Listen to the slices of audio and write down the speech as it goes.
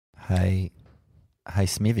Hey,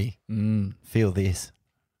 Smithy. Feel this.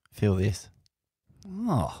 Feel this.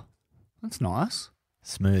 Oh, that's nice.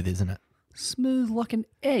 Smooth, isn't it? Smooth like an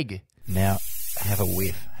egg. Now, have a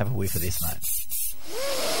whiff. Have a whiff of this, mate.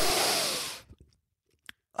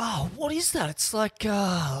 Oh, what is that? It's like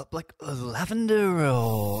lavender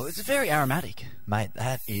or... It's very aromatic. Mate,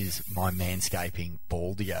 that is my Manscaping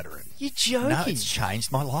ball deodorant. You're joking? No, it's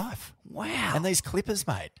changed my life. Wow. And these clippers,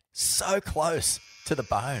 mate, so close to the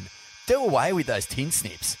bone. Do away with those tin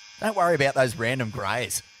snips. Don't worry about those random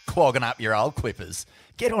greys clogging up your old clippers.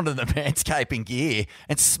 Get onto the Manscaping gear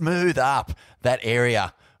and smooth up that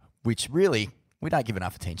area, which really we don't give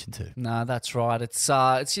enough attention to. No, that's right. It's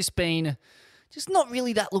just been... Just not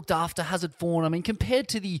really that looked after, has it, Vaughan? I mean, compared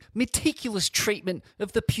to the meticulous treatment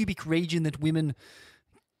of the pubic region that women,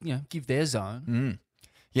 give their zone.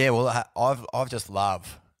 Yeah, well, I've just loved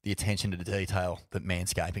the attention to the detail that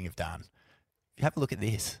Manscaping have done. Have a look at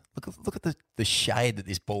this. Look at the shade that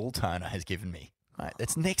this ball toner has given me. Mate,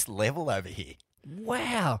 that's next level over here.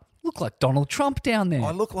 Wow. Look like Donald Trump down there.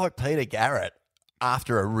 I look like Peter Garrett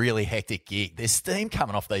after a really hectic gig. There's steam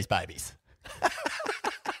coming off these babies.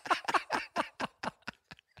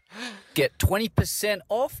 Get 20%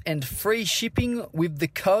 off and free shipping with the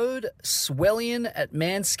code SWELLIAN at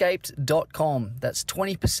manscaped.com. That's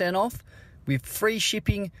 20% off with free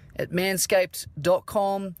shipping at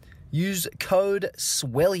manscaped.com. Use code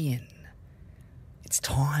SWELLIAN. It's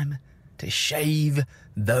time to shave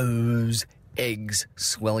those eggs,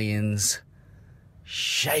 Swellians.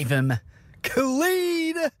 Shave them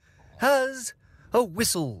clean as a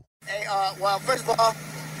whistle. Hey, well, first of all,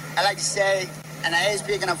 I'd like to say, and I is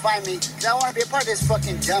gonna find me, because I want to be a part of this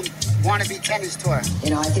fucking dumb wannabe tennis tour. I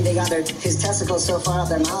think they got his testicles so far up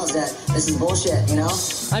their mouths that this is bullshit,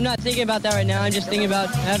 I'm not thinking about that right now. I'm just thinking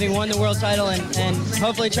about having won the world title and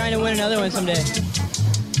hopefully trying to win another one someday.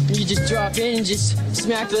 You just drop in and just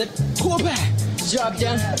smack the quarterback, drop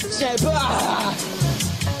down, say, bah!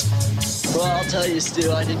 Well, I'll tell you,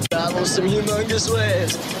 Stu, I did travel some humongous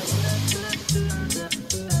ways.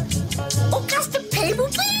 Oh, just the paper,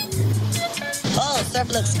 please? Oh, stuff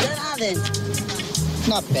looks good on it.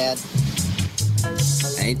 Not bad.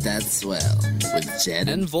 Ain't that swell with Jed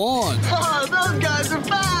And Vaughan. Oh, those guys are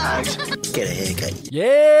back! Get a haircut.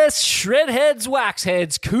 Yes, shredheads,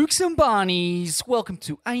 waxheads, kooks and barneys. Welcome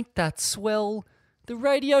to Ain't That Swell, the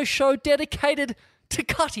radio show dedicated to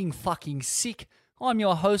cutting fucking sick. I'm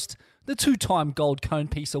your host, the two-time Gold Cone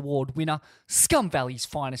Piece Award winner, Scum Valley's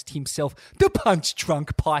finest himself, the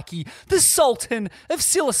punch-drunk pikey, the sultan of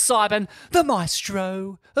psilocybin, the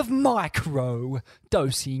maestro of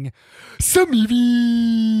micro-dosing, Smithy.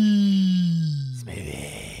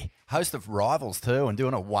 Host of Rivals too, and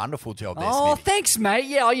doing a wonderful job there, Oh, Smithy. thanks, mate.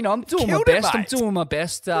 Yeah, I'm doing my Killed it, best. I'm mate. doing my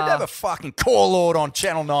best. We'd have a fucking call lord on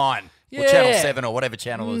Channel 9 or Channel 7 or whatever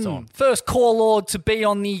channel it's on. First call lord to be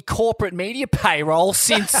on the corporate media payroll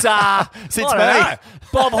since Since I me. don't know,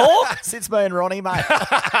 Bob Hawke. Since me and Ronnie, mate.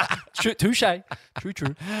 Touche.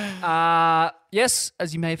 True. Yes,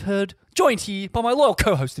 as you may have heard, joined here by my loyal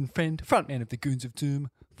co-host and friend, frontman of the Goons of Doom,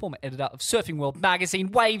 former editor of Surfing World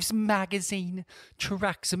Magazine, Waves Magazine,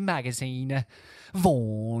 Tracks Magazine,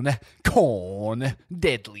 Vaughan Corn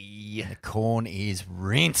Deadly. The corn is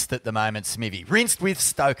rinsed at the moment, Smithy. Rinsed with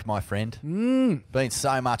Stoke, my friend. Been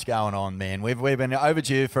so much going on, man. We've been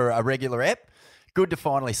overdue for a regular ep. Good to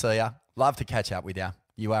finally see you. Love to catch up with you.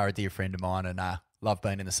 You are a dear friend of mine and love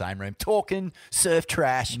being in the same room, talking surf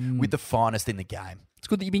trash with the finest in the game. It's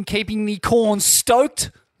good that you've been keeping the corn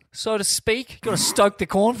stoked, so to speak. Got to stoke the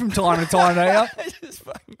corn from time to time, don't you? Just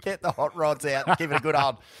fucking get the hot rods out and give it a good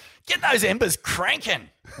old... Get those embers cranking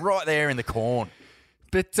right there in the corn.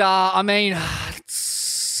 But, I mean, I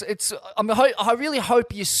really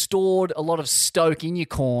hope you stored a lot of stoke in your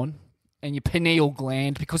corn and your pineal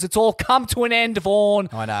gland because it's all come to an end, Vaughan.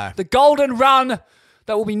 I know. The golden run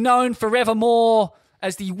that will be known forevermore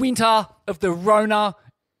as the winter of the Rona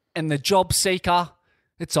and the job seeker.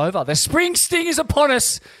 It's over. The spring sting is upon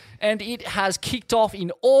us and it has kicked off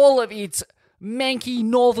in all of its manky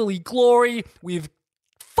northerly glory with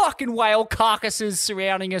fucking whale carcasses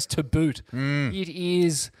surrounding us to boot. It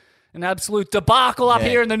is an absolute debacle up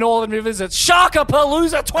here in the Northern Rivers. It's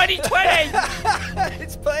Sharkapalooza 2020!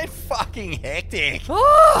 It's been fucking hectic.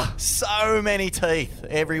 Ah! So many teeth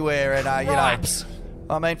everywhere. And, Cripes.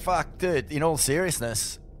 I mean, fuck, dude, in all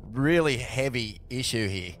seriousness, really heavy issue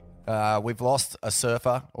here. We've lost a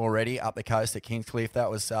surfer already up the coast at Kingscliff. That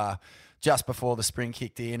was just before the spring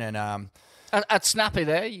kicked in. And At Snapper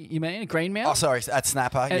there, you mean? Greenmount? Oh, sorry, at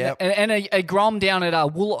Snapper, yeah. And a grom down at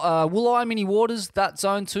Wooleye Mini Waters, that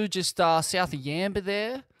zone too, just south of Yamba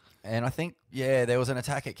there. And I think, there was an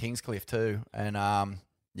attack at Kingscliff too. And,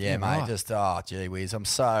 mate, right. just, gee whiz. I'm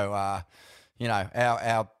so,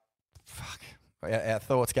 our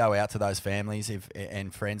thoughts go out to those families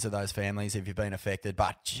and friends of those families if you've been affected.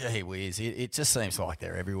 But, gee whiz, it just seems like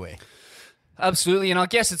they're everywhere. Absolutely, and I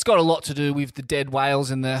guess it's got a lot to do with the dead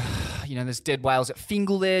whales and there's dead whales at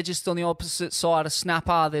Fingal there, just on the opposite side of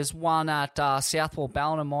Snapper. There's one at Southport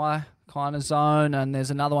Ballina kind of zone, and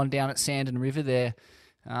there's another one down at Sandon River there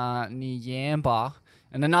near Yamba,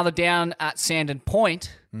 and another down at Sandon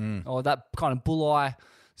Point, or that kind of Bulleye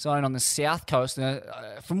zone on the south coast.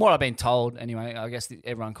 From what I've been told, anyway, I guess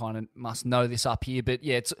everyone kind of must know this up here, but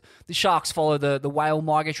yeah, the sharks follow the whale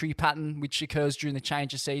migratory pattern, which occurs during the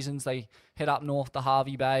change of seasons. They head up north to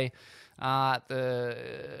Harvey Bay. I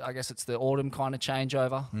guess it's the autumn kind of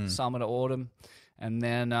changeover, summer to autumn, and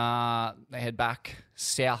then they head back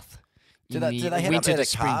south. Do they head up there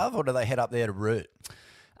to calve, or do they head up there to root?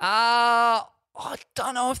 I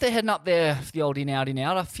don't know if they're heading up there for the old in-out.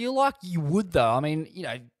 I feel like you would, though. I mean,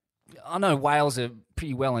 I know whales are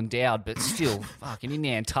pretty well endowed, but still, fucking in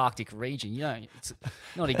the Antarctic region, it's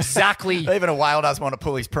not exactly... Even a whale doesn't want to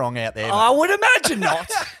pull his prong out there. I would imagine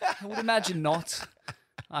not.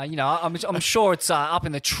 I'm sure it's up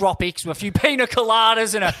in the tropics with a few pina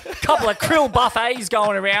coladas and a couple of krill buffets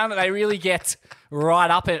going around that they really get right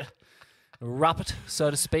up it, so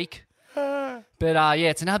to speak. But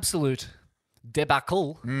it's an absolute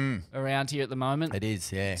debacle around here at the moment. It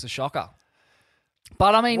is, yeah. It's a shocker.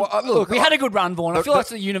 But, I mean, look, we had a good run, Vaughan. I feel like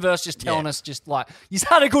the universe just telling us just like, you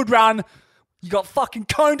had a good run, you got fucking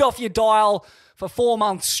coned off your dial for 4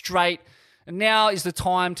 months straight, and now is the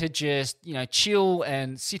time to just, chill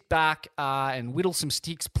and sit back and whittle some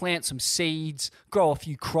sticks, plant some seeds, grow a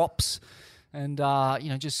few crops, and,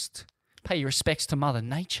 just pay your respects to Mother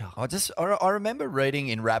Nature. I remember reading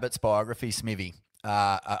in Rabbit's biography, Smithy,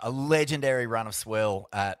 a legendary run of swell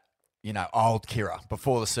at, Old Kirra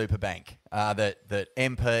before the Superbank. That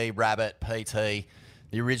MP, Rabbit, PT,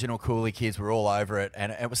 the original Cooley kids were all over it,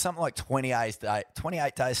 and it was something like 28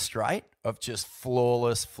 days straight of just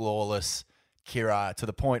flawless Kirra, to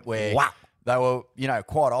the point where they were,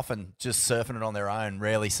 quite often just surfing it on their own,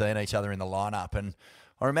 rarely seeing each other in the lineup. And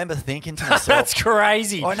I remember thinking to myself... That's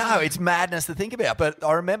crazy. I know, it's madness to think about. But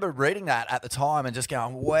I remember reading that at the time and just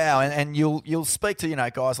going, wow. And you'll speak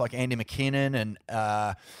to, guys like Andy McKinnon and,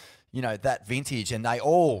 that vintage, and they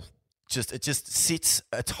all it just sits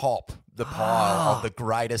atop the pile of the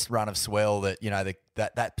greatest run of swell that,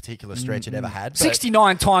 that particular stretch had ever had.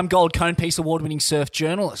 69-time Gold Cone Piece Award-winning surf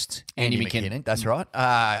journalist, Andy McKinnon. That's right.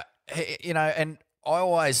 And I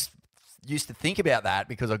always used to think about that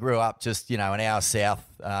because I grew up just, an hour south,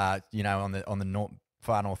 on the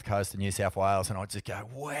far north coast of New South Wales, and I'd just go,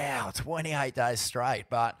 wow, 28 days straight.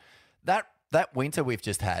 But that winter we've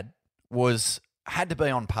just had had to be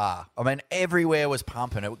on par. I mean, everywhere was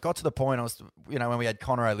pumping. It got to the point, when we had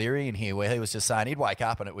Connor O'Leary in here, where he was just saying he'd wake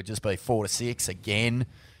up and it would just be 4 to 6 again,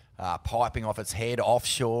 piping off its head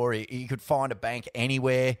offshore. He could find a bank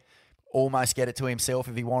anywhere, almost get it to himself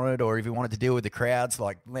if he wanted, or if he wanted to deal with the crowds.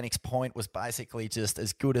 Like Lennox Point was basically just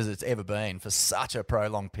as good as it's ever been for such a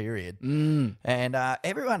prolonged period. And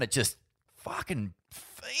everyone had just fucking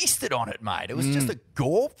feasted on it, mate. It was just a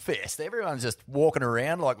gorp fest. Everyone's just walking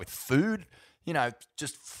around like with food,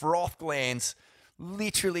 just froth glands,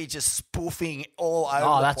 literally just spoofing all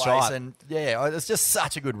over the place. Right. And it's just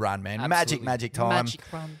such a good run, man. Absolutely. Magic time. Magic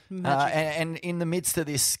run. And in the midst of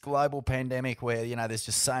this global pandemic where, there's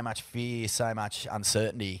just so much fear, so much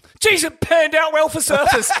uncertainty. Jeez, it panned out well for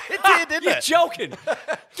surfers. It did, didn't You're it? joking.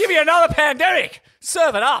 Give me another pandemic.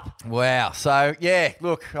 Serve it up. Wow. So,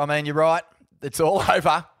 look, I mean, you're right. It's all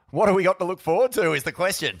over. What have we got to look forward to is the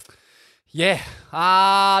question. Yeah.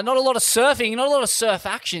 Not a lot of surfing, not a lot of surf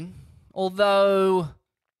action. Although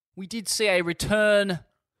we did see a return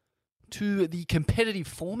to the competitive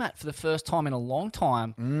format for the first time in a long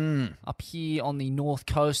time up here on the North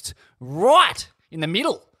Coast, right in the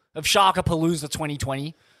middle of Sharkapalooza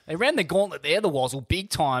 2020. They ran the gauntlet there, the Wazzle, big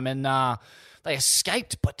time, and they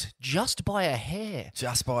escaped, but just by a hair.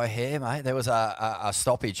 Just by a hair, mate. There was a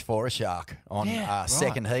stoppage for a shark on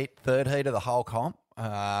second heat, third heat of the whole comp.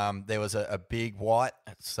 There was a big white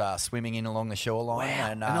swimming in along the shoreline. Wow,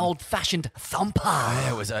 and, an old-fashioned thumper. Yeah,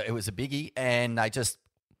 it was a biggie, and they just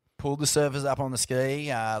pulled the surfers up on the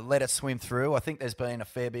ski, let it swim through. I think there's been a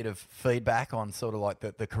fair bit of feedback on sort of like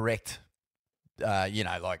the correct,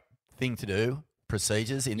 thing to do,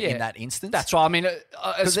 procedures in that instance. That's right. I mean,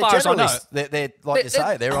 as far as I know, they're like you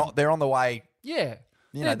say, they're on the way. Yeah.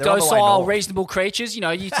 you know, they're on the way docile, north. reasonable creatures. You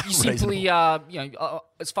know, you simply,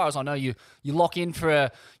 as far as I know, you lock in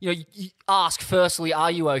for you ask firstly,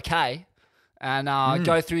 are you okay? And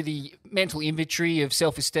go through the mental inventory of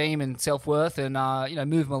self-esteem and self-worth and,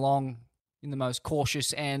 move them along in the most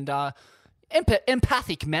cautious and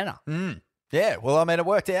empathic manner. Yeah, well, I mean, it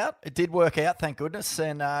worked out. It did work out, thank goodness.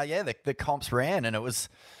 And, the comps ran and it was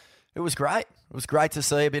great. It was great to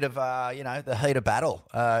see a bit of, the heat of battle.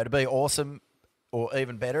 It'd be awesome or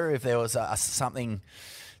even better if there was something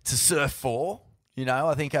to surf for. You know,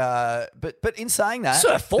 I think, but in saying that,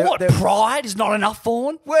 Surf for pride is not enough,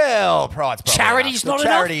 Fawn. Well, pride's probably Charity's enough. not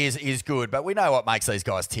Charity is good, but we know what makes these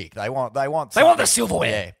guys tick. They want the silverware.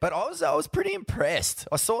 Yeah, but I was pretty impressed.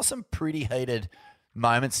 I saw some pretty heated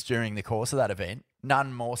moments during the course of that event.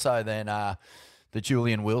 None more so than the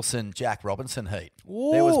Julian Wilson Jack Robinson heat.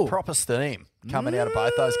 Ooh. There was proper steam coming out of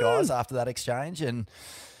both those guys after that exchange, and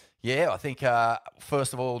yeah, I think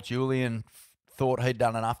first of all, Julian thought he'd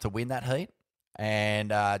done enough to win that heat.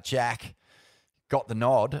 And Jack got the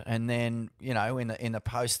nod, and then in the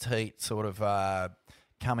post heat sort of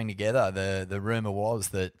coming together, the rumor was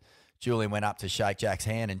that Julian went up to shake Jack's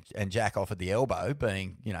hand, and Jack offered the elbow,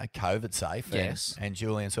 being COVID safe. Yes. And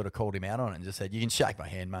Julian sort of called him out on it and just said, "You can shake my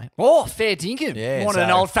hand, mate." Oh, fair dinkum. Yeah, Wanted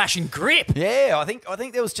an old-fashioned grip. Yeah, I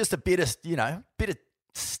think there was just a bit of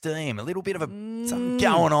steam, a little bit of something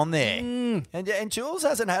going on there. And Jules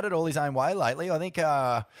hasn't had it all his own way lately. I think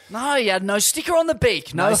No, he had no sticker on the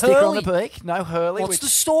beak. No sticker Hurley. on the beak, no Hurley. What's the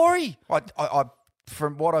story? I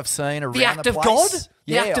from what I've seen around The act of place, God?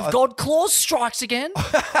 The yeah, act of God clause strikes again?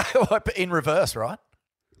 in reverse, right?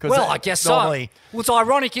 Well, I guess normally, so. Well, it's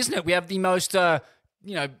ironic, isn't it? We have the most,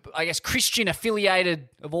 Christian affiliated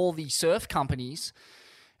of all the surf companies.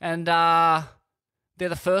 And they're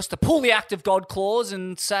the first to pull the act of God clause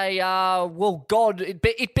and say, God,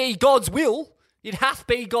 it be God's will. It hath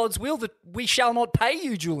be God's will that we shall not pay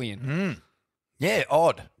you, Julian. Yeah,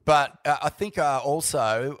 odd. But I think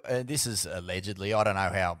also, this is allegedly, I don't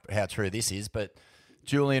know how true this is, but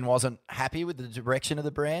Julian wasn't happy with the direction of the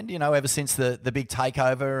brand, ever since the big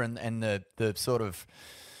takeover and the sort of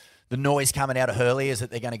the noise coming out of Hurley is that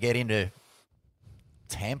they're going to get into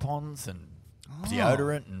tampons and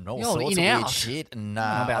deodorant and all sorts of weird shit. And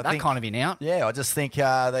about that kind of in-out. Yeah, I just think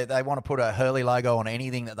they want to put a Hurley logo on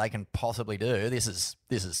anything that they can possibly do. This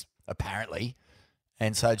is apparently.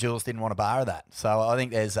 And so Jules didn't want to borrow that. So I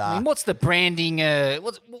think there's... what's the branding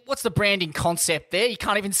what's the branding concept there? You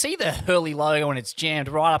can't even see the Hurley logo and it's jammed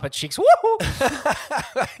right up at chicks.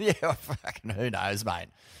 Woohoo! Yeah, fucking who knows, mate.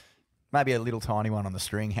 Maybe a little tiny one on the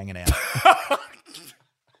string hanging out.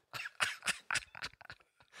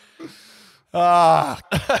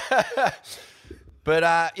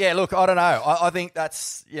 But look, I don't know. I think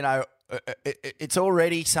that's, it's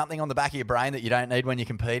already something on the back of your brain that you don't need when you're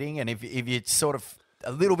competing. And if you're sort of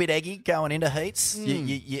a little bit eggy going into heats,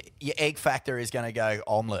 your egg factor is going to go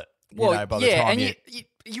omelette. By the time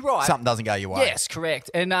you're right. Something doesn't go your way. Yes, correct.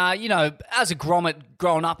 And, as a grommet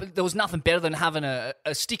growing up, there was nothing better than having a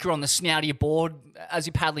sticker on the snout of your board as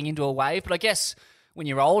you're paddling into a wave. But I guess when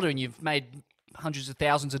you're older and you've made hundreds of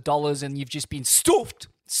thousands of dollars and you've just been stuffed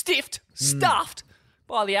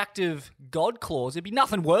by the act of God clause, it'd be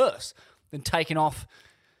nothing worse than taking off,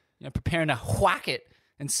 preparing to whack it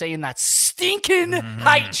and seeing that stinking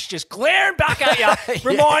H just glaring back at you,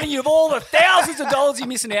 reminding you of all the thousands of dollars you're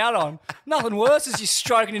missing out on. Nothing worse is you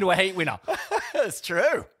stroking into a heat winner. It's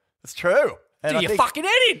true. It's true. And Do your fucking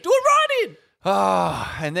head in. Do it right in.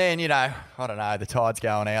 Oh, and then, I don't know, the tide's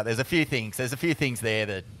going out. There's a few things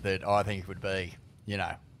there that I think would be,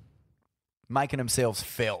 making themselves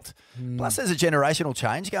felt. Plus, there's a generational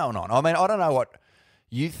change going on. I mean, I don't know what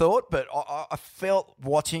you thought, but I felt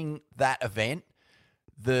watching that event,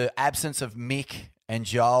 the absence of Mick and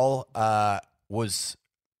Joel was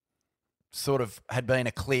sort of had been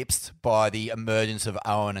eclipsed by the emergence of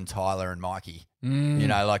Owen and Tyler and Mikey.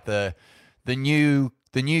 Like the new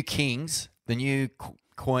kings, the new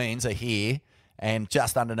queens are here, and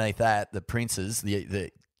just underneath that, the princes,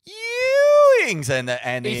 the Ewings and the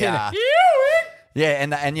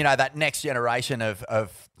that next generation of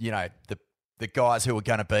the guys who are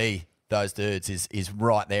going to be those dudes is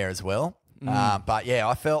right there as well. But yeah,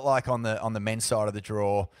 I felt like on the men's side of the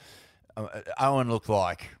draw, Owen looked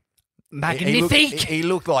like magnifique. He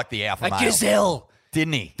looked like the alpha male, gazelle,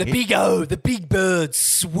 didn't he? The big bird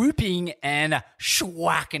swooping and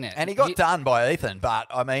schwacking it. And he got done by Ethan, but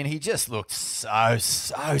I mean, he just looked so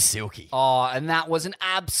silky. Oh, and that was an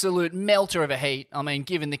absolute melter of a heat. I mean,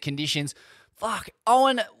 given the conditions. Fuck,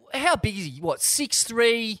 Owen, how big is he? What,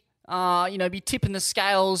 6'3", Be tipping the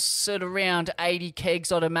scales at around 80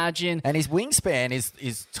 kegs, I'd imagine. And his wingspan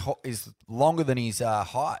is longer than his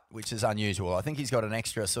height, which is unusual. I think he's got an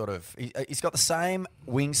extra sort of... He's got the same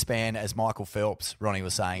wingspan as Michael Phelps, Ronnie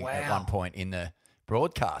was saying at one point in the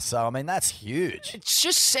broadcast. So, I mean, that's huge. It's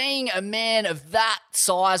just seeing a man of that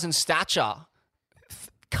size and stature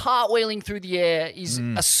cartwheeling through the air is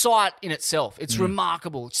a sight in itself. It's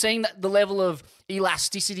remarkable. Seeing the level of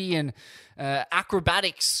elasticity and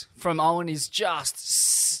acrobatics from Owen is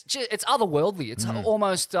just it's otherworldly. It's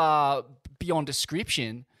almost beyond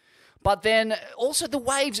description. But then also the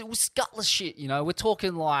waves, it was gutless shit, We're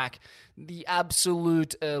talking like the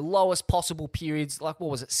absolute lowest possible periods, like what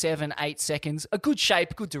was it, 7-8 seconds. A good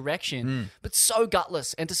shape, good direction, but so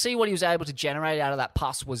gutless. And to see what he was able to generate out of that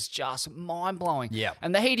pass was just mind-blowing. Yeah.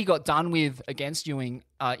 And the heat he got done with against Ewing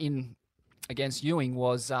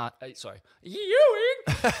was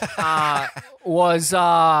was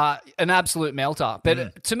an absolute melter.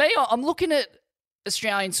 But to me, I'm looking at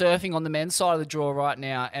Australian surfing on the men's side of the draw right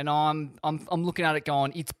now, and I'm looking at it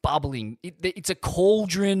going, it's bubbling. It's a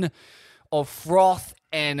cauldron of froth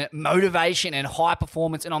and motivation and high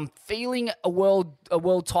performance, and I'm feeling a world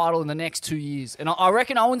title in the next 2 years. And I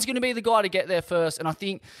reckon Owen's going to be the guy to get there first. And I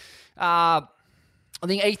think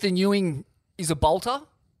Ethan Ewing is a bolter.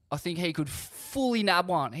 I think he could fully nab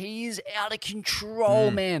one. He is out of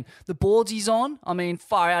control, man. The boards he's on, I mean,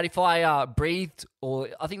 far out. If I breathed, or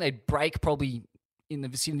I think they'd break probably in the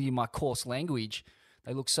vicinity of my coarse language.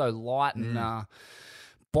 They look so light and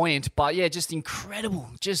buoyant. But, yeah, just incredible.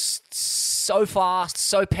 Just so fast,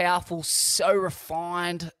 so powerful, so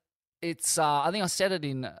refined. It's I think I said it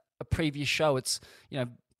in a previous show. It's,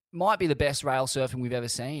 might be the best rail surfing we've ever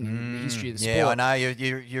seen in the history of the sport. Yeah, I know.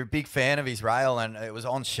 You're a big fan of his rail, and it was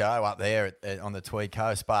on show up there on the Tweed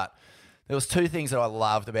Coast. But there was two things that I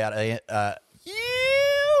loved about Ewing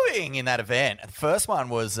in that event. The first one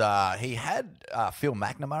was he had Phil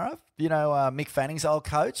McNamara, Mick Fanning's old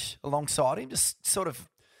coach, alongside him, just sort of,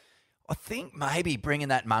 I think maybe bringing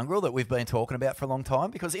that mongrel that we've been talking about for a long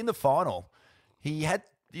time, because in the final, he had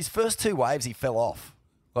his first two waves, he fell off.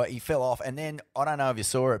 He fell off, and then, I don't know if you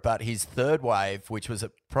saw it, but his third wave, which was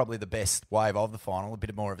probably the best wave of the final, a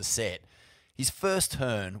bit more of a set, his first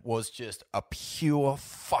turn was just a pure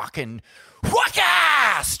fucking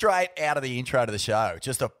whaka straight out of the intro to the show.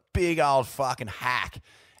 Just a big old fucking hack,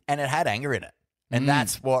 and it had anger in it. And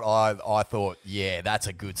that's what I thought, yeah, that's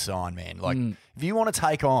a good sign, man. Like, if you want to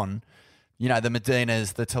take on, the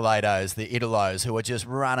Medinas, the Toledos, the Italos, who are just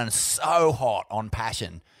running so hot on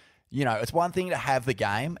passion, it's one thing to have the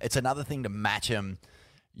game. It's another thing to match them,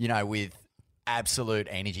 with absolute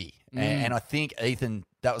energy. And I think Ethan,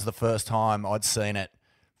 that was the first time I'd seen it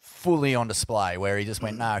fully on display, where he just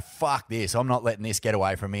went, no, fuck this. I'm not letting this get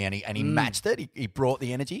away from me. And he matched it. He brought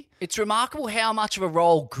the energy. It's remarkable how much of a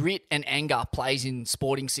role grit and anger plays in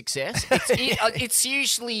sporting success. It's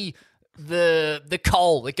usually the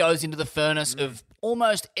coal that goes into the furnace of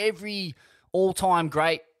almost every all-time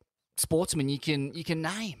great sportsman you can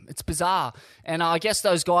name. It's bizarre. And I guess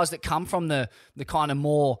those guys that come from the kind of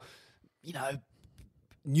more,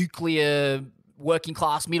 nuclear working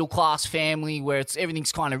class, middle class family where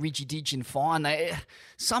everything's kind of ridgy-dig and fine, they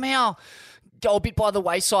somehow go a bit by the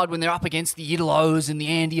wayside when they're up against the Italos and the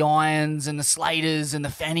Andy Irons and the Slaters and the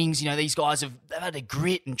Fannings. These guys they've had to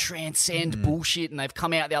grit and transcend bullshit, and they've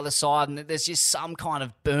come out the other side, and there's just some kind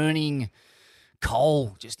of burning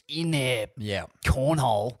coal just in their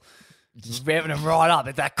cornhole. Just revving them right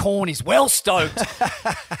up. That corn is well stoked.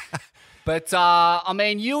 But,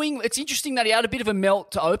 Ewing, it's interesting that he had a bit of a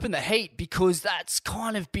melt to open the heat, because that's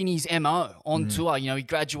kind of been his MO on tour. He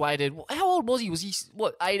graduated. How old was he? Was he,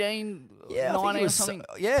 18, 19 or something?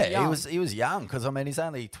 Yeah, he was young, because, he's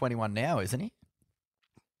only 21 now, isn't he?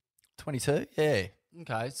 22? Yeah.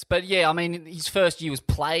 Okay. But, yeah, his first year was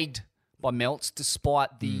plagued by melts,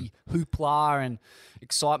 despite the hoopla and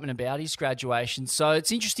excitement about his graduation. So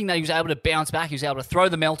it's interesting that he was able to bounce back. He was able to throw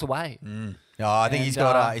the melt away. No, I think he's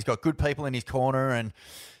got good people in his corner, and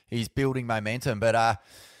he's building momentum. But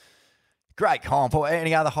great comp.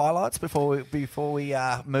 Any other highlights before we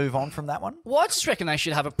move on from that one? Well, I just reckon they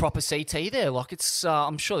should have a proper CT there. Like, it's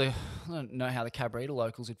I'm sure I don't know how the Cabrita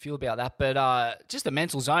locals would feel about that, but just the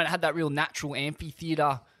mental zone. It had that real natural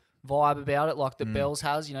amphitheatre vibe about it, like the Bells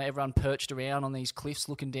has. Everyone perched around on these cliffs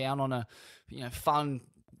looking down on a fun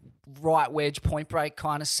right wedge point break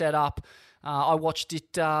kind of setup. I watched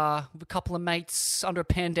it with a couple of mates under a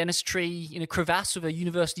pandanus tree in a crevasse with a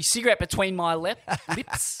university cigarette between my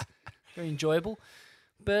lips. Very enjoyable.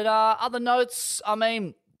 But other notes,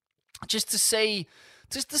 just to see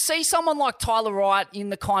just to see someone like Tyler Wright in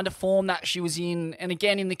the kind of form that she was in, and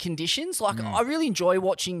again in the conditions, like I really enjoy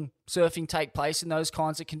watching surfing take place in those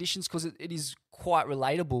kinds of conditions because it is quite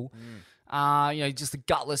relatable. Just the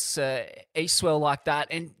gutless east swell like that,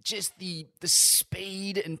 and just the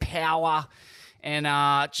speed and power,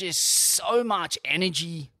 and just so much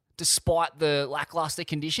energy despite the lackluster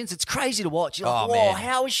conditions. It's crazy to watch. You're like, whoa,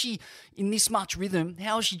 how is she in this much rhythm?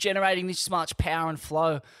 How is she generating this much power and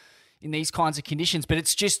flow in these kinds of conditions? But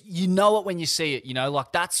it's just, you know it when you see it,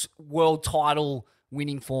 like that's world title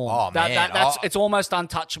winning form. Oh, man. It's almost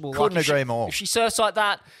untouchable. Couldn't agree more. If she surfs like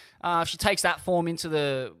that, if she takes that form into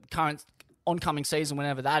the current oncoming season,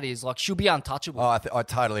 whenever that is, like she'll be untouchable. Oh, I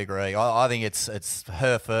totally agree. I think it's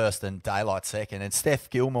her first and Daylight second. And Steph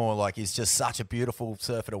Gilmore, is just such a beautiful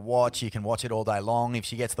surfer to watch. You can watch it all day long. If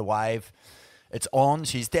she gets the wave, it's on.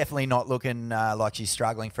 She's definitely not looking like she's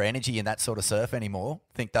struggling for energy in that sort of surf anymore.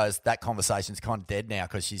 I think that conversation's kind of dead now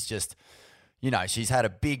because she's just, she's had a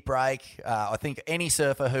big break. I think any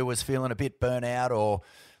surfer who was feeling a bit burnt out or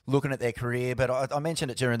looking at their career, but I mentioned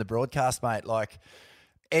it during the broadcast, mate,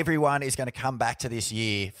 everyone is going to come back to this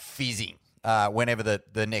year fizzing whenever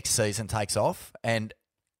the next season takes off. And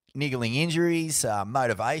niggling injuries,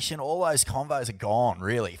 motivation, all those convos are gone,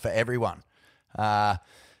 really, for everyone. And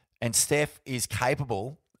Steph is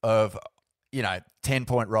capable of,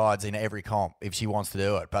 10-point rides in every comp if she wants to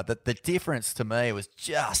do it. But the difference to me was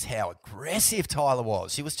just how aggressive Tyler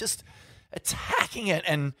was. She was just attacking it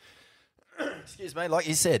and, excuse me, like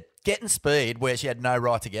you said, getting speed where she had no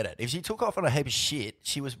right to get it. If she took off on a heap of shit,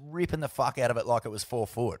 she was ripping the fuck out of it like it was 4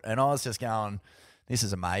 foot. And I was just going, this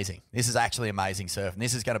is amazing. This is actually amazing surf. And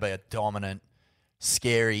this is going to be a dominant,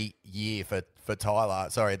 scary year for Tyler.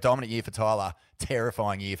 Sorry, a dominant year for Tyler,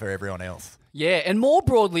 terrifying year for everyone else. Yeah, and more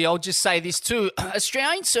broadly, I'll just say this too.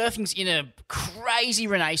 Australian surfing's in a crazy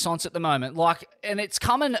renaissance at the moment. And it's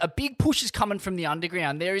coming, a big push is coming from the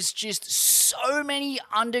underground. There is just so many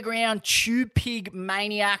underground tube pig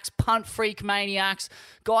maniacs, punt freak maniacs,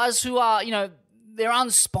 guys who are, they're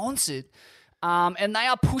unsponsored. And they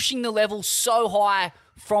are pushing the level so high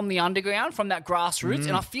from the underground, from that grassroots.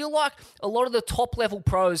 And I feel like a lot of the top level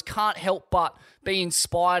pros can't help but be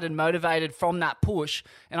inspired and motivated from that push.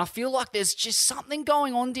 And I feel like there's just something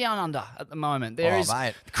going on down under at the moment. There is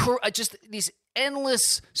just this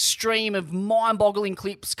endless stream of mind-boggling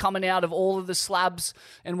clips coming out of all of the slabs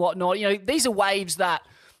and whatnot. These are waves that,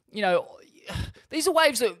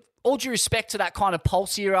 all due respect to that kind of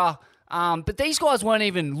Pulse era, but these guys weren't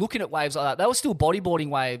even looking at waves like that. They were still bodyboarding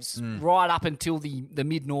waves right up until the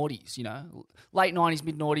mid-noughties, late 90s,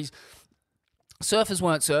 mid-noughties. Surfers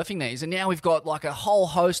weren't surfing these, and now we've got a whole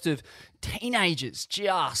host of teenagers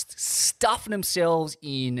just stuffing themselves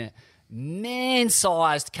in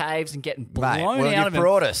man-sized caves and getting blown out of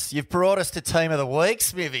them. You've brought us to Team of the Week,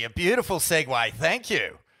 Smithy. A beautiful segue. Thank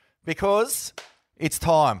you. Because it's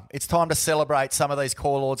time. It's time to celebrate some of these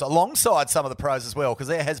core lords alongside some of the pros as well, because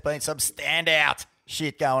there has been some standout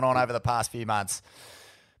shit going on over the past few months.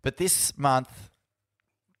 But this month,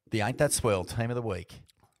 the Ain't That Swell Team of the Week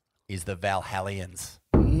is the Valhallians.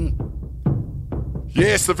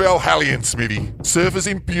 Yes, the Valhallians, Smithy. Surfers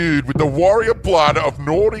imbued with the warrior blood of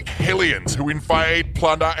Nordic Hellions who invade,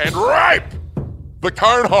 plunder and rape the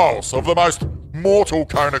cone holes of the most mortal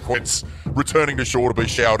Conequents, returning to shore to be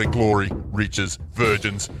showered in glory, riches,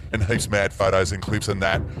 virgins, and heaps mad photos and clips and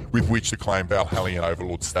that with which to claim Valhallian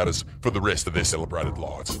overlord status for the rest of their celebrated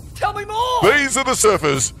lives. Tell me more! These are the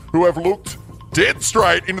surfers who have looked dead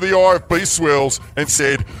straight into the eye of beast swells and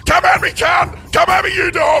said, "Come at me, cunt! Come at me, you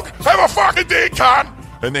dog! Have a fucking dig, cunt!"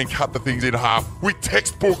 And then cut the things in half with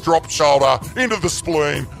textbook drop shoulder into the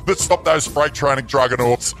spleen that stopped those freight training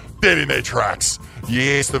druggernauts dead in their tracks.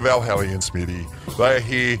 Yes, the Valhallian, Smithy. They are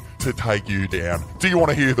here to take you down. Do you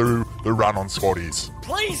want to hear the run on squatties?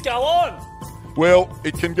 Please go on! Well,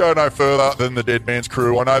 it can go no further than the Dead Man's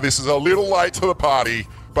Crew. I know this is a little late to the party,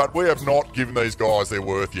 but we have not given these guys their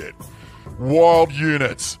worth yet. Wild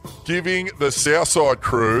units, giving the Southside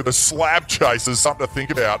crew, the slab chasers, something to think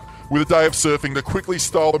about with a day of surfing to quickly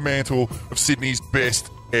stole the mantle of Sydney's best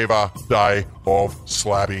ever day of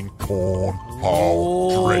slabbing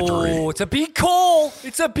cornhole drudgery. Oh, it's a big call.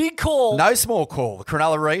 It's a big call. No small call. The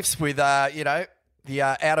Cronulla Reefs with, the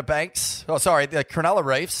Outer Banks. Oh, sorry, the Cronulla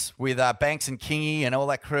Reefs with Banks and Kingy and all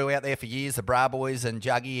that crew out there for years. The Bra Boys and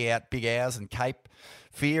Juggy out Big Hours and Cape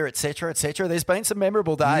Fear, etc., etc. There's been some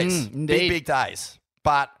memorable days. Big days.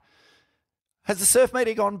 But has the surf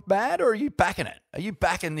media gone mad, or are you backing it? Are you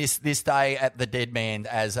backing this day at the Dead Man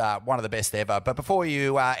as one of the best ever? But before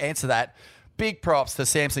you answer that, big props to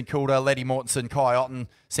Samson Coulter, Letty Mortensen, Kai Otten,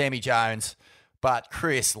 Sammy Jones. But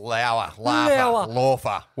Chris Lauer, Lauer.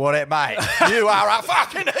 Laufer, what it, mate? You are a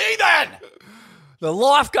fucking heathen. The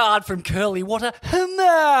lifeguard from Curly, what a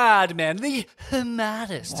hamad, man. The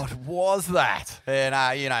hamaddest. What was that?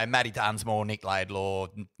 And, Matty Dunsmore, Nick Laidlaw,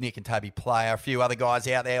 Nick and Toby Player, a few other guys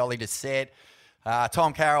out there, Ollie Doucette,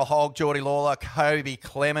 Tom Carroll, Hogg, Geordie Lawler, Kobe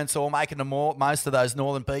Clements, all making the most of those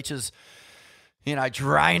northern beaches.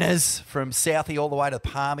 Drainers from Southie all the way to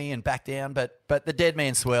Palmy and back down. But the Dead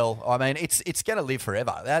Man Swell, I mean, it's going to live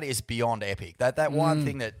forever. That is beyond epic. That one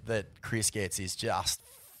thing that Chris gets is just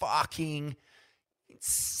fucking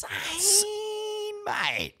insane,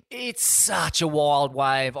 mate. It's such a wild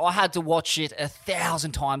wave. I had to watch it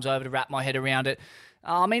 1,000 times over to wrap my head around it.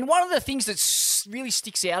 I mean, one of the things that really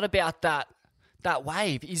sticks out about that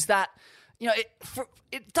wave is that,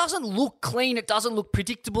 it doesn't look clean. It doesn't look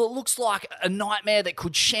predictable. It looks like a nightmare that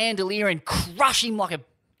could chandelier and crush him like a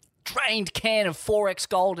drained can of 4X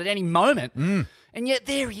gold at any moment. And yet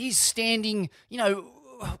there he is standing,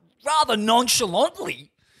 rather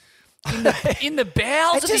nonchalantly in the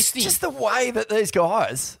bowels of this thing. Just the way that these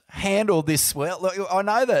guys handled this swell. Look, I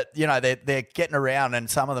know that, they're getting around and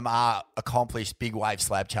some of them are accomplished big wave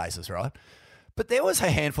slab chasers, right? But there was a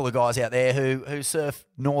handful of guys out there who surf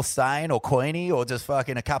North Stain or Queenie or just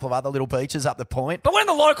fucking a couple of other little beaches up the point. But when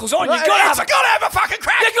the local's on, you gotta have a fucking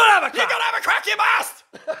crack. You gotta have a crack. You gotta have a crack, you must.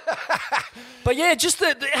 But yeah, just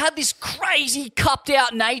it had this crazy cupped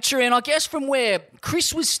out nature, and I guess from where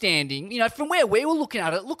Chris was standing, from where we were looking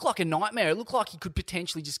at it, it looked like a nightmare. It looked like he could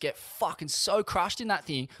potentially just get fucking so crushed in that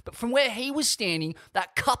thing. But from where he was standing,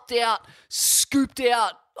 that cupped out, scooped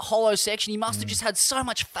out hollow section, he must have just had so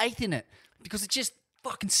much faith in it. Because it just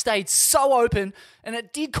fucking stayed so open, and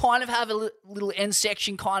it did kind of have a little end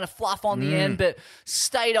section kind of fluff on the end, but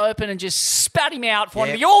stayed open and just spat him out for one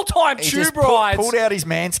of the all-time tube rides. Pulled out his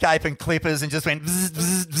Manscaping clippers and just went bzz,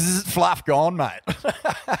 bzz, bzz, fluff gone, mate.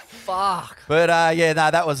 Fuck. But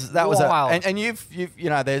that was Wild. and you've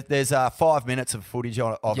there's 5 minutes of footage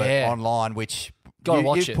of it online, which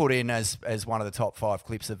you've put in as one of the top 5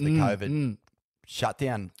 clips of the COVID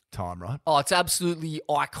shutdown time, right? Oh, it's absolutely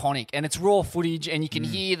iconic, and it's raw footage, and you can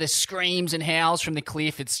hear the screams and howls from the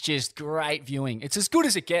cliff. It's just great viewing. It's as good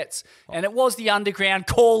as it gets, and it was the underground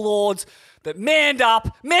call lords that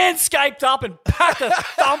manscaped up and packed a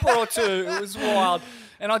thumper or two. It was wild,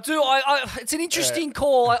 and it's an interesting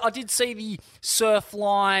call. I did see the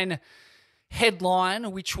Surfline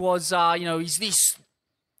headline, which was, is this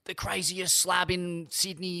the craziest slab in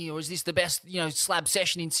Sydney, or is this the best, slab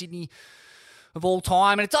session in Sydney of all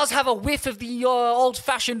time? And it does have a whiff of the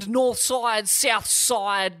old-fashioned north side, south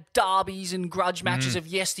side derbies and grudge matches of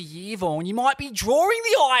yesteryear, Vaughan. You might be drawing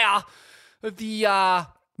the ire of the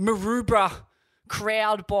Maroubra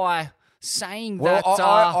crowd by saying that... Well,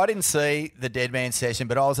 I didn't see the Dead Man session,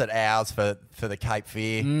 but I was at ours for the Cape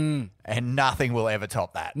Fear, and nothing will ever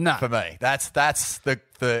top that for me. That's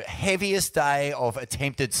the heaviest day of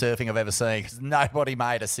attempted surfing I've ever seen, because nobody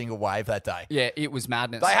made a single wave that day. Yeah, it was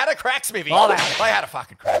madness. They had a crack, Smithy. Oh, they had a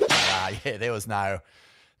fucking crack. There was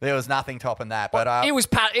nothing topping that. But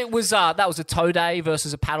that was a tow day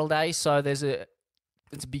versus a paddle day, so it's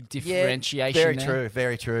a big differentiation. Very there. true,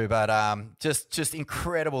 very true. But just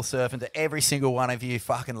incredible surfing to every single one of you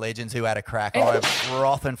fucking legends who had a crack. I'm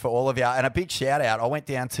frothing for all of you. And a big shout out. I went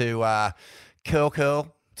down to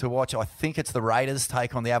Curl to watch, I think it's the Raiders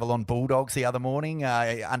take on the Avalon Bulldogs the other morning,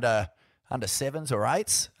 under 7s or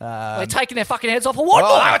 8s. They're taking their fucking heads off or what?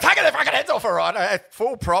 Well, they were taking their fucking heads off, all right.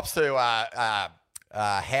 Full props to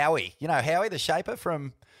Howie. Howie, the shaper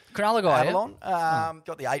from Cronulla guy, Avalon.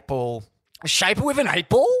 Got the 8-ball. A shaper with an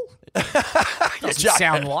 8-ball? Doesn't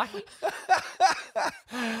sound like it.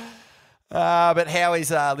 But Howie's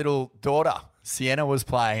little daughter, Sienna, was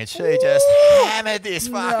playing, and she just hammered this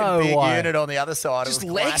fucking big unit on the other side. Just it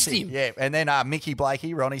was legs classic. him. Yeah, and then Mickey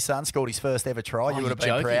Blakey, Ronnie's son, scored his first ever try. You would have been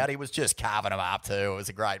joking. proud. He was just carving them up too. It was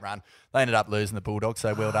a great run. They ended up losing the Bulldogs,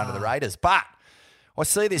 so well done to the Raiders. But I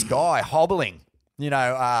see this guy hobbling,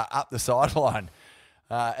 up the sideline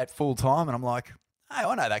at full time, and I'm like, hey,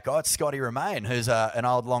 I know that guy. It's Scotty Romain, who's an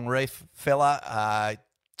old Long Reef fella,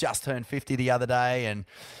 just turned 50 the other day, and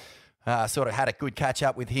sort of had a good catch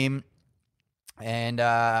up with him. And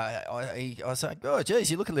I was like, oh, geez,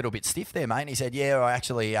 you look a little bit stiff there, mate. And he said, yeah, I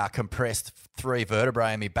actually compressed 3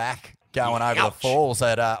 vertebrae in my back going over the falls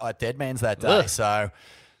at Deadman's that day. So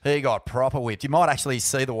he got proper whipped. You might actually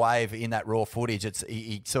see the wave in that raw footage.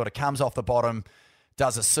 He sort of comes off the bottom,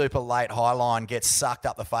 does a super late high line, gets sucked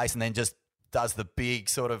up the face, and then just does the big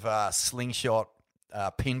sort of slingshot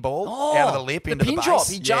pinball out of the lip into the base. Drop.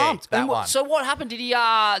 He jumped. Yeah, that one. So what happened? Did he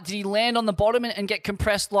land on the bottom and get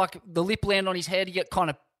compressed, like the lip landed on his head? He get kind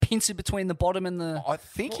of pincer between the bottom and the... I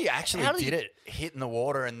think he actually how did did he- it hitting the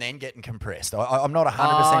water and then getting compressed. I'm not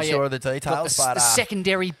 100% sure of the Got details, the, but the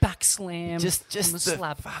secondary back slam just on the the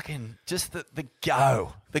slab.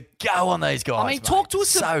 the go on these guys. I mean, mate. talk to us.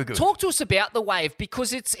 So good. Talk to us about the wave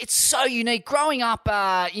because it's so unique. Growing up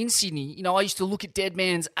in Sydney, you know, I used to look at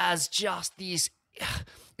Deadmans as just this.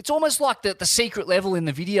 It's almost like the secret level in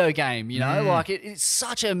the video game. You know, like it's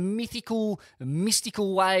such a mystical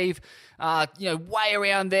wave. You know, way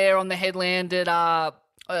around there on the headland at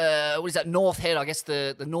what is that, North Head? I guess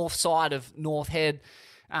the north side of North Head.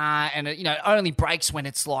 And it, you know, it only breaks when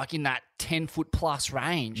it's like in that 10-foot plus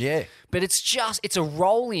range. Yeah. But it's a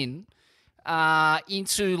roll in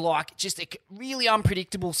into like just a really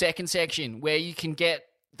unpredictable second section where you can get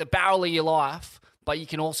the barrel of your life, but you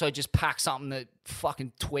can also just pack something that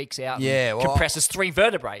fucking tweaks out Yeah, and well, compresses 3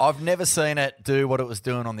 vertebrae. I've never seen it do what it was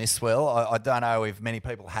doing on this swell. I don't know if many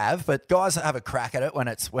people have, but guys have a crack at it when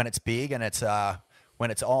it's big and it's when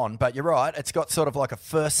it's on. But you're right, it's got sort of like a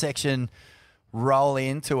first section roll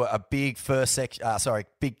into a big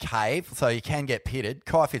big cave, so you can get pitted.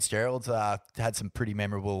 Kai Fitzgerald's had some pretty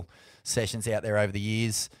memorable sessions out there over the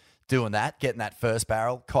years doing that, getting that first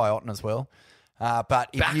barrel. Kai Otten as well. But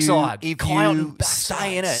if Backside. you Kai Otten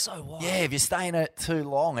stay in backside, it, so wide. if you stay in it too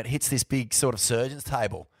long, it hits this big sort of surgeon's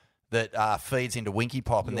table that feeds into Winky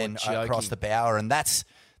Pop and You're then joking. across the bower, and that's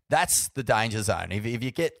the danger zone. If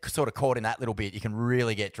you get sort of caught in that little bit, you can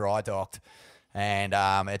really get dry docked. And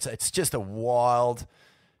it's just a wild,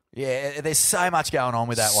 there's so much going on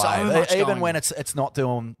with that So wave. much Even going when on. it's not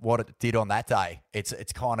doing what it did on that day, it's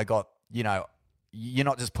kind of got, you know, you're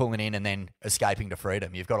not just pulling in and then escaping to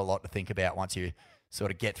freedom. You've got a lot to think about once you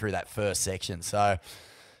sort of get through that first section. So,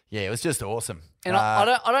 yeah, it was just awesome. And I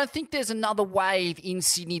don't think there's another wave in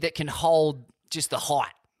Sydney that can hold just the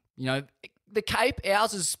height. You know, the Cape,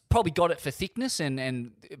 ours has probably got it for thickness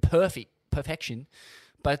and perfection.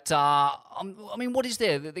 But, I mean, what is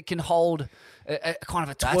there that can hold a kind of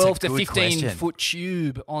a 12 to good 15-foot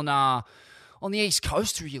tube on the East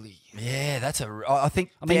Coast, really? Yeah, I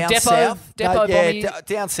think I mean, down Depot south. Bommy,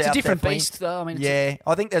 down south. it's a different definitely. beast, though. I mean,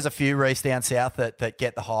 I think there's a few reefs down south that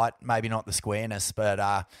get the height, maybe not the squareness, but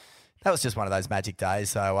that was just one of those magic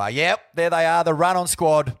days. So, there they are, the run-on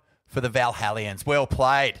squad for the Valhallians. Well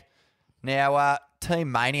played. Now,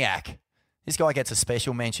 Team Maniac. This guy gets a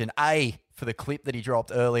special mention, for the clip that he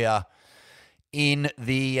dropped earlier in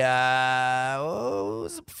the, it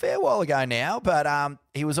was a fair while ago now, but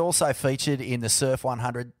he was also featured in the Surf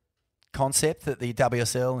 100 concept that the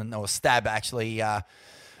WSL or Stab actually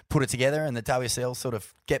put it together, and the WSL sort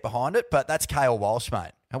of get behind it. But that's Cale Walsh,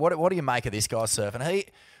 mate. And what do you make of this guy surfing? He,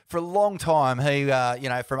 for a long time,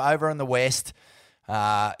 from over in the West,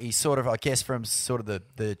 he's sort of, I guess, from sort of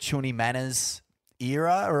the Chuni Manners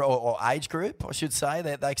era or age group, I should say,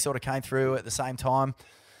 that they sort of came through at the same time.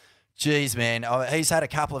 Jeez, man, he's had a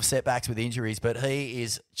couple of setbacks with injuries, but he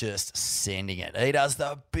is just sending it. He does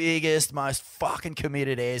the biggest, most fucking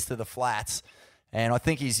committed airs to the flats, and I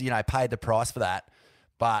think he's, paid the price for that.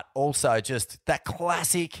 But also just that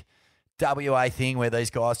classic WA thing where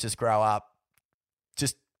these guys just grow up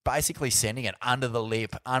just basically sending it under the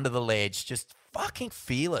lip, under the ledge, just fucking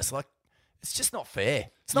fearless. Like, it's just not fair.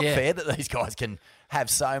 It's not fair that these guys can have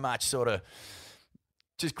so much sort of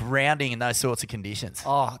just grounding in those sorts of conditions.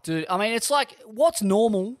 Oh, dude. I mean, it's like what's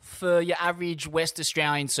normal for your average West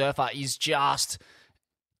Australian surfer is just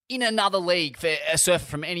in another league for a surfer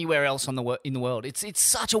from anywhere else in the world. It's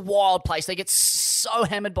such a wild place. They get so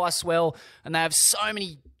hammered by swell, and they have so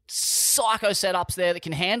many psycho setups there that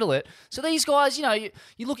can handle it. So these guys, you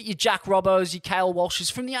look at your Jack Robbos, your Cale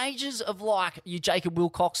Walshes, from the ages of like your Jacob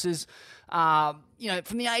Wilcoxes,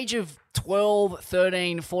 from the age of 12,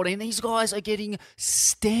 13, 14, these guys are getting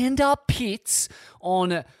stand-up pits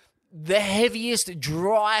on the heaviest,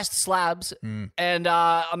 driest slabs. And,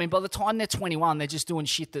 by the time they're 21, they're just doing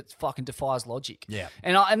shit that fucking defies logic. Yeah.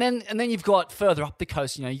 And then you've got further up the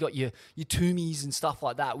coast, you got your Toomies and stuff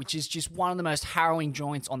like that, which is just one of the most harrowing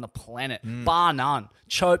joints on the planet, bar none.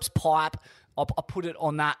 Chopes, Pipe, I put it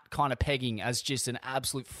on that kind of pegging as just an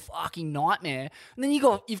absolute fucking nightmare. And then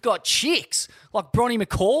you've got chicks like Bronnie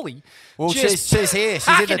McCauley. Well, just she's here. She's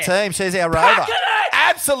in the packing it. team. She's our rover. Packing it!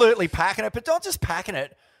 Absolutely packing it, but not just packing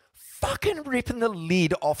it. Fucking ripping the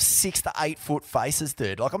lid off 6 to 8 foot faces,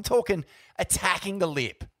 dude. Like, I'm talking attacking the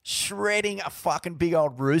lip, shredding a fucking big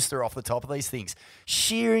old rooster off the top of these things,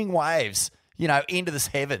 shearing waves, into the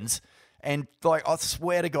heavens. And, like, I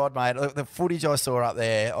swear to God, mate, the footage I saw up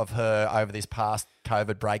there of her over this past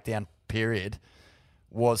COVID breakdown period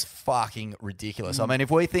was fucking ridiculous. I mean,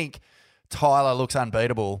 if we think Tyler looks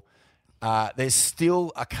unbeatable, there's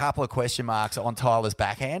still a couple of question marks on Tyler's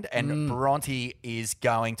backhand, and Bronte is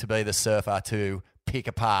going to be the surfer to pick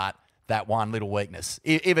apart that one little weakness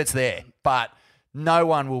if it's there. But no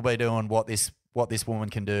one will be doing what this woman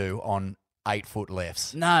can do on 8-foot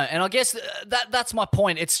lefts. No, and I guess that's my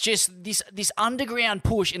point. It's just this underground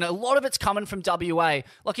push, and a lot of it's coming from WA.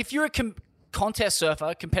 Like if you're a contest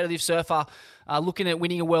surfer, competitive surfer, looking at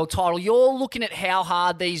winning a world title, you're looking at how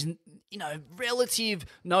hard these, relative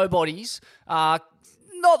nobodies, not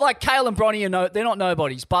like Kale and Bronny, they're not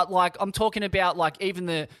nobodies, but like I'm talking about like even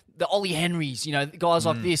the Ollie Henrys, guys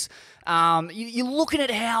like this. You're looking at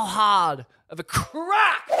how hard of a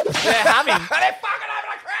crack they're having. They're fucking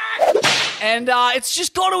having a crack! And it's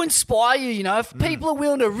just got to inspire you, If people are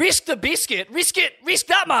willing to risk the biscuit, risk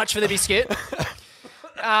that much for the biscuit,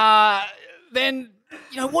 then,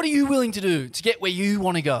 what are you willing to do to get where you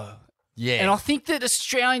want to go? Yeah. And I think that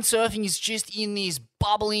Australian surfing is just in this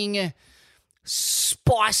bubbling,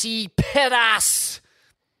 spicy, pet-ass,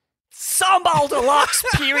 sambal deluxe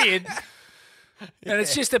period. And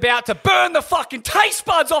it's just about to burn the fucking taste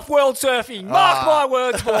buds off world surfing. Mark my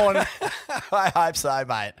words, Vaughn. I hope so,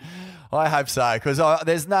 mate. I hope so, because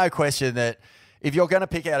there's no question that if you're going to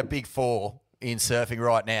pick out a big four in surfing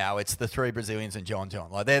right now, it's the three Brazilians and John.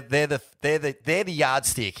 Like they're the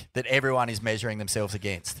yardstick that everyone is measuring themselves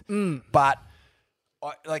against. But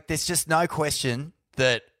there's just no question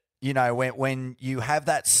that when you have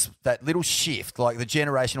that little shift, like the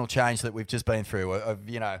generational change that we've just been through, of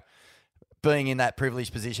being in that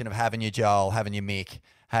privileged position of having your Joel, having your Mick,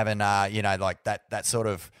 having like that sort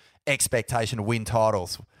of expectation to win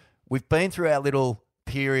titles. We've been through our little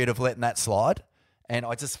period of letting that slide, and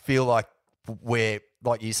I just feel like we're,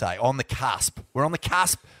 like you say, on the cusp. We're on the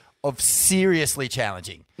cusp of seriously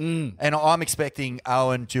challenging. And I'm expecting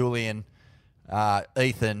Owen, Julian,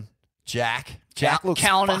 Ethan, Jack. Jack looks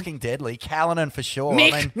Callanan. fucking deadly. Callanan for sure.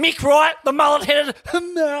 Mick Wright, the mullet-headed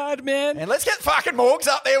madman. And let's get fucking Morgs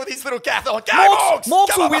up there with his little gaff on. Go, Morgs!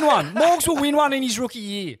 Morgs will win one. Morgs will win one in his rookie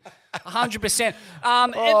year. 100%.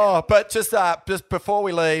 But just before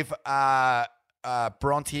we leave,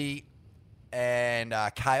 Bronte and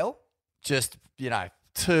Kale, just,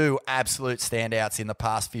 two absolute standouts in the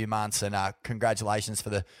past few months, and congratulations for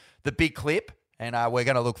the big clip. And we're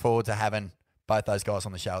going to look forward to having both those guys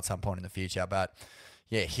on the show at some point in the future. But,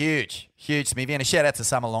 yeah, huge Smithy. And a shout-out to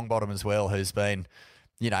Summer Longbottom as well, who's been,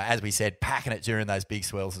 as we said, packing it during those big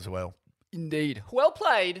swells as well. Indeed. Well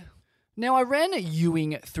played. Now, I ran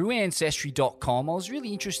Ewing through Ancestry.com. I was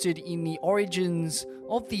really interested in the origins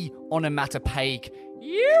of the onomatopoeic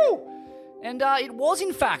ewe. And it was,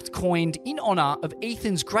 in fact, coined in honour of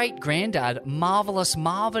Ethan's great-granddad, Marvellous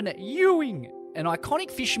Marvin Ewing, an iconic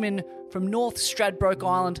fisherman from North Stradbroke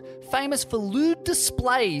Island, famous for lewd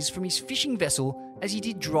displays from his fishing vessel as he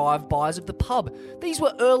did drive-bys of the pub. These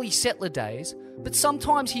were early settler days, but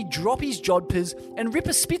sometimes he'd drop his jodhpurs and rip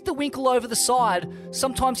a spit the winkle over the side.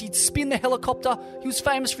 Sometimes he'd spin the helicopter. He was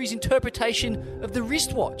famous for his interpretation of the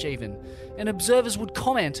wristwatch, even. And observers would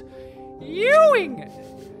comment, Ewing!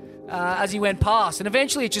 As he went past. And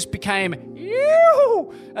eventually it just became,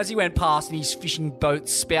 Ew! As he went past in his fishing boat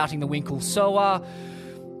spouting the winkle. So,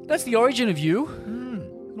 that's the origin of you.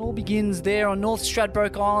 It all begins there on North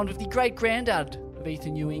Stradbroke Island with the great-granddad of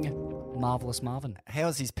Ethan Ewing, Marvellous Marvin.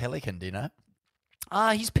 How's his pelican, do you know?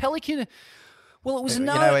 His pelican, well, it was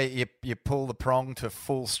You pull the prong to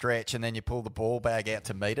full stretch and then you pull the ball bag out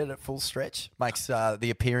to meet it at full stretch. Makes the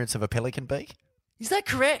appearance of a pelican beak. Is that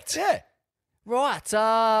correct? Yeah. Right.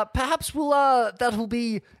 Perhaps that'll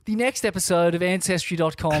be the next episode of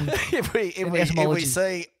Ancestry.com. If we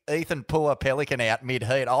see Ethan pull a pelican out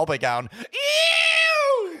mid-heat, I'll be going,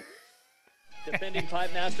 ew! Defending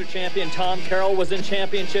Pipe Master champion Tom Carroll was in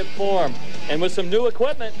championship form, and with some new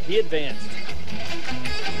equipment, he advanced.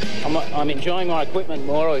 I'm enjoying my equipment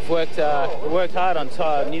more. We've worked hard on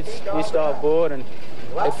new style board, and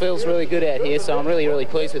it feels really good out here, so I'm really, really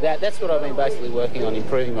pleased with that. That's what I've been basically working on,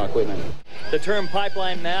 improving my equipment. The term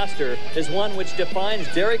Pipeline Master is one which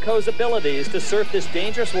defines Derek Coe's abilities to surf this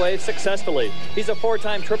dangerous wave successfully. He's a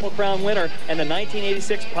 4-time Triple Crown winner and the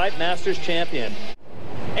 1986 Pipe Masters champion.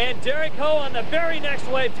 And Derek Coe on the very next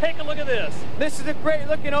wave. Take a look at this. This is a great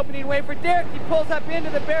looking opening wave for Derek. He pulls up into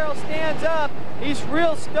the barrel, stands up. He's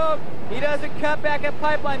real stoked. He doesn't cut back at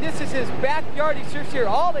Pipeline. This is his backyard. He surfs here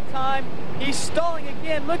all the time. He's stalling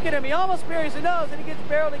again. Look at him. He almost buries the nose and he gets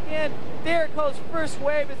barreled again. Derek Coe's first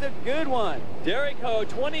wave is a good one. Derek Coe,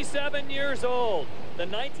 27 years old. The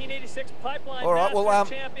 1986 Pipeline All right, well,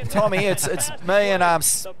 champion. Tommy, it's me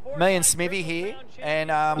and Smithy here, and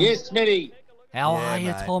Yes, Smitty. How Yeah, are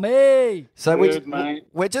you, mate. Tommy? So Good, mate.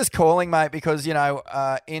 we're just calling, mate, because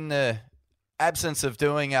in the absence of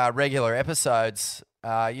doing regular episodes,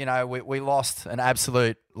 we lost an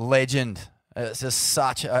absolute legend. It's just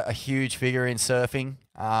such a huge figure in surfing.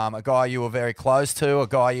 A guy you were very close to, a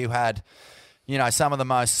guy you had, some of the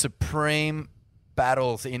most supreme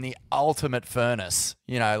battles in the ultimate furnace.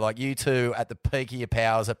 Like you two at the peak of your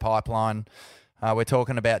powers at Pipeline. We're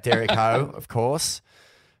talking about Derek Ho, of course.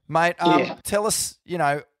 Mate, tell us,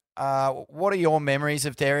 what are your memories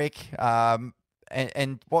of Derek, and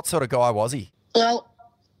what sort of guy was he? Well,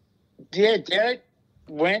 yeah, Derek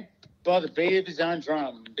went by the beat of his own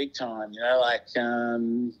drum, big time.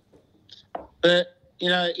 But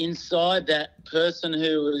inside that person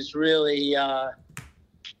who was really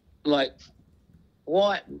quite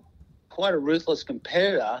a ruthless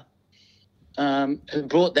competitor, who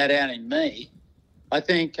brought that out in me. I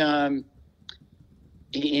think in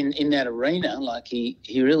that arena,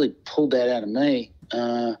 he really pulled that out of me.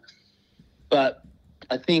 But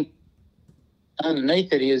I think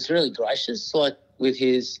underneath it, he was really gracious, with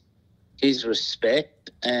his respect,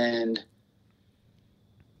 and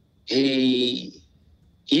he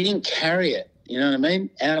didn't carry it. You know what I mean?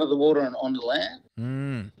 Out of the water and onto land.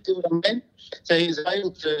 See what I mean? So he was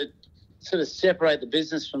able to sort of separate the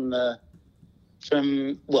business from the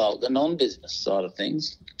non-business side of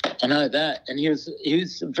things. I know that. And he was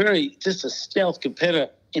just a stealth competitor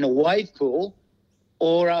in a wave pool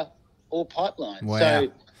or Pipeline. Wow.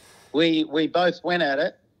 So we both went at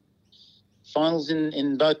it, finals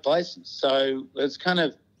in both places. So it was kind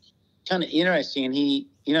of interesting. And he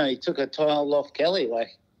took a tile off Kelly.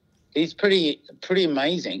 He's pretty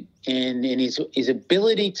amazing in his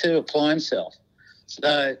ability to apply himself.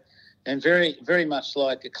 So, and very, very much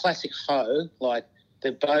like a classic Ho,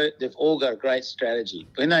 they've all got a great strategy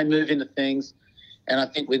when they move into things. And I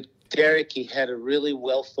think with Derek, he had a really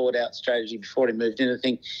well thought out strategy before he moved into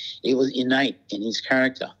things. It was innate in his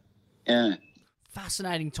character. Yeah.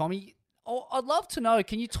 Fascinating, Tommy. I'd love to know,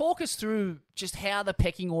 can you talk us through just how the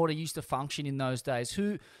pecking order used to function in those days?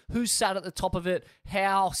 Who sat at the top of it?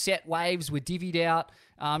 How set waves were divvied out?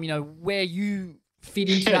 Where you fit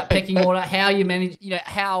into that pecking order? How you manage?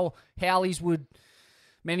 How Howleys would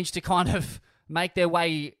manage to kind of make their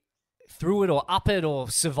way through it or up it or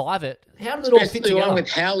survive it. How did it all fit together? The one with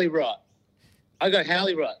Howley right. I got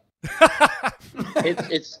Howley right.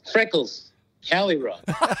 it's Freckles. Howley Rot.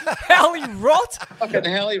 Howley Rot? Fucking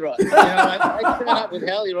Howley Rot. I came up with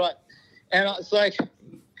Howley Rot. And it's I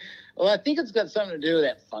think it's got something to do with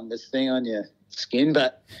that fungus thing on your skin.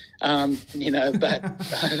 But,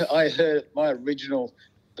 but I heard my original,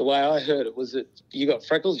 the way I heard it was that you got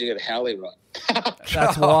freckles, you got Howley Rot.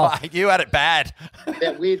 That's wild. You had it bad.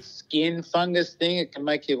 That weird skin fungus thing, it can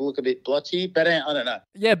make you look a bit blotchy, but I don't know.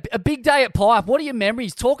 Yeah, a big day at Pipe. What are your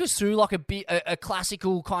memories? Talk us through a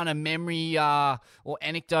classical kind of memory or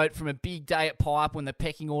anecdote from a big day at Pipe when the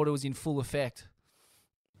pecking order was in full effect.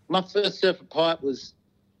 My first surf at Pipe was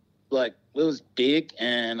it was big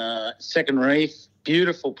and second reef,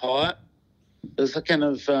 beautiful pipe. It was a kind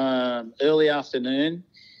of early afternoon.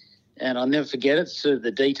 And I'll never forget it, sort of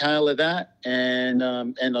the detail of that. And I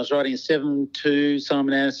was riding a 7.2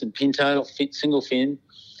 Simon Anderson pintail, single fin.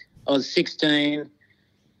 I was 16.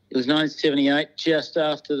 It was 1978, just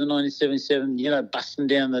after the 1977, busting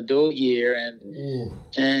down the door year.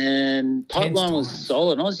 And Pipeline was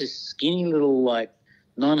solid. I was this skinny little,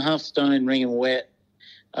 9.5 stone ring and wet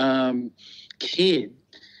kid.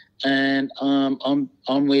 And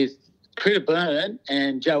I'm with Critter Byrne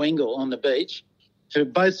and Joe Engel on the beach, who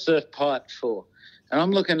both surfed Pipe before. And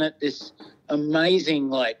I'm looking at this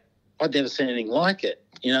amazing, I'd never seen anything like it,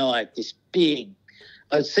 this big,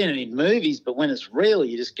 I'd seen it in movies, but when it's real,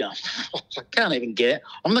 you just go, I can't even get it.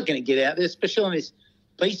 I'm not going to get out there, especially on this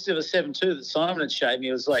beast of a 7.2 that Simon had showed me.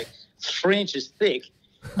 It was 3 inches thick.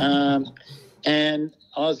 And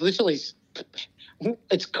I was literally,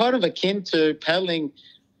 it's kind of akin to paddling,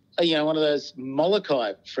 one of those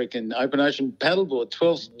Molokai freaking open ocean paddleboard,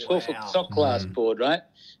 12-foot sock glass board, right,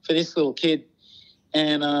 for this little kid.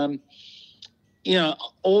 And,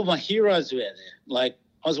 all my heroes were out there.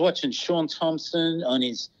 I was watching Sean Thompson on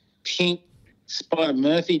his pink Spider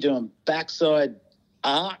Murphy doing backside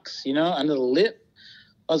arcs, under the lip.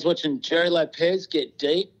 I was watching Jerry Lopez get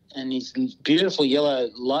deep and his beautiful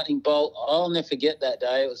yellow lightning bolt. I'll never forget that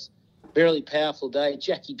day. It was very powerful day.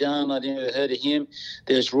 Jackie Dunn, I'd never heard of him.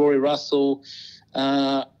 There's Rory Russell.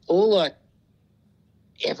 Everyone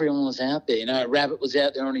was out there. Rabbit was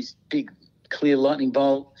out there on his big clear lightning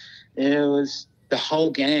bolt. It was the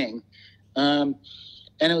whole gang. And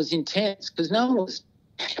it was intense because no one was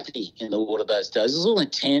happy in the water those days. It was all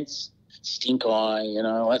intense, stink eye,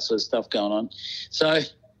 that sort of stuff going on. So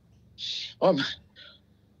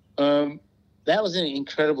that was an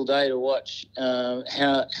incredible day to watch.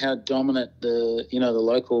 How dominant the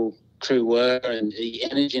local crew were and the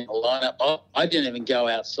energy in the lineup. I didn't even go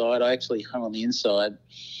outside. I actually hung on the inside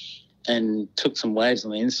and took some waves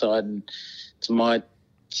on the inside. And to my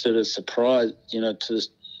sort of surprise,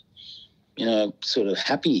 sort of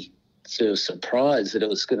happy sort of surprise that it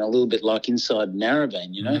was a little bit like inside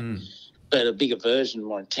Narrabeen, but a bigger version,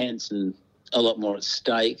 more intense and a lot more at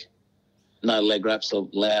stake. No leg wraps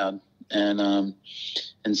allowed. And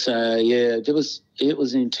so, yeah, it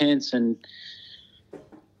was intense. And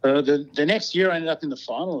the next year I ended up in the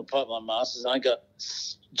final of the Pipeline Masters. And I got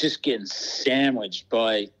just getting sandwiched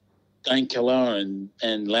by Dane Keller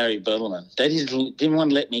and Larry Birdleman. They didn't want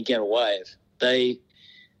to let me get a wave. They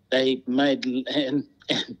made and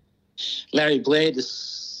Larry Blair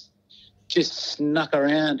just snuck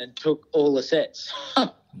around and took all the sets.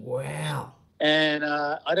 Wow. And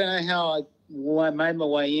I don't know how I made my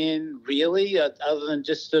way in, really, other than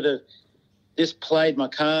just sort of just played my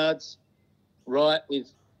cards right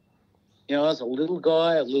with, I was a little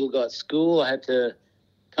guy at school. I had to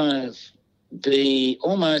kind of be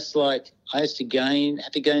almost like I had to gain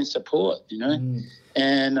support,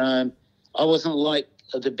 and I wasn't like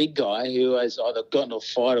the big guy who has either got into a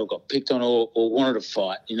fight or got picked on or wanted to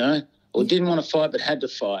fight, or didn't want to fight but had to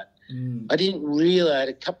fight. I didn't really. I had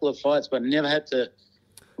a couple of fights, but I never had to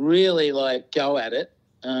really go at it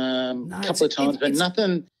a couple of times, but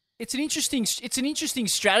nothing. It's an interesting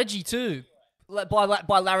strategy too,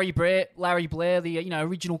 by Larry Blair, the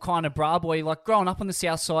original kind of bra boy. Like growing up on the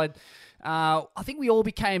south side, I think we all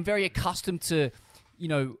became very accustomed to,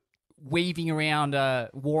 weaving around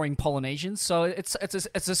warring Polynesians. So it's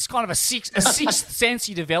a kind of a sixth sense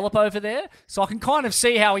you develop over there. So I can kind of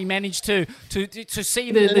see how he managed to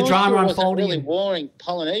see the drama unfolding. Really warring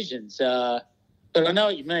Polynesians, but I know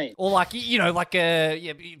what you mean. Or like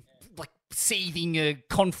seething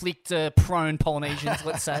conflict-prone Polynesians,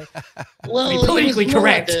 let's say. Well, politically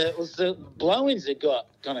correct. It was the blow-ins that got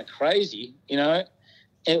kind of crazy.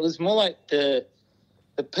 It was more like the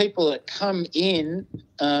people that come in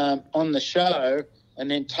on the show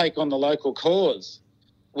and then take on the local cause.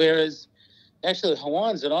 Whereas actually the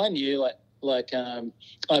Hawaiians that I knew, I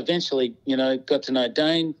eventually, got to know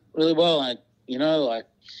Dane really well. It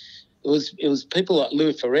was people like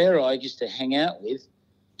Louis Ferreira I used to hang out with.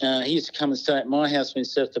 He used to come and stay at my house when he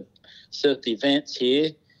surfed the events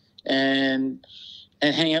here and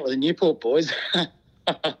hang out with the Newport boys.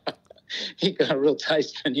 He got a real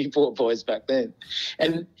taste for Newport boys back then.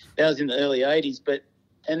 And that was in the early 80s.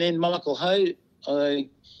 And then Michael Ho, I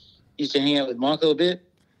used to hang out with Michael a bit.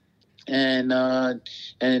 And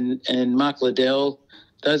Mark Liddell,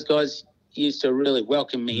 those guys used to really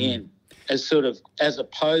welcome me in as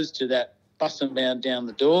opposed to that bust and bound down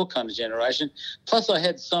the door kind of generation. Plus I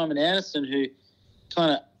had Simon Anderson, who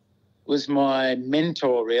kind of was my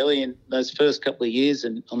mentor really in those first couple of years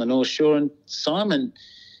on the North Shore. And Simon,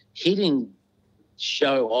 he didn't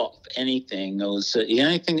show off anything. It was the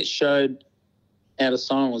only thing that showed out of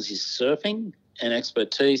Simon was his surfing and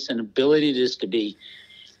expertise and ability just to be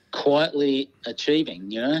quietly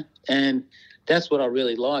achieving, and that's what I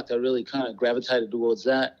really liked. I really kind of gravitated towards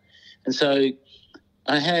that. And so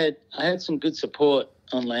I had some good support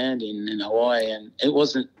on land in Hawaii, and it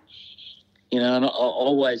wasn't, and I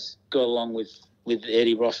always got along with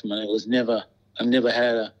Eddie Rothman. It was I've never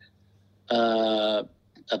had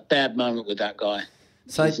a bad moment with that guy.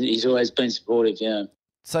 So he's always been supportive, yeah.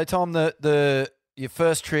 So Tom, your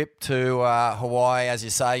first trip to Hawaii, as you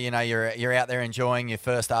say, you're out there enjoying your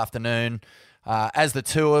first afternoon. As the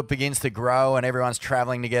tour begins to grow and everyone's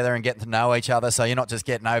travelling together and getting to know each other, so you're not just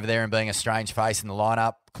getting over there and being a strange face in the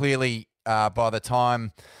lineup. Clearly, by the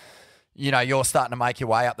time you're starting to make your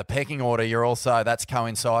way up the pecking order, that's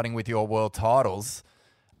coinciding with your world titles.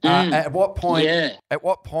 At what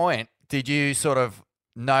point did you sort of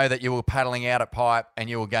know that you were paddling out at pipe and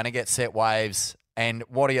you were going to get set waves? And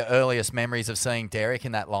what are your earliest memories of seeing Derek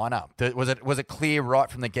in that lineup? Was it clear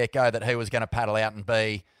right from the get-go that he was going to paddle out and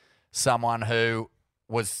be someone who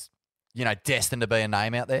was, destined to be a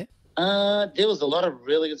name out there? There was a lot of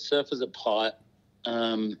really good surfers at pipe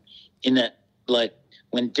in that,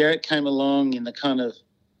 when Derek came along in the kind of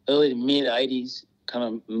early to mid-'80s, kind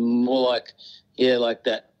of more like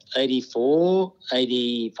that 84,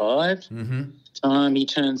 85 time, he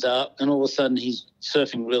turns up and all of a sudden he's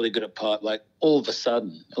surfing really good at pipe, all of a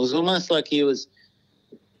sudden. It was almost like he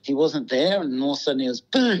wasn't there and all of a sudden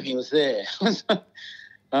he was there.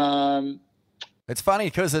 It's funny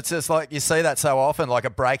because it's just like you see that so often, like a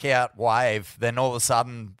breakout wave, then all of a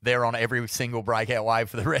sudden they're on every single breakout wave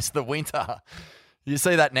for the rest of the winter. You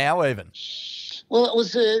see that now even? Well,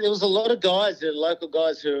 there was a lot of guys, the local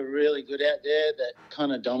guys who were really good out there that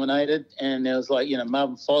kind of dominated, and there was like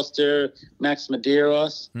Marvin Foster, Max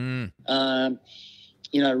Medeiros,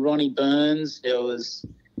 Ronnie Burns. There was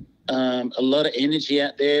a lot of energy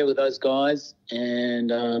out there with those guys,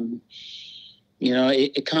 and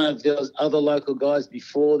it kind of, there was other local guys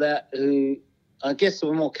before that who I guess there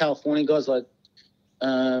were more California guys like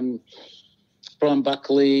Brian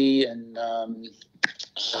Buckley and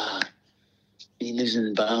he lives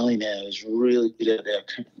in Bali now. He's really good out there. I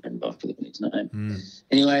can't remember. I forget his name.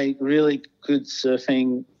 Anyway, really good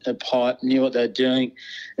surfing a pipe, knew what they were doing.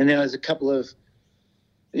 And there was a couple of,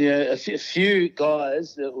 a few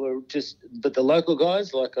guys that were but the local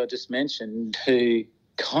guys, like I just mentioned, who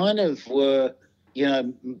kind of were, a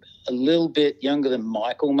little bit younger than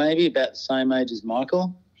Michael, maybe about the same age as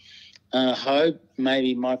Michael. Hope,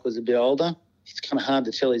 maybe Michael's a bit older. It's kind of hard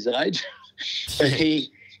to tell his age. But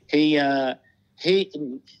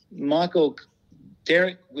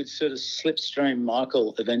Derek would sort of slipstream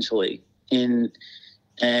Michael eventually and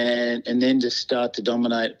then just start to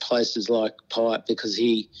dominate places like pipe because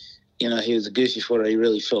he was a goofy footer. He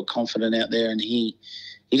really felt confident out there, and he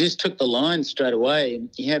just took the line straight away. And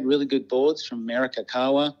he had really good boards from Eric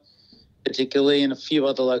Akawa particularly and a few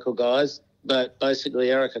other local guys. But basically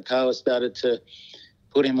Eric Akawa started to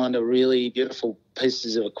put him onto really beautiful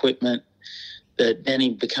pieces of equipment that then he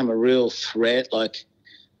became a real threat. Like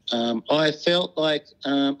I felt like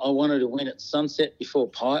I wanted to win at Sunset before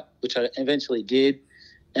pipe, which I eventually did.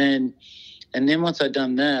 And then once I'd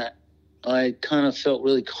done that, I kind of felt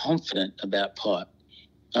really confident about pipe.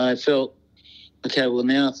 I felt, okay, well,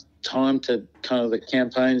 now it's time to kind of the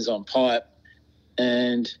campaign is on pipe.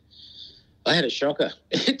 And I had a shocker.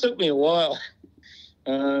 It took me a while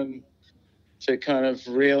to kind of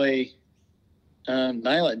really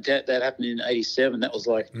nail it. That happened in 87. That was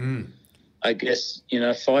like, I guess,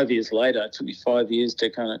 5 years later. It took me 5 years to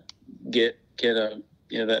kind of get that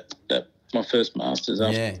my first Masters.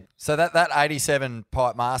 Yeah. So that 87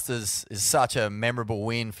 Pipe Masters is such a memorable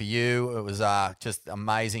win for you. It was just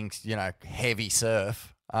amazing, heavy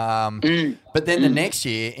surf. But then the next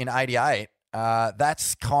year in 88,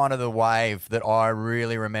 that's kind of the wave that I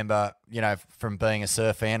really remember, from being a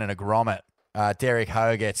surf fan and a grommet. Derek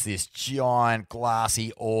Ho gets this giant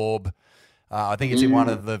glassy orb. I think it's in one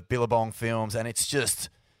of the Billabong films, and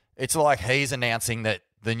it's like he's announcing that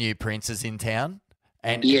the new prince is in town.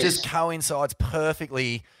 And it just coincides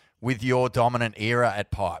perfectly with your dominant era at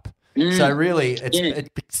pipe. So really,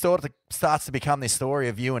 it sort of starts to become this story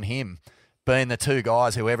of you and him being the two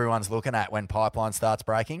guys who everyone's looking at when pipeline starts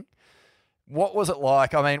breaking. What was it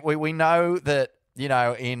like? I mean, we know that,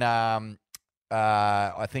 in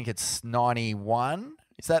I think it's 91.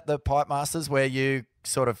 Is that the Pipe Masters where you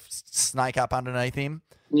sort of snake up underneath him?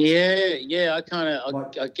 Yeah.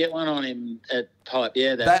 I get one on him at pipe.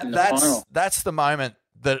 Yeah, that's the moment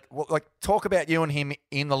that, like, talk about you and him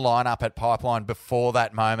in the lineup at Pipeline before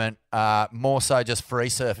that moment. More so just free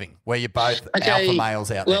surfing, where you're both alpha males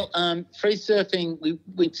out there. Well, free surfing,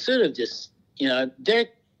 we sort of just,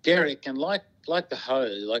 Derek and like the Ho,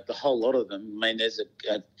 like the whole lot of them. I mean, there's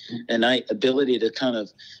an innate ability to kind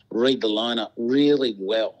of read the lineup really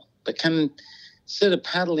well, but can sort of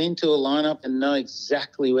paddle into a lineup and know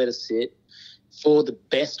exactly where to sit for the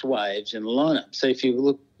best waves in the lineup. So if you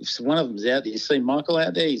look, if one of them's out there, you see Michael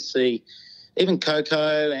out there, you see even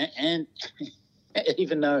Coco, and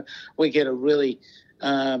even though we get a really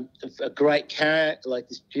a great character, like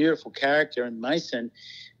this beautiful character in Mason,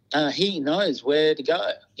 he knows where to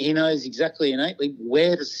go. He knows exactly innately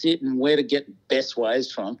where to sit and where to get best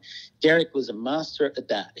waves from. Derek was a master at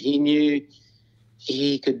that. He knew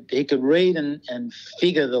he could read and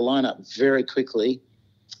figure the lineup very quickly,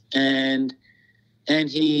 and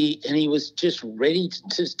he was just ready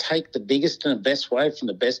to take the biggest and the best wave from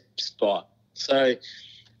the best spot. So,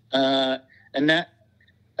 I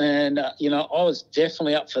was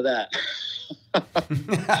definitely up for that.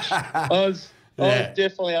 I was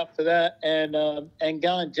definitely up for that, and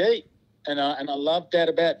going deep, and I loved that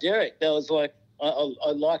about Derek. That was like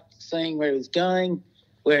I liked seeing where he was going,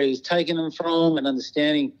 where he was taking them from, and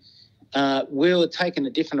understanding. We were taking a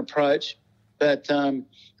different approach, but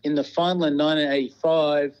in the final in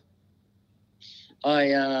 1985,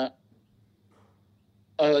 I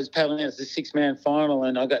was paddling out as the 6-man final,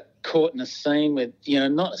 and I got caught in a scene with,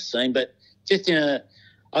 not a scene, but just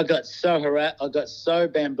I got so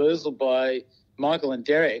bamboozled by Michael and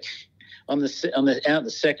Derek out the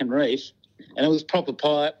second reef, and it was proper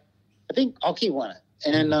pipe. I think Occy won it,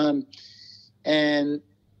 and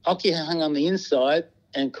Occy hung on the inside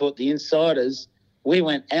and caught the insiders. We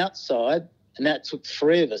went outside, and that took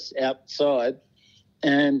 3 of us outside,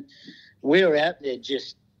 And we were out there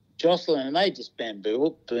just jostling, and they just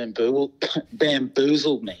bamboozled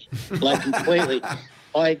me, like completely.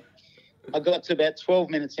 I got to about 12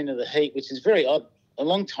 minutes into the heat, which is very odd, a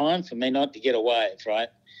long time for me not to get a wave, right?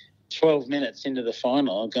 12 minutes into the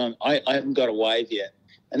final, I'm going, I haven't got a wave yet.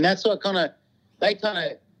 And that's what they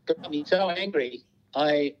kind of got me so angry.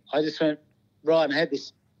 I just went, right, and I had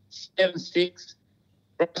this 7.6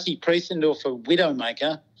 Rusty Priestendorfer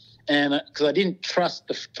Widowmaker, and because I didn't trust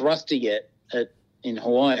the thruster yet in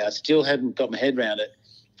Hawaii, I still hadn't got my head around it.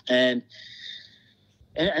 And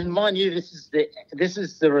mind you, this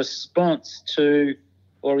is the response to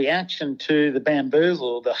or reaction to the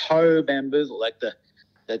bamboozle, the hoe bamboozle, like the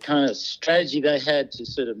kind of strategy they had to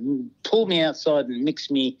sort of pull me outside and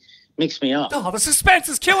mix me up. Oh, the suspense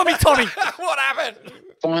is killing me, Tommy. What happened?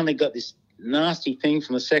 Finally got this nasty thing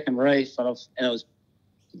from the second reef, and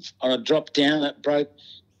I dropped down, it broke,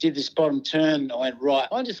 did this bottom turn, I went, right,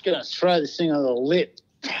 I'm just going to throw this thing over the lip.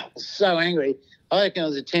 I was so angry. I reckon it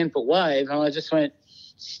was a 10-foot wave, and I just went,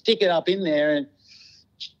 stick it up in there, and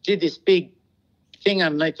did this big thing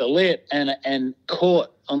underneath the lip and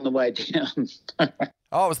caught on the way down.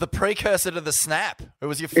 Oh, it was the precursor to the snap. It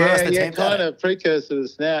was your first attempt. Yeah, kind of precursor to the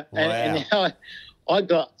snap. Wow. And now I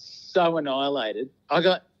got so annihilated.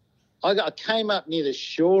 I came up near the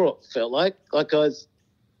shore, it felt like I was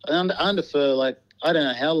under for like, I don't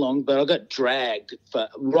know how long, but I got dragged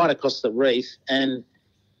right across the reef and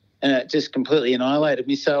it just completely annihilated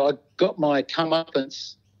me. So I got my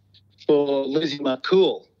comeuppance for losing my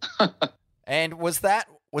cool. And was that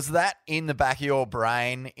in the back of your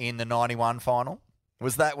brain in the 91 final?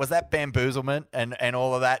 Was that bamboozlement and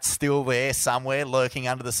all of that still there somewhere lurking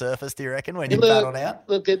under the surface, do you reckon, when you battled out?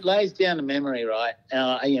 Look, it lays down to memory, right?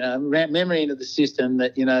 Memory into the system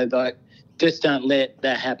that, like, just don't let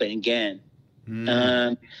that happen again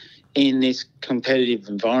in this competitive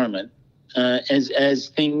environment.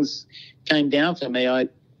 As things came down for me,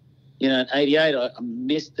 in 88, I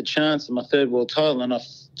missed the chance of my third world title, and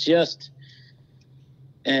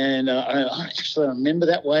I actually remember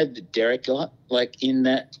that wave that Derek got, like in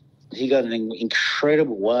that, he got an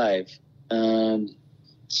incredible wave,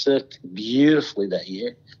 surfed beautifully that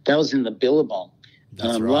year. That was in the Billabong.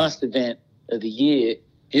 That's right. Last event of the year,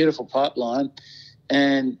 beautiful pipeline.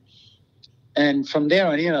 And from there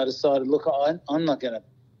on in, I decided, look, I'm not going to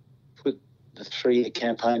put the 3-year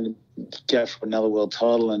campaign to go for another world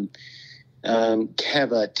title and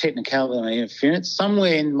have a technicality and interference.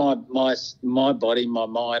 Somewhere in my body, my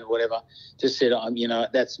mind, whatever, just said,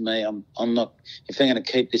 that's me. I'm not, if they're going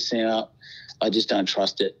to keep this thing up, I just don't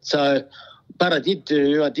trust it. So, but I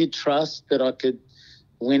did trust that I could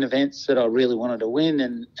win events that I really wanted to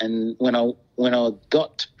win. And when I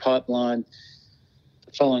got to Pipeline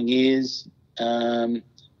the following years, I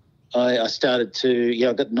started to,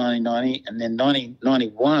 I got 1990 and then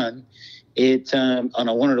 1991, and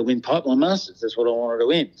I wanted to win Pipeline Masters. That's what I wanted to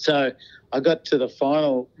win. So I got to the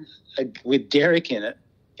final with Derek in it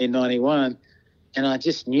in 91, and I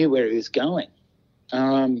just knew where he was going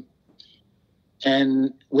and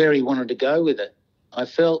where he wanted to go with it. I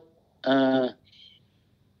felt the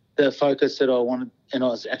focus that I wanted, and I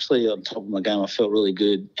was actually on top of my game. I felt really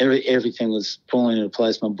good. Everything was falling into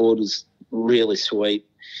place. My board was really sweet.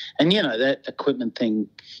 And, that equipment thing,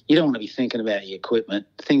 you don't want to be thinking about your equipment.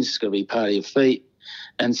 Things just got to be part of your feet.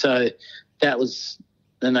 And so that was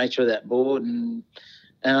the nature of that board. And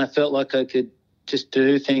I felt like I could just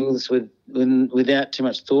do things without too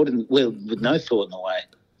much thought with no thought in the way.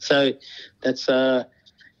 So that's, so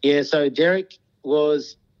Derek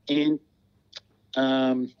was in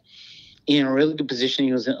a really good position.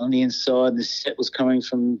 He was on the inside. The set was coming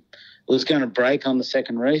from, it was going to break on the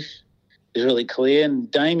second reef. It was really clear, and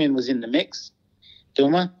Damien was in the mix,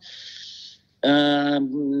 Dilma.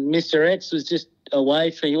 Mr. X was just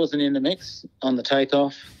away, he wasn't in the mix on the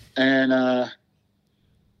takeoff, and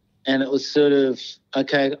it was sort of,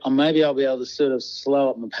 okay, maybe I'll be able to sort of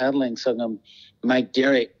slow up my paddling so I can make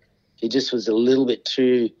Derek, he just was could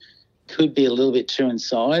be a little bit too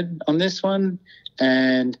inside on this one,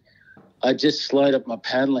 and I just slowed up my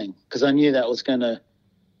paddling because I knew that was going to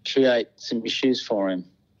create some issues for him.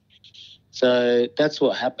 So that's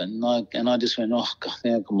what happened. And I just went, oh, God, I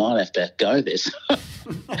think I might have to go this. I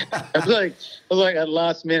was like at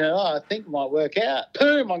last minute, I think it might work out.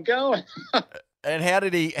 Boom, I'm going. And how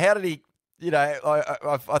did he, I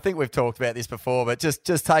think we've talked about this before, but just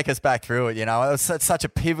take us back through it. It's such a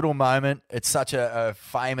pivotal moment. It's such a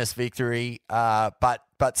famous victory. But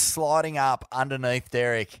sliding up underneath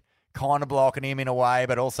Derek, kind of blocking him in a way,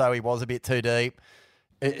 but also he was a bit too deep.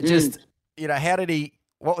 It just, how did he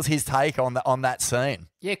what was his take on that scene?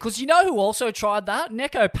 Yeah, because you know who also tried that?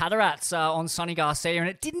 Neko Padarats on Sonny Garcia, and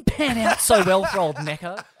it didn't pan out so well for old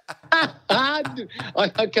Neko.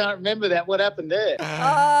 I can't remember that. What happened there?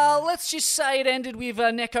 Let's just say it ended with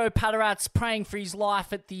Neko Padarats praying for his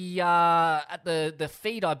life at the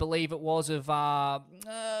feet, I believe it was, of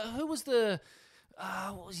who was the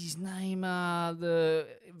what was his name? The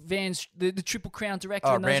Triple Crown director.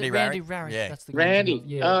 Oh, Randy Randy Rarick. Rarick. Yeah. That's the guy. Randy.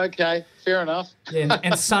 Yeah. Oh, okay. Fair enough. Yeah,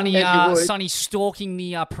 and Sonny, As you would. Sonny stalking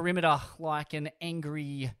the perimeter like an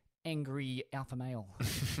angry alpha male.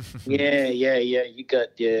 Yeah. You got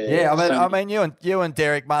Yeah, I Sonny. mean, you and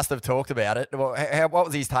Derek must have talked about it. Well, what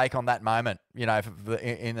was his take on that moment? You know,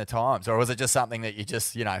 in the Times, or was it just something that you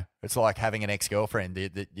just, you know, it's like having an ex-girlfriend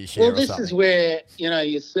that you share? Well, or this something? is where, you know,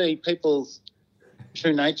 you see people's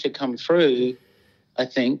true nature come through, I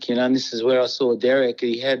think, you know, and this is where I saw Derek.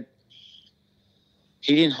 He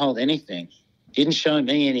didn't hold anything. He didn't show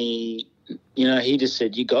me any, you know, he just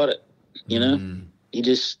said, you got it, you know. He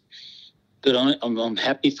just, good on it. I'm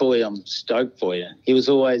happy for you. I'm stoked for you. He was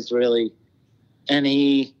always really, and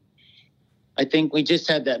I think we just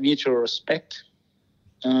had that mutual respect,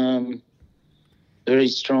 very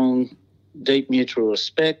strong, deep mutual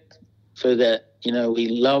respect for that. You know,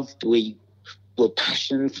 we were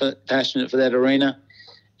passionate for that arena,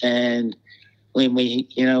 and when we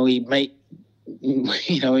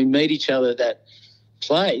meet each other at that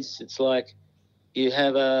place, it's like you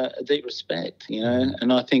have a deep respect, you know.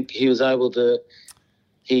 And I think he was able to.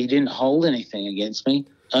 He didn't hold anything against me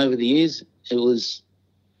over the years. It was,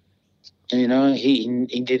 you know, he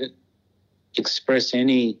didn't express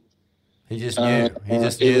any. He just knew. He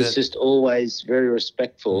was just always very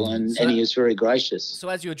respectful, and he was very gracious. So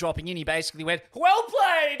as you were dropping in, he basically went, "Well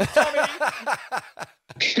played, Tommy."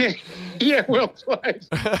 Yeah, well played.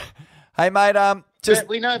 Hey, mate. But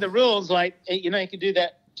we know the rules. Like, you know, you can do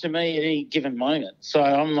that to me at any given moment. So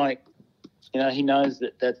I'm like, you know, he knows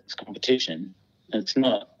that that's competition. It's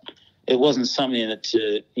not. It wasn't something that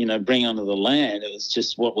to, you know, bring onto the land. It was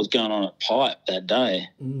just what was going on at Pipe that day.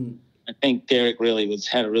 I think Derek really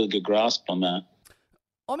had a really good grasp on that.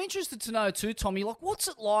 I'm interested to know too, Tommy, like what's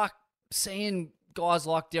it like seeing guys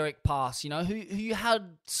like Derek pass, you know, who you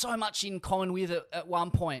had so much in common with at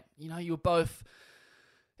one point. You know, you were both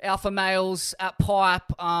alpha males at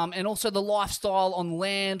Pipe, and also the lifestyle on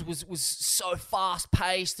land was so fast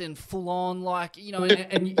paced and full on, like, you know,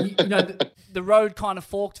 and you know, the road kind of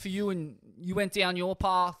forked for you and you went down your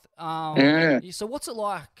path. So what's it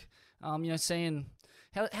like, you know, seeing,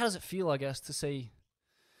 how does it feel, I guess, to see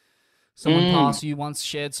someone pass you once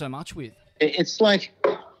shared so much with? It's like,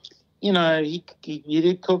 you know, you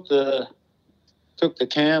did cook the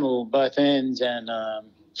candle both ends, and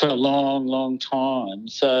for a long, long time.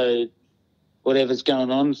 So whatever's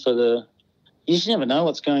going on you just never know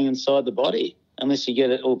what's going inside the body unless you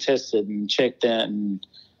get it all tested and checked out, and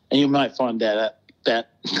you might find out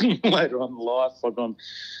that later on in life. Like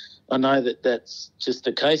I know that's just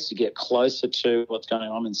the case to get closer to what's going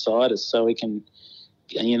on inside us, so we can,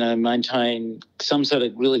 you know, maintain some sort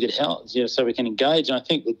of really good health, you know, so we can engage. And I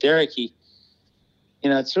think with Derek, you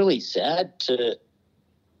know, it's really sad to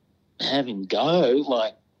have him go.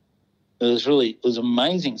 Like, it was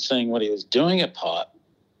amazing seeing what he was doing at Pipe.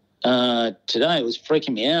 Today it was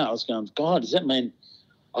freaking me out. I was going, God, does that mean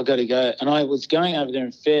I got to go? And I was going over there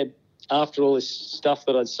in Feb after all this stuff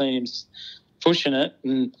that I'd seen him pushing it,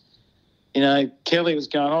 and, you know, Kelly was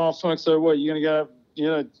going, oh fuck, so what, you're gonna go,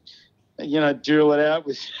 you know, duel it out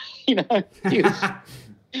with, you know,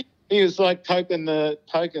 he was like poking the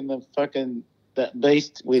fucking that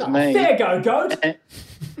beast with me. Fair go, goat.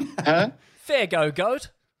 Huh? Fair go,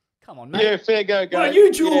 goat. Come on, mate. Yeah, fair go, goat. Why don't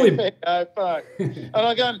you duel him? Fair go, fuck. And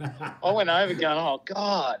I went over going, oh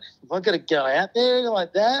God, have I got to go out there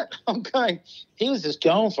like that? He was just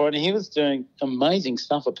going for it, and he was doing amazing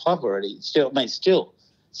stuff at Pipe already. Still.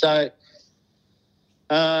 So,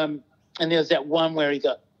 and there was that one where he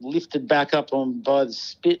got lifted back up by the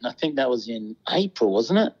spit, and I think that was in April,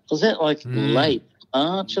 wasn't it? Was that like late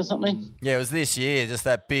March or something? Yeah, it was this year, just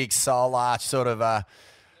that big soul arch sort of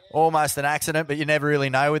almost an accident, but you never really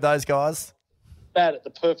know with those guys. Bad at the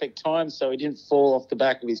perfect time, so he didn't fall off the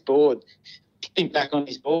back of his board. Getting back on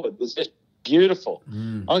his board was just beautiful.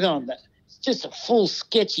 I go on that. It's just a full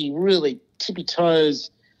sketchy, really tippy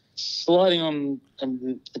toes, sliding on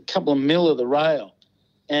a couple of mil of the rail.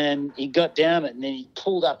 And he got down it, and then he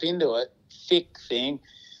pulled up into it, thick thing,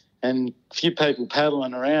 and a few people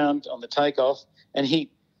paddling around on the takeoff, and he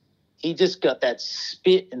just got that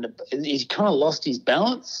spit he kind of lost his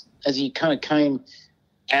balance as he kind of came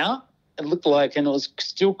out. It looked like, and it was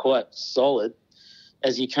still quite solid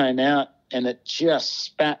as he came out, and it just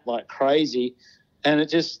spat like crazy. And it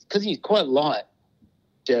just, because he's quite light,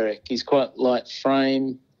 Derek. He's quite light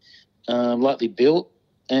frame, lightly built.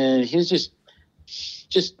 And he was just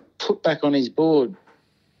put back on his board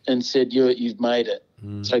and said, you've made it.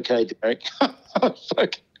 It's okay, Derek.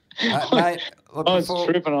 Mate, look, I was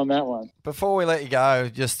tripping on that one. Before we let you go,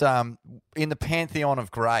 just in the pantheon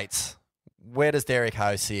of greats, where does Derek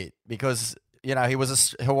Ho sit? Because, you know, he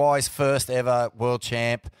was Hawaii's first ever world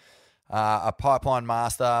champ, a pipeline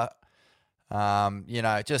master, you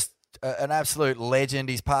know, just an absolute legend.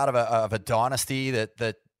 He's part of a dynasty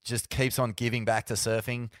that just keeps on giving back to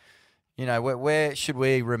surfing. You know, where should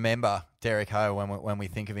we remember Derek Ho when we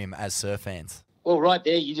think of him as surf fans? Well, right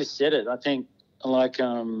there, you just said it. I think, like,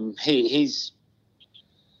 he's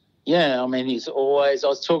always, I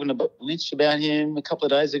was talking to Lynch about him a couple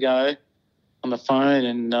of days ago on the phone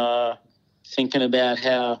and thinking about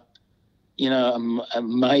how, you know,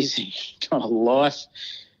 amazing kind of life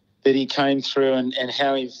that he came through and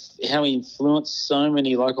how he influenced so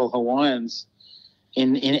many local Hawaiians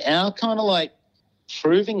in our kind of like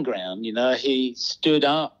proving ground. You know, he stood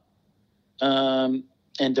up and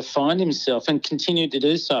defined himself and continued to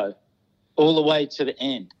do so all the way to the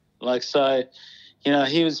end. Like, so, you know,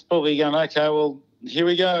 he was probably going, okay, well, here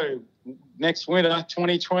we go. Next winter,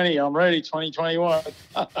 2020, I'm ready, 2021.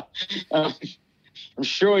 I'm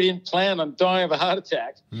sure he didn't plan on dying of a heart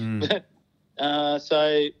attack. But,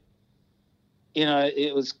 so, you know,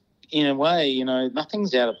 it was, in a way, you know,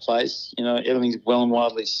 nothing's out of place. You know, everything's well and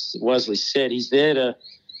wisely said. He's there to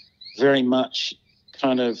very much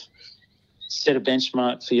kind of set a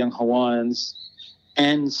benchmark for young Hawaiians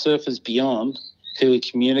and surfers beyond who he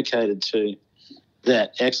communicated to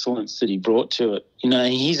that excellence that he brought to it. You know,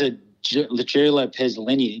 he's a Jerry Lopez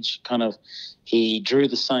lineage, kind of. He drew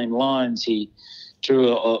the same lines. He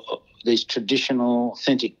drew these traditional,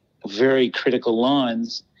 authentic, very critical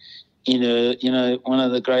lines in one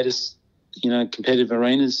of the greatest, you know, competitive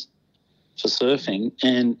arenas for surfing,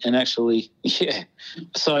 and actually, yeah.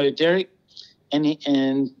 So Derek,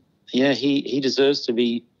 he deserves to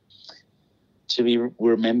be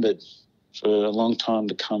remembered for a long time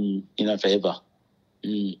to come, you know, forever.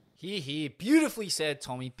 Here. Beautifully said,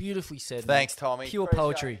 Tommy. Beautifully said. Thanks, mate. Tommy. Pure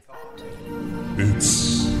poetry.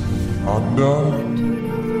 It's under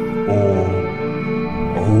or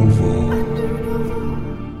over.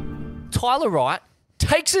 Tyler Wright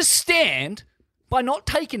takes a stand by not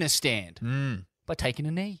taking a stand, by taking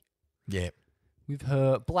a knee. Yeah. With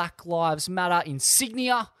her Black Lives Matter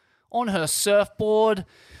insignia on her surfboard.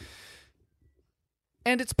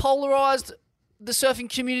 And it's polarised the surfing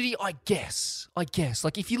community, I guess.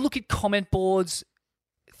 Like, if you look at comment boards,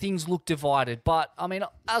 things look divided. But, I mean,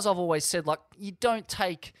 as I've always said, like, you don't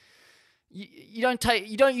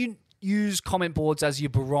use comment boards as your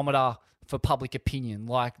barometer for public opinion.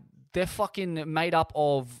 Like, they're fucking made up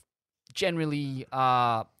of generally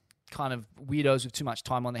kind of weirdos with too much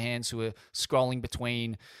time on their hands who are scrolling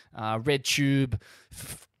between RedTube,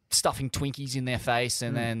 stuffing Twinkies in their face,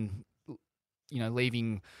 and then, you know,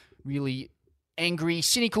 leaving really angry,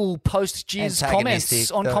 cynical post-jizz comments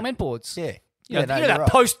on comment boards. Yeah. You know you're that right.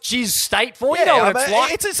 post-jizz state for you. Yeah, You know what I it's mean,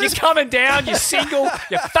 like. it's You're coming down, you're single,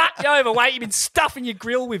 you're fat, you're overweight, you've been stuffing your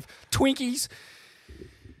grill with Twinkies.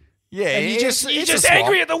 Yeah, And you're just a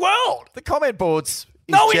angry swamp. at the world. The comment boards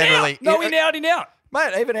is No generally... in out.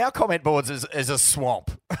 Mate, even our comment boards is a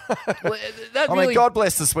swamp. Well, that I really, mean, God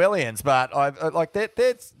bless the Swellians, but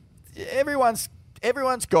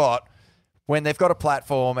everyone's got, when they've got a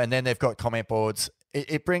platform and then they've got comment boards,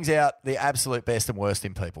 it brings out the absolute best and worst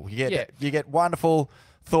in people. You get wonderful,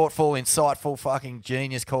 thoughtful, insightful, fucking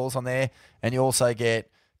genius calls on there, and you also get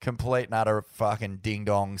complete and utter fucking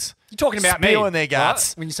ding-dongs. You're talking about me, spewing their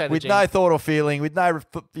guts, right? When you say the with G. no thought or feeling, with no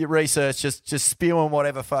research, just spewing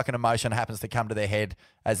whatever fucking emotion happens to come to their head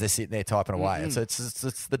as they're sitting there typing away.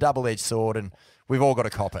 It's the double-edged sword, and we've all got to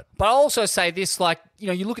cop it. But I'll also say this, like, you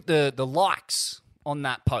know, you look at the likes on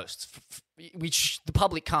that post, which the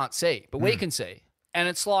public can't see, but we can see. And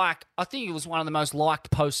it's like, I think it was one of the most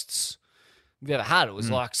liked posts we've ever had. It was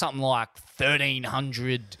like something like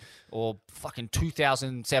 1,300 or fucking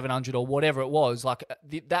 2,700 or whatever it was. Like,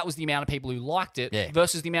 that was the amount of people who liked it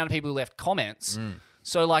versus the amount of people who left comments.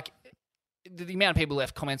 So, like, the amount of people who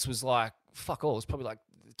left comments was like, fuck all. It was probably like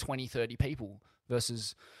 20, 30 people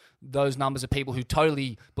versus those numbers of people who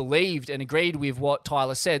totally believed and agreed with what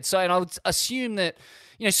Tyler said. So, and I would assume that,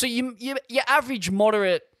 you know, so your average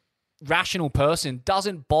moderate rational person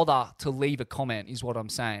doesn't bother to leave a comment, is what I'm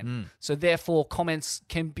saying. Mm. So therefore, comments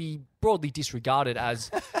can be broadly disregarded as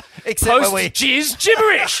post-jizz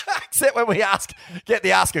gibberish. Except when we get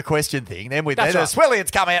the ask a question thing. Then the That's right.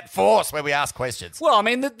 Swillians come out in force when we ask questions. Well, I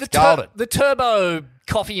mean, the turbo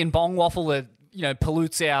coffee and bong waffle that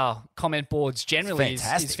pollutes our comment boards generally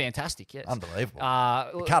is fantastic. Yes, unbelievable.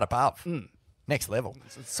 Cut above. Next level.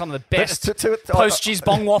 Some of the best post-jizz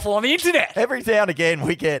bong waffle on the internet. Every now and again,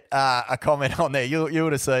 we get a comment on there. You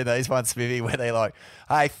would have seen these ones, Smithy, where they're like,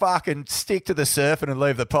 hey, fucking stick to the surfing and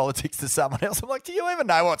leave the politics to someone else. I'm like, do you even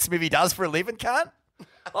know what Smithy does for a living, cunt?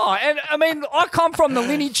 Oh, and I mean, I come from the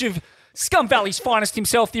lineage of Scum Valley's finest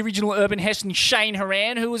himself, the original Urban Hessian, Shane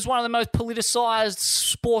Horan, who was one of the most politicised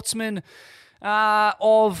sportsmen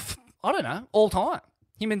of, I don't know, all time.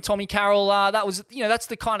 Him and Tommy Carroll, that was, that's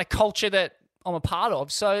the kind of culture that I'm a part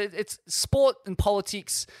of. So it's sport and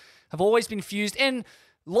politics have always been fused, and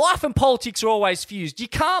life and politics are always fused. You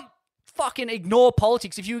can't fucking ignore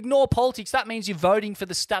politics. If you ignore politics, that means you're voting for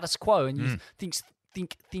the status quo, and you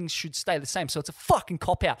think things should stay the same. So it's a fucking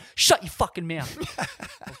cop-out. Shut your fucking mouth.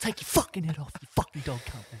 I'll take your fucking head off, you fucking dog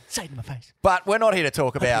cunt, man. Say it in my face. But we're not here to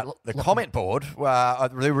talk about the comment board.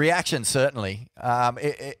 The reaction, certainly.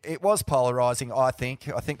 It was polarising, I think.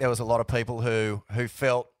 I think there was a lot of people who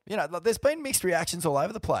felt, there's been mixed reactions all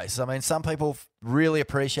over the place. I mean, some people really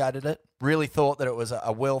appreciated it, really thought that it was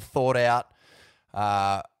a well thought out,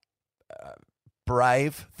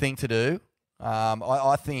 brave thing to do.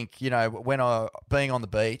 I think, when being on the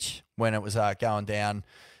beach, when it was going down,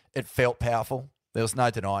 it felt powerful. There was no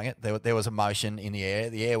denying it. There was emotion in the air.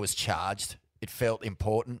 The air was charged. It felt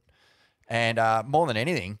important. And more than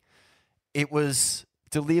anything, it was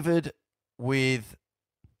delivered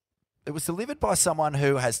by someone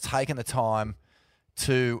who has taken the time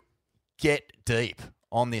to get deep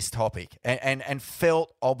on this topic and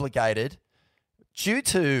felt obligated due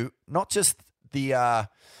to not just the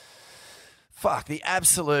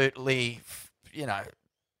absolutely,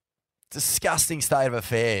 disgusting state of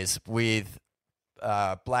affairs with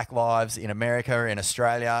black lives in America, in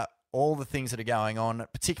Australia, all the things that are going on,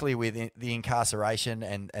 particularly with the incarceration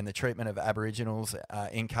and the treatment of Aboriginals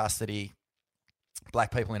in custody,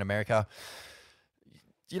 black people in America.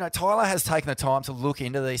 Tyler has taken the time to look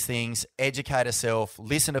into these things, educate herself,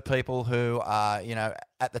 listen to people who are,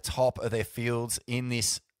 at the top of their fields in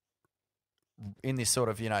this sort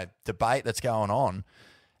of, debate that's going on.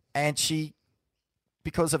 And she,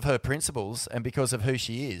 because of her principles and because of who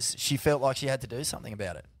she is, she felt like she had to do something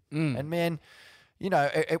about it. And man,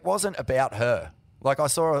 it wasn't about her. Like I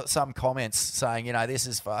saw some comments saying, this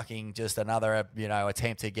is fucking just another,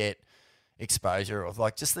 attempt to get exposure, or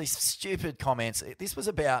like just these stupid comments. This was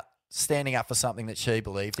about standing up for something that she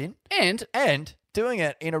believed in and doing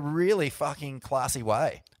it in a really fucking classy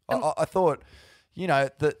way. I thought,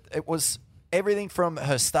 that it was everything from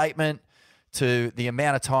her statement to the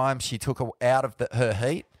amount of time she took out of her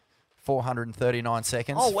heat, 439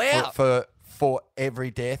 seconds. Oh, wow. For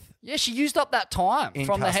every death. Yeah, she used up that time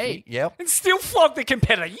from custody. The heat. Yep. And still flogged the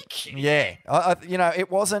competitor. You kidding? Yeah.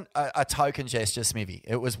 It wasn't a token gesture, Smithy.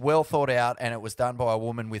 It was well thought out, and it was done by a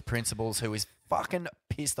woman with principles who is fucking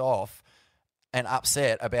pissed off and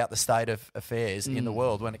upset about the state of affairs in the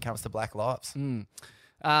world when it comes to black lives.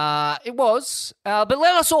 It was. But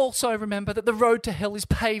let us also remember that the road to hell is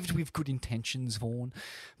paved with good intentions, Vaughan.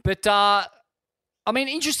 But,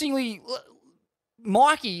 interestingly,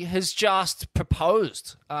 Mikey has just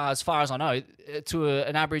proposed, as far as I know, to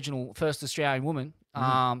an Aboriginal first Australian woman,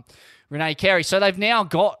 Renee Carey. So they've now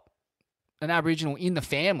got an Aboriginal in the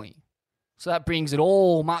family. So that brings it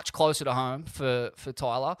all much closer to home for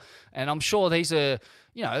Tyler. And I'm sure these are,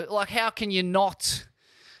 how can you not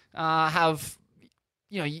have...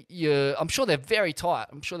 I'm sure they're very tight.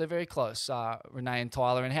 I'm sure they're very close, Renee and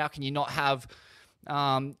Tyler. And how can you not have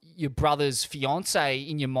your brother's fiance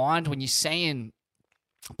in your mind when you're seeing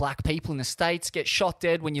black people in the States get shot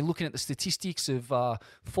dead, when you're looking at the statistics of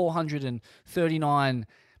 439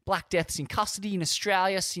 black deaths in custody in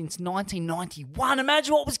Australia since 1991.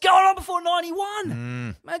 Imagine what was going on before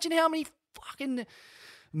 91. Imagine how many fucking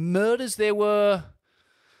murders there were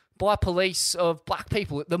by police of black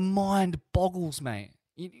people. The mind boggles, mate.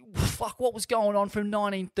 Fuck, what was going on from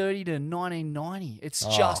 1930 to 1990? It's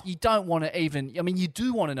just, you don't want to even, you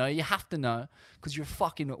do want to know, you have to know, because you're a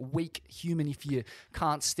fucking weak human if you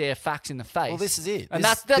can't stare facts in the face. Well, this is it. And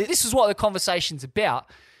this is what the conversation's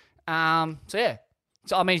about. So, yeah.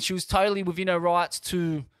 So, she was totally within her rights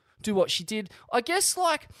to do what she did. I guess,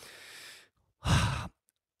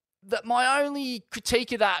 that my only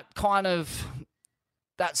critique of that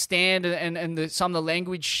that stand and some of the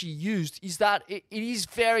language she used is that it is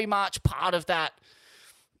very much part of that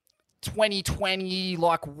 2020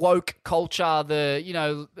 like woke culture. They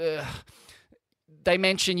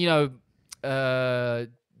mention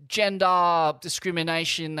gender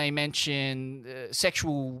discrimination. They mention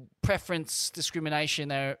sexual preference discrimination.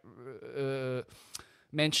 They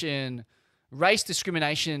mention race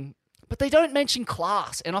discrimination. But they don't mention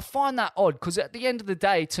class, and I find that odd because at the end of the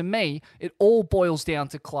day, to me, it all boils down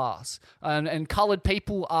to class. And coloured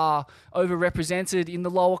people are overrepresented in the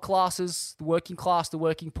lower classes, the working class, the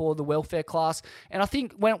working poor, the welfare class. And I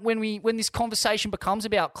think when this conversation becomes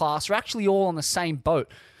about class, we're actually all on the same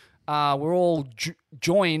boat. We're all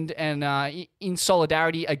joined and in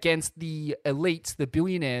solidarity against the elites, the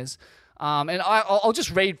billionaires. And I'll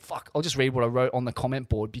just read what I wrote on the comment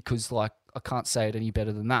board because I can't say it any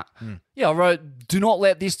better than that. Yeah, I wrote, do not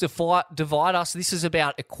let this divide us. This is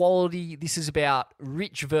about equality. This is about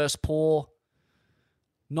rich versus poor,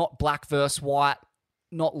 not black versus white,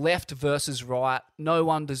 not left versus right. No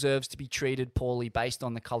one deserves to be treated poorly based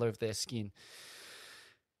on the color of their skin.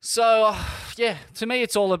 So, to me,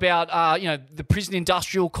 it's all about, the prison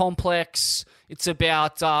industrial complex. It's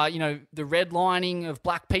about, the redlining of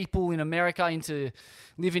black people in America into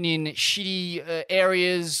living in shitty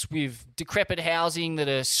areas with decrepit housing that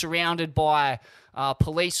are surrounded by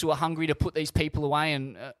police who are hungry to put these people away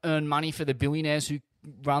and earn money for the billionaires who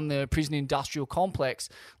run the prison industrial complex.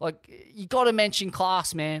 You got to mention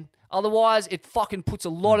class, man. Otherwise, it fucking puts a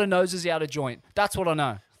lot of noses out of joint. That's what I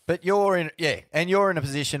know. But you're in a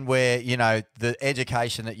position where, the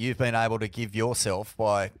education that you've been able to give yourself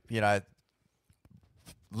by,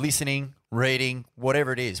 listening, reading,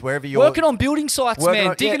 whatever it is, wherever you're working on building sites,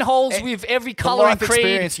 man, digging holes with every colour and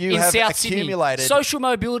creed in South Sydney. Social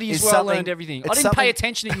mobility is where I learned everything. I didn't pay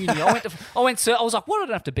attention at uni. I was like, what? I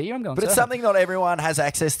don't have to be here. I'm going. But it's something not everyone has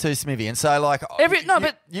access to, Smithy. And so,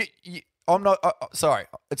 I'm not. Sorry,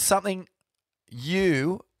 it's something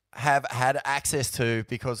you have had access to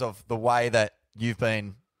because of the way that you've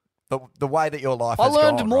been, the way that your life has gone. I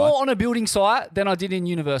learned more on a building site than I did in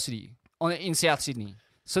university in South Sydney.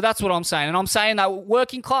 So that's what I'm saying. And I'm saying that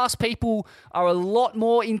working class people are a lot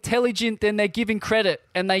more intelligent than they're given credit.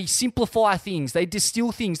 And they simplify things. They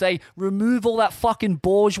distill things. They remove all that fucking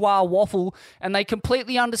bourgeois waffle. And they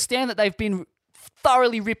completely understand that they've been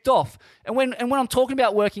thoroughly ripped off. And when I'm talking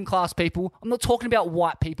about working class people, I'm not talking about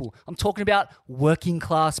white people. I'm talking about working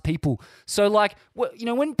class people. So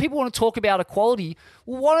when people want to talk about equality,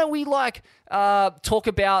 well, why don't we talk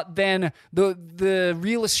about then the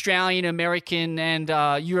real Australian, American and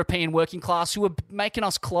European working class who are making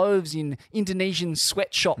us clothes in Indonesian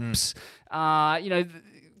sweatshops.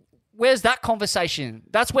 Where's that conversation?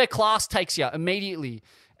 That's where class takes you immediately.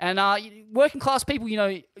 And working class people,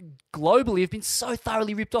 globally have been so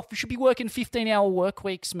thoroughly ripped off. We should be working 15-hour work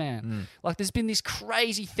weeks, man. There's been this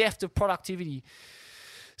crazy theft of productivity.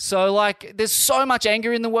 So, there's so much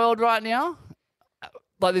anger in the world right now.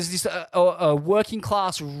 There's this a working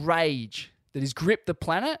class rage that has gripped the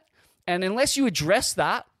planet. And unless you address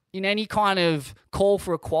that in any kind of call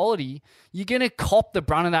for equality, you're going to cop the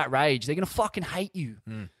brunt of that rage. They're going to fucking hate you.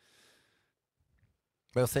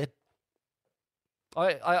 Well said.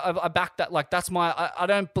 I back that. That's I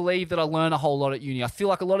don't believe that I learn a whole lot at uni. I feel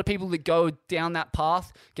like a lot of people that go down that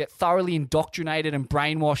path get thoroughly indoctrinated and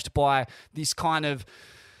brainwashed by this kind of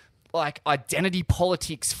identity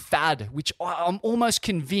politics fad, which I'm almost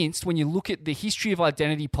convinced when you look at the history of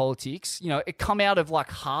identity politics, it come out of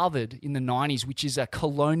Harvard in the 90s, which is a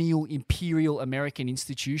colonial imperial American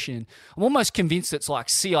institution. I'm almost convinced it's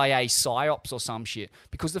CIA psyops or some shit,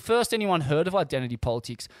 because the first anyone heard of identity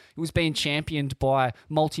politics, it was being championed by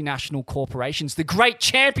multinational corporations, the great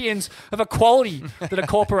champions of equality that are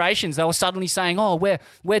corporations. They were suddenly saying, oh,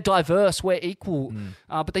 we're diverse, we're equal.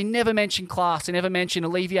 But they never mention class, they never mention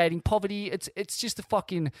alleviating poverty. It's just a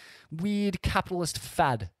fucking weird capitalist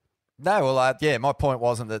fad. No, well, my point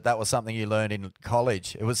wasn't that was something you learned in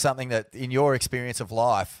college. It was something that in your experience of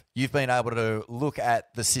life, you've been able to look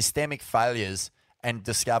at the systemic failures and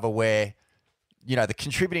discover where, the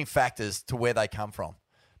contributing factors to where they come from.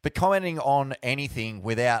 But commenting on anything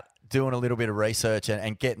without doing a little bit of research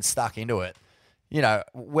and getting stuck into it,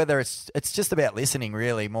 whether it's just about listening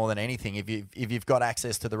really more than anything. If you've got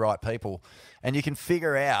access to the right people, and you can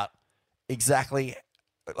figure out exactly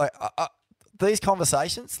these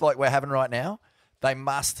conversations we're having right now, they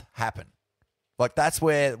must happen. That's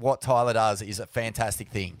where what Tyler does is a fantastic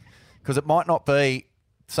thing, because it might not be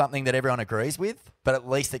something that everyone agrees with, but at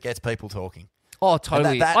least it gets people talking. Oh,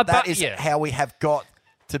 totally. That is how we have got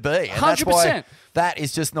to be. And 100%. That's why that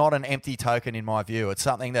is just not an empty token in my view. It's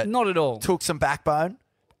something that not at all took some backbone,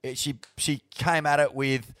 she came at it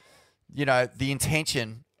with, the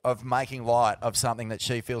intention of making light of something that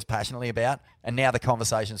she feels passionately about, and now the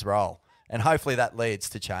conversations roll. And hopefully that leads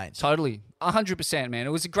to change. Totally. 100%, man.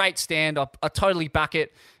 It was a great stand. I totally back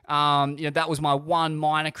it. That was my one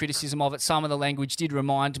minor criticism of it. Some of the language did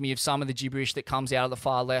remind me of some of the gibberish that comes out of the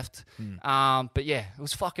far left. But yeah, it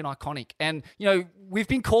was fucking iconic. And, we've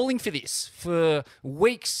been calling for this for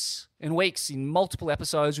weeks and weeks in multiple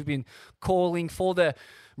episodes. We've been calling for the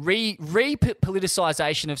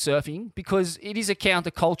re-politicization of surfing, because it is a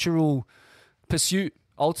countercultural pursuit,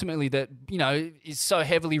 ultimately, that, is so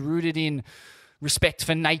heavily rooted in respect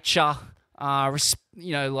for nature. It's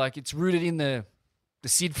rooted in the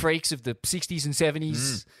Sid freaks of the 60s and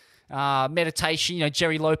 70s. Meditation,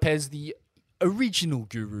 Jerry Lopez, the original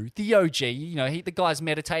guru, the OG, the guy's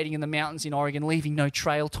meditating in the mountains in Oregon, leaving no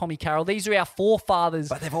trail. Tommy Carroll, these are our forefathers.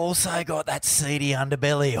 But they've also got that seedy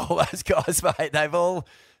underbelly, all those guys, mate. They've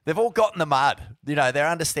all got in the mud. Their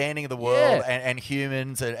understanding of the world and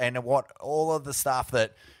humans and what all of the stuff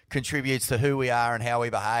that contributes to who we are and how we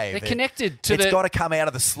behave. They're connected to It's got to come out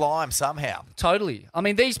of the slime somehow. Totally. I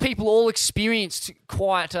mean, these people all experienced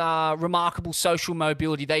quite remarkable social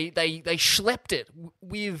mobility. They schlepped it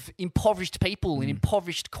with impoverished people in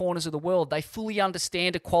impoverished corners of the world. They fully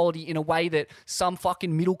understand equality in a way that some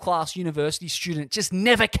fucking middle-class university student just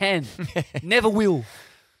never can, never will.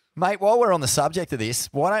 Mate, while we're on the subject of this,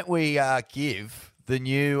 why don't we give the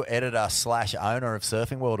new editor / owner of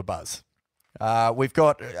Surfing World a buzz? We've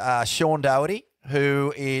got Sean Doherty,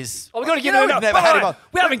 who is... Oh, we've got to give it an over.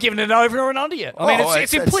 We haven't given it an over or an under yet. I mean,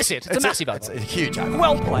 it's implicit. It's a massive over. It's a huge over.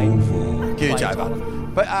 Well played. Huge over.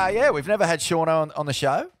 But, we've never had Sean on the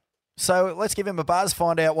show. So let's give him a buzz,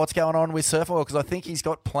 find out what's going on with Surfing World, because I think he's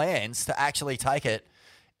got plans to actually take it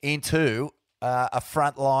into a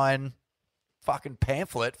frontline fucking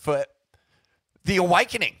pamphlet for the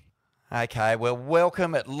awakening. Okay, well,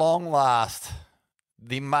 welcome at long last...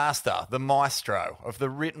 the master, the maestro of the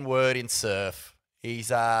written word in surf.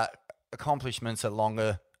 His accomplishments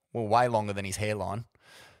are way longer than his hairline.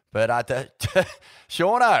 But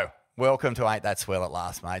Shauno, welcome to Ain't That Swell at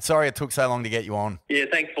last, mate. Sorry it took so long to get you on. Yeah,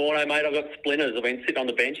 thanks, Forno, mate. I've got splinters. I've been sitting on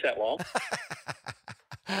the bench that long.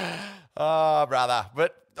 Oh, brother.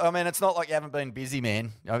 But, I mean, it's not like you haven't been busy,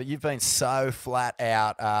 man. You've been so flat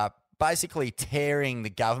out, basically tearing the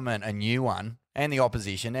government a new one, and the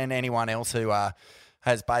opposition, and anyone else who...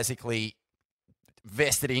 has basically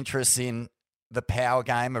vested interests in the power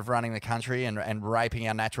game of running the country and raping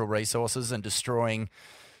our natural resources and destroying,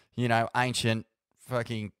 ancient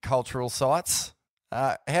fucking cultural sites.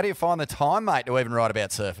 How do you find the time, mate, to even write about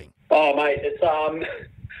surfing? Oh, mate, it's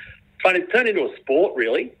turned into a sport,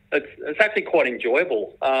 really. It's actually quite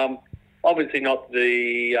enjoyable. Obviously not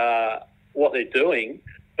the what they're doing,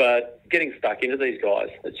 but getting stuck into these guys.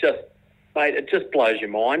 It's just, mate, it just blows your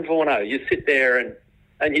mind, Vorno. You sit there and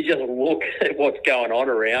you just look at what's going on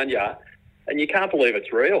around you, and you can't believe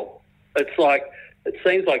it's real. It's like, it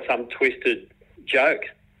seems like some twisted joke,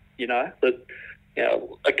 that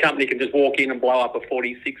a company can just walk in and blow up a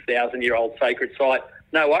 46,000-year-old sacred site.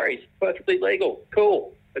 No worries, perfectly legal,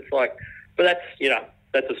 cool. It's like, but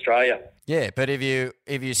that's Australia. Yeah, but if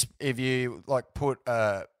you like put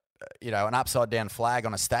an upside down flag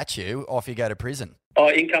on a statue, off you go to prison. Oh,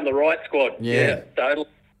 in come the riot squad. Yeah, totally.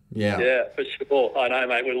 Yeah, for sure. I know,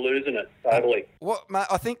 mate. We're losing it totally. Well, mate,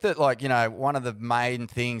 I think that, one of the main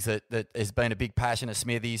things that has been a big passion of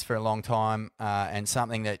Smithies for a long time, and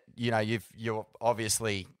something that you're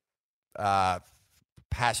obviously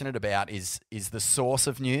passionate about is the source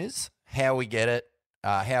of news, how we get it,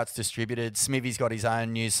 how it's distributed. Smithy's got his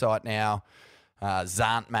own news site now,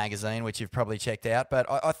 Zant magazine, which you've probably checked out. But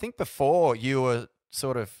I think before you were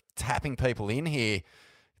sort of tapping people in here,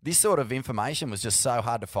 this sort of information was just so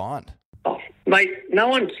hard to find. Oh, mate, no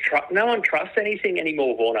one trusts anything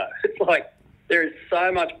anymore, Vorno. It's like there is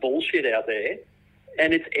so much bullshit out there,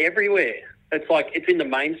 and it's everywhere. It's like it's in the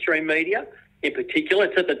mainstream media in particular.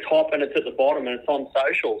 It's at the top and it's at the bottom, and it's on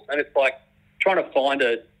socials. And it's like trying to find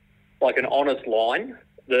an honest line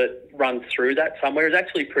that runs through that somewhere is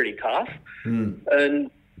actually pretty tough. And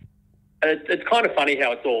it's kind of funny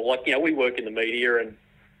how it's all like, we work in the media and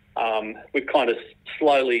we've kind of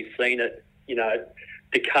slowly seen it,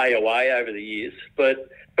 decay away over the years. But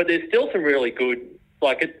there's still some really good,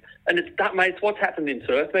 it's what's happened in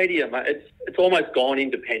surf media, mate. It's almost gone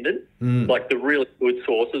independent. Like the really good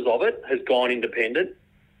sources of it has gone independent,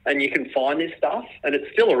 and you can find this stuff, and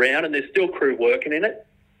it's still around, and there's still crew working in it,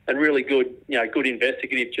 and really good, good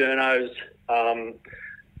investigative journos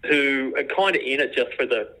who are kind of in it just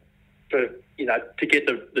to get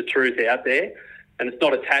the truth out there. and it's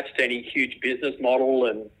not attached to any huge business model,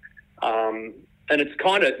 and it's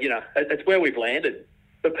kind of, it's where we've landed.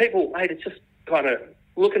 But people, mate, it's just kind of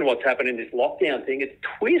looking at what's happened in this lockdown thing. It's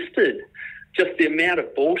twisted. Just the amount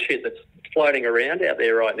of bullshit that's floating around out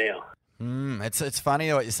there right now. It's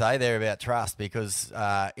funny what you say there about trust, because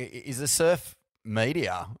is the surf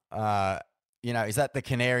media, is that the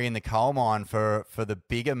canary in the coal mine for the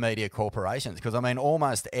bigger media corporations? Because, I mean,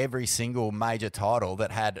 almost every single major title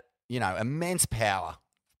that had, immense power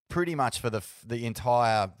pretty much for the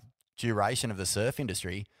entire duration of the surf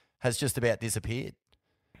industry has just about disappeared.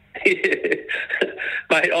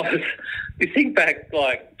 Mate, you think back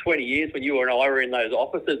like 20 years when you and I were in those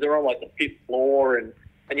offices, they're on like the 5th floor, and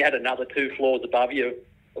you had another 2 floors above you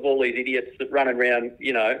of all these idiots that running around,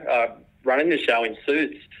 running the show in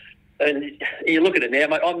suits. And you look at it now,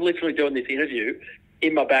 mate, I'm literally doing this interview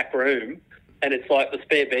in my back room, and it's like the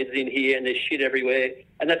spare beds in here and there's shit everywhere,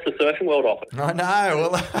 and that's the Surfing World office. I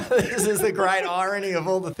know. Well, this is the great irony of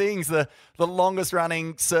all the things. The longest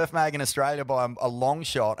running surf mag in Australia by a long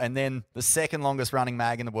shot, and then the second longest running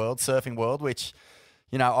mag in the world, Surfing World, which,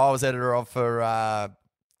 I was editor of for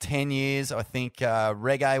 10 years. I think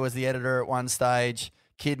Reggae was the editor at one stage.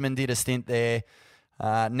 Kidman did a stint there.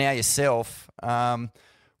 Now yourself.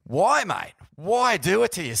 Why, mate? Why do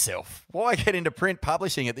it to yourself? Why get into print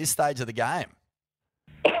publishing at this stage of the game?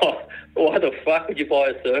 Oh, why the fuck would you buy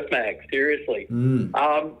a surf mag? Seriously.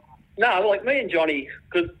 No, like me and Johnny,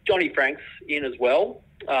 because Johnny Frank's in as well.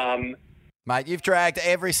 Mate, you've dragged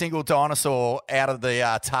every single dinosaur out of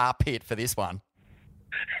the tar pit for this one.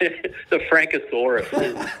 The Frankosaurus.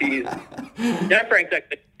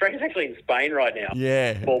 Frank's actually in Spain right now.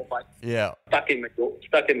 Yeah. Yeah. Stuck in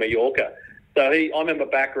Mallorca. So I'm in my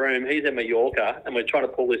back room, he's in Mallorca, and we're trying to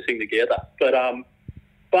pull this thing together.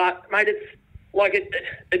 But mate, it's like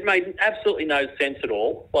it made absolutely no sense at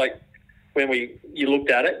all. Like when you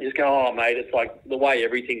looked at it, you just go, oh mate, it's like the way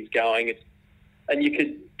everything's going. And you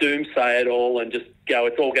could doomsay it all and just go,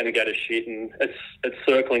 it's all going to go to shit, and it's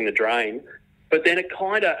circling the drain. But then it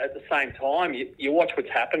kind of, at the same time, you watch what's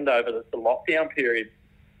happened over the lockdown period,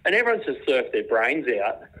 and everyone's just surfed their brains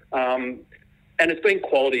out. And it's been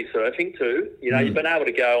quality surfing too. You've been able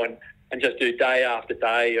to go and just do day after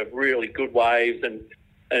day of really good waves,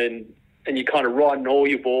 and you kind of riding all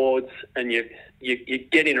your boards, and you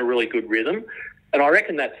get in a really good rhythm. And I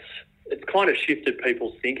reckon it's kind of shifted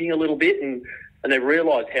people's thinking a little bit, and they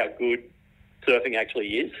realise how good surfing actually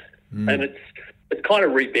is. And it's kind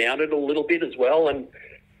of rebounded a little bit as well. And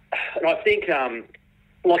I think,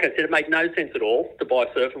 like I said, it made no sense at all to buy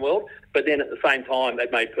Surfing World, but then at the same time,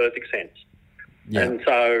 it made perfect sense. Yeah.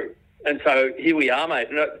 And so here we are, mate.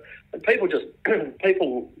 And people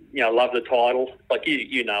love the title. Like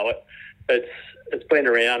you know it. It's been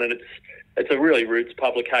around, and it's a really roots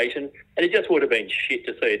publication, and it just would have been shit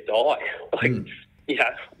to see it die.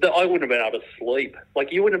 I wouldn't have been able to sleep.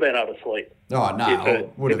 Like you wouldn't have been able to sleep. Oh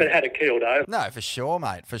no, if it had keeled over. No, for sure,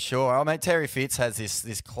 mate, for sure. I mean, Terry Fitz has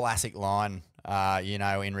this classic line,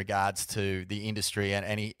 in regards to the industry,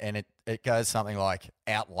 and it goes something like,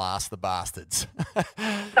 outlast the bastards.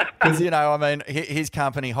 Because, his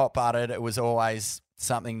company, Hot Butted, it was always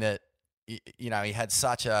something that, he had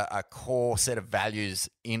such a core set of values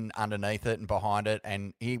in underneath it and behind it,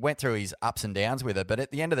 and he went through his ups and downs with it. But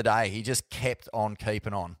at the end of the day, he just kept on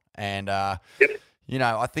keeping on. And, I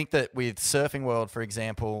think that with Surfing World, for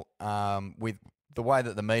example, with the way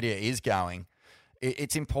that the media is going,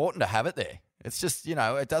 it's important to have it there. It's just,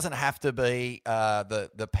 it doesn't have to be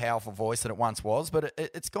the powerful voice that it once was, but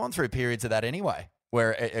it's gone through periods of that anyway,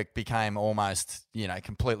 where it became almost,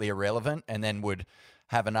 completely irrelevant, and then would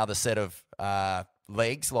have another set of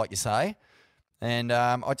legs, like you say. And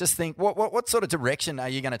I just think, what sort of direction are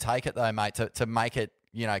you going to take it, though, mate, to make it,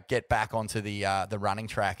 get back onto the running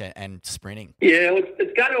track and sprinting? Yeah,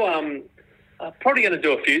 it's going to probably going to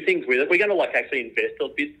do a few things with it. We're going to actually invest a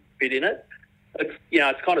bit in it.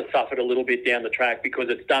 It's kind of suffered a little bit down the track because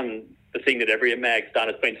it's done the thing that every mag's done.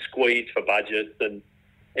 It's been squeezed for budgets, and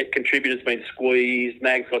contributors been squeezed.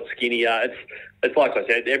 Mag's got skinnier. It's like I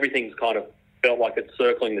said, everything's kind of felt like it's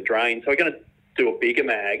circling the drain. So we're going to do a bigger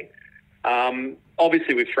mag.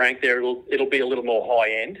 Obviously, with Frank there, it'll be a little more high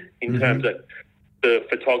end in terms of the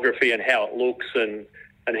photography and how it looks and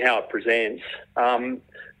how it presents.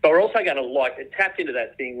 But we're also going to tap into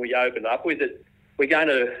that thing we opened up with it. We're going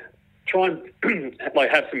to try and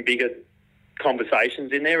have some bigger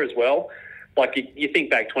conversations in there as well. Like you think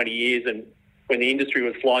back 20 years, and when the industry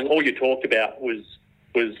was flying, all you talked about was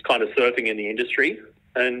kind of surfing in the industry,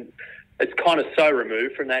 and it's kind of so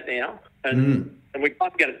removed from that now. And we're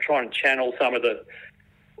kind of going to try and channel some of the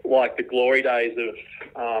glory days of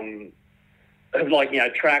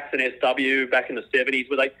of tracks and SW back in the 70s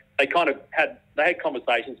where they kind of had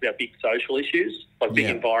conversations about big social issues, like big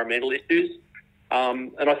environmental issues.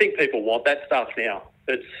 And I think people want that stuff now.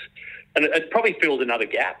 It probably fills another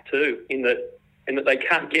gap too, in that they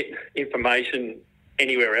can't get information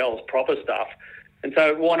anywhere else, proper stuff. And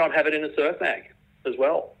so why not have it in a surf mag as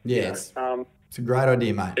well? Yes. It's a great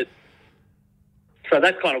idea, mate. So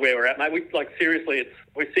that's kind of where we're at, mate. Seriously,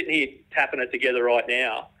 we're sitting here tapping it together right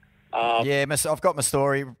now. I've got my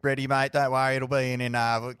story ready, mate. Don't worry, it'll be in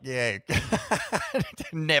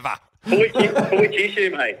never. For which issue,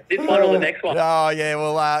 mate? This one or the next one? Oh, yeah,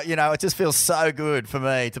 well, it just feels so good for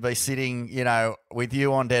me to be sitting, with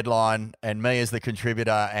you on Deadline and me as the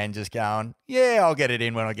contributor and just going, I'll get it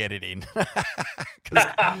in when I get it in.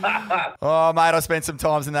 Oh, mate, I spent some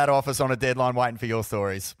times in that office on a Deadline waiting for your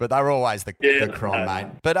stories, but they were always the cron, mate.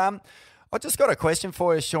 But I just got a question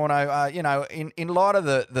for you, Shauno. In light of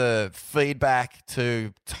the feedback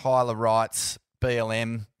to Tyler Wright's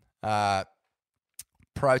BLM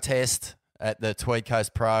protest at the Tweed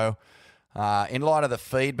Coast Pro, in light of the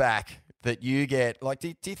feedback that you get,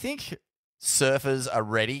 do you think surfers are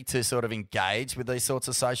ready to sort of engage with these sorts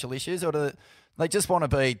of social issues, or do they just want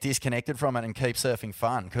to be disconnected from it and keep surfing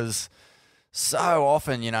fun? Because so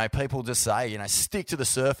often, people just say, stick to the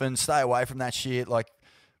surfing, stay away from that shit.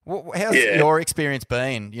 How's your experience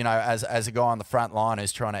been, as a guy on the front line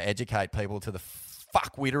who's trying to educate people to the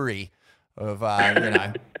fuckwittery of,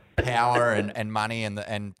 power and money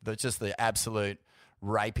and just the absolute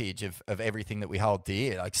rapage of everything that we hold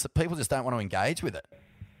dear? People just don't want to engage with it.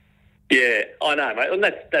 Yeah, I know, mate. And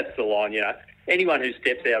that's the line, Anyone who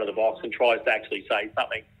steps out of the box and tries to actually say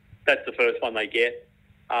something, that's the first one they get.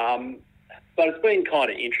 But it's been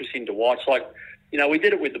kind of interesting to watch. We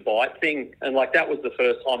did it with the bite thing, and that was the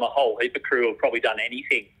first time a whole heap of crew have probably done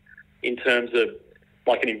anything in terms of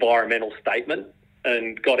an environmental statement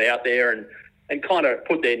and got out there and kind of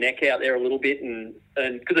put their neck out there a little bit, and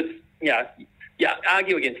because it's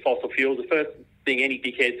argue against fossil fuels. The first thing any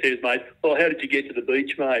dickhead says, mate, how did you get to the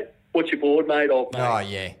beach, mate? What's your board made of, mate? Oh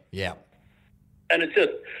yeah. And it's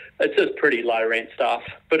just pretty low rent stuff,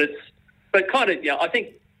 but I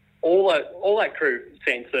think all that crew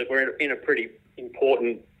sense that we're in a pretty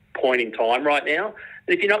important point in time right now.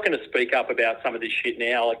 And if you're not going to speak up about some of this shit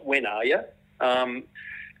now, when are you?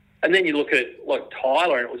 And then you look at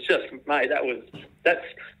Tyler, and it was just, mate,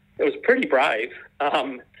 it was pretty brave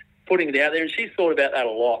putting it out there, and she's thought about that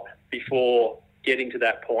a lot before getting to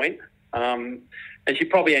that point. And she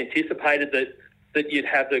probably anticipated that you'd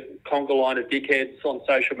have the conga line of dickheads on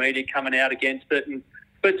social media coming out against it,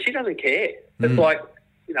 but she doesn't care. It's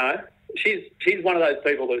she's one of those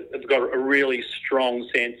people that has got a really strong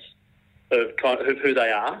sense of who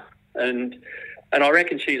they are, and I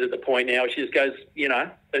reckon she's at the point now where she just goes,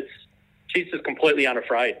 she's just completely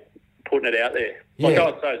unafraid putting it out there. Yeah.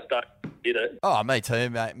 I was so stoked she did it. Oh, me too,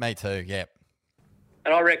 mate. Me too, yeah.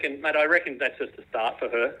 And I reckon that's just a start for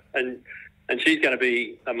her, and she's going to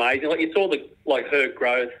be amazing. You saw her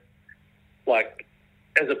growth,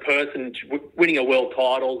 as a person, winning a world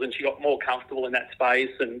titles, and she got more comfortable in that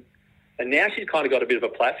space, and now she's kind of got a bit of a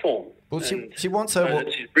platform. Well, she wants her.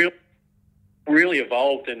 She's really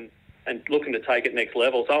evolved and looking to take it next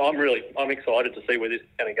level. So I'm excited to see where this is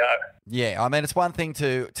going to go. Yeah, I mean, it's one thing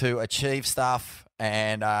to achieve stuff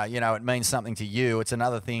and, it means something to you. It's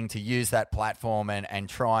another thing to use that platform and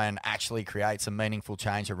try and actually create some meaningful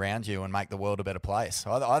change around you and make the world a better place.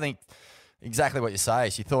 I think exactly what you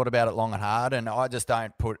say. She thought about it long and hard, and I just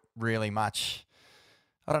don't put really much...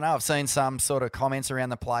 I don't know. I've seen some sort of comments around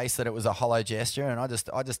the place that it was a hollow gesture, and I just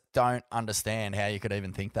don't understand how you could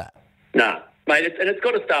even think that. No, mate, it's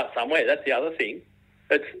got to start somewhere. That's the other thing.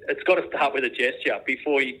 It's got to start with a gesture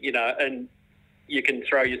before and you can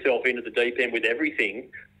throw yourself into the deep end with everything.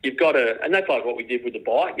 You've got to, and that's like what we did with the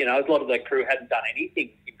bike. A lot of the crew hadn't done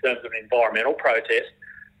anything in terms of an environmental protest,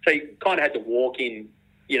 so you kind of had to walk in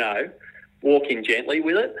gently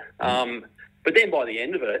with it. But then by the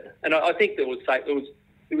end of it, and I think it was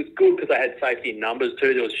good because they had safety in numbers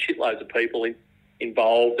too. There was shitloads of people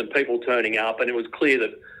involved and people turning up, and it was clear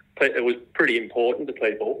that it was pretty important to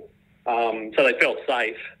people, so they felt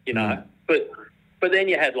safe, But then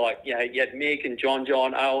you had you had Mick and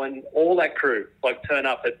John, Owen, all that crew turn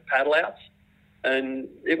up at paddle outs, and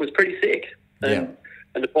it was pretty sick. And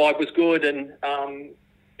the bike was good, and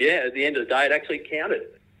at the end of the day, it actually counted.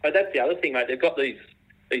 But that's the other thing, mate. They've got these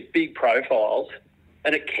big profiles,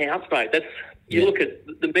 and it counts, mate. You look at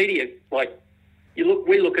the media, we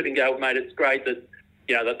look at it and go, mate, it's great that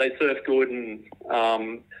that they surf good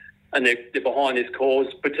and they're behind this cause,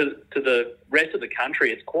 but to the rest of the country,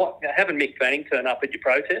 it's quite having Mick Fanning turn up at your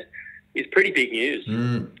protest. is pretty big news.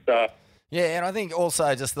 So. Yeah, and I think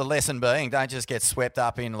also just the lesson being, don't just get swept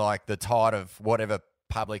up in like the tide of whatever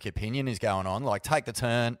public opinion is going on. Like take the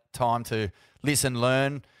time to listen,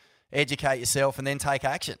 learn, educate yourself, and then take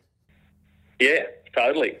action. Yeah,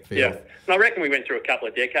 totally. Yeah. And I reckon we went through a couple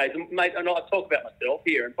of decades. And, mate, and I talk about myself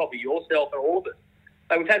here and probably yourself and all of us.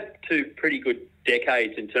 So we've had 2 pretty good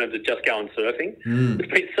decades in terms of just going surfing.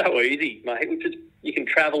 It's been so easy, mate. You can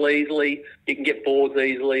travel easily. You can get boards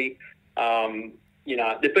easily.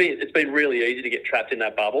 It's been really easy to get trapped in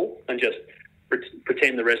that bubble and just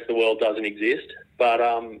pretend the rest of the world doesn't exist. But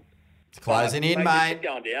it's closing in, mate. It's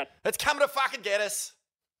going down. It's coming to fucking get us.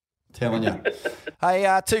 Telling you.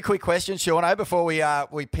 Hey, 2 quick questions, Shauno, before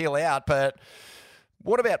we peel out. But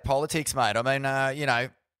what about politics, mate? I mean,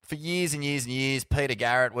 for years and years and years, Peter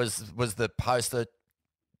Garrett was the poster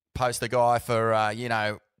guy for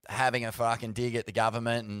having a fucking dig at the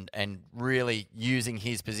government and really using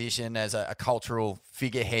his position as a cultural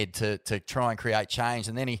figurehead to try and create change.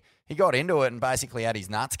 And then he got into it and basically had his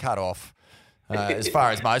nuts cut off. As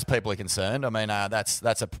far as most people are concerned, I mean, that's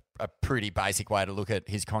a pretty basic way to look at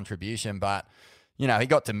his contribution. But, he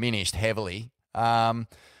got diminished heavily.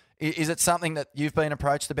 Is it something that you've been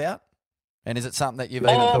approached about? And is it something that you've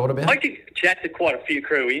even thought about? I did chat to quite a few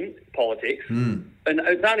crew in politics. And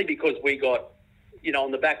it's only because we got,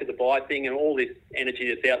 on the back of the buy thing and all this energy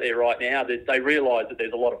that's out there right now, that they realise that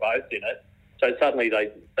there's a lot of votes in it. So suddenly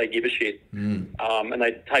they give a shit, and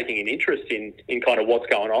they're taking an interest in kind of what's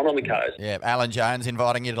going on the coast. Yeah, Alan Jones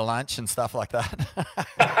inviting you to lunch and stuff like that.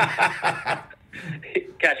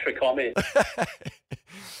 Catch for comment.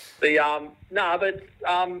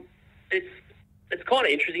 It's kind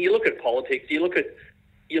of interesting. You look at politics. You look at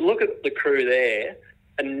the crew there,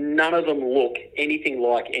 and none of them look anything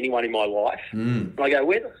like anyone in my life. And I go,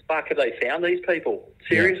 where the fuck have they found these people?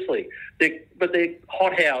 Seriously, they're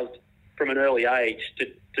hothoused from an early age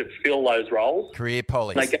to fill those roles. Career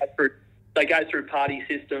pollies. They go through party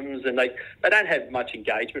systems, and they don't have much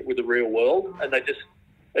engagement with the real world, and it's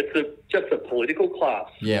just a political class.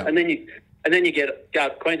 Yeah. And then you go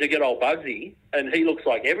Queensland, get old Bugsy, and he looks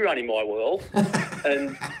like everyone in my world.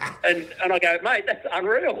 and I go, mate, that's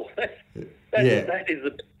unreal. That is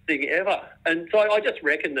the best thing ever. And so I just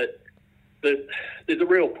reckon that there's a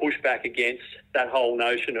real pushback against that whole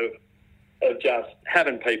notion of just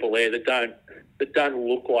having people there that don't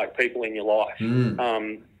look like people in your life.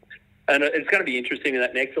 And it's going to be interesting when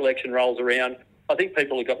that next election rolls around. I think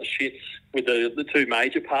people have got the shits with the 2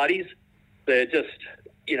 major parties. They're just,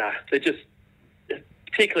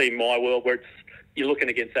 particularly in my world where you're looking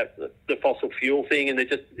against the fossil fuel thing,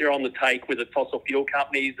 and they're on the take with the fossil fuel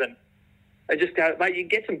companies, and they just go, mate, you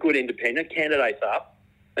get some good independent candidates up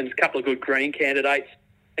and a couple of good green candidates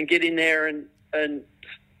and get in there and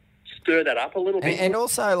stir that up a little bit. And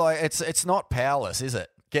also, like, it's not powerless, is it?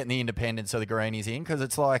 Getting the independents or the greenies in, because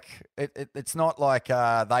it's like it's not like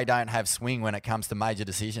they don't have swing when it comes to major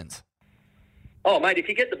decisions. Oh, mate, if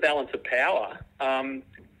you get the balance of power,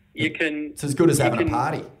 you can. It's as good as having a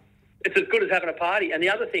party. It's as good as having a party. And the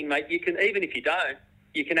other thing, mate, you can, even if you don't,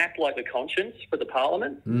 you can act like the conscience for the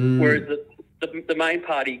parliament, whereas the main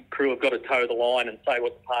party crew have got to toe the line and say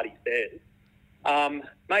what the party says.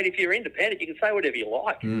 Mate, if you're independent, you can say whatever you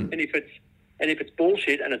like, and if it's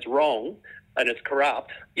bullshit and it's wrong and it's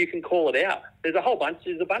corrupt, you can call it out. There's a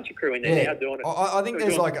bunch of crew in there now doing it. I think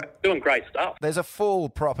there's doing great stuff. There's a full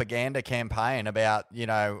propaganda campaign about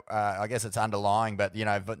I guess it's underlying, but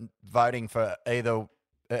voting for either,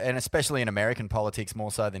 and especially in American politics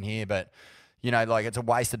more so than here, but like it's a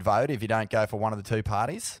wasted vote if you don't go for one of the 2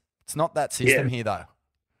 parties. It's not that system here though.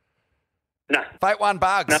 No. Vote one,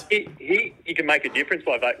 Bugs. No, you can make a difference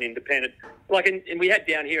by voting independent. Like, and we had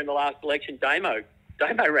down here in the last election, Damo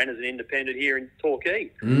ran as an independent here in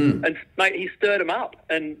Torquay. And, mate, he stirred him up.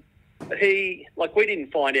 And we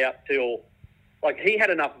didn't find out till, he had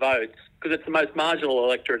enough votes, because it's the most marginal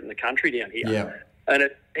electorate in the country down here. Yeah. And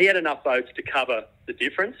he had enough votes to cover the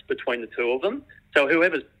difference between the 2 of them. So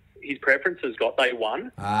whoever his preferences got, they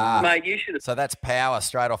won. Mate, you should have... So that's power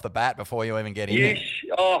straight off the bat before you even get in there.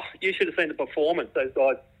 You should have seen the performance, those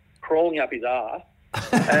guys crawling up his arse.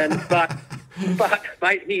 But,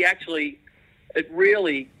 mate, he actually... It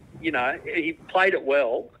really, he played it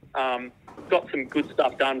well, got some good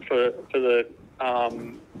stuff done for the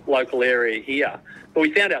local area here. But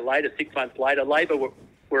we found out later, 6 months later, Labor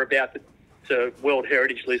were about to World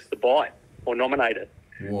Heritage List the Bight, or nominate it.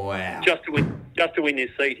 Wow. Just to win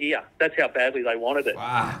this seat here. That's how badly they wanted it.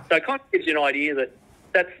 Wow. So it kind of gives you an idea that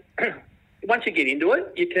that's once you get into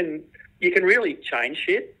it, you can really change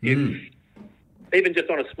shit. Even just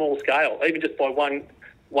on a small scale, even just by one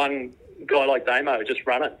guy like Damo just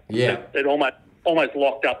run it. Yeah. It almost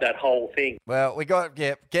locked up that whole thing. Well,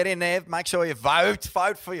 get in there. Make sure you vote.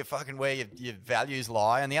 Vote for your fucking where your values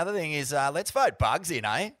lie. And the other thing is, let's vote Bugs in,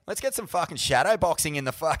 eh? Let's get some fucking shadow boxing in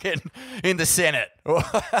the Senate.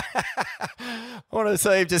 I want to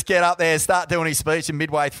see him just get up there, start doing his speech, and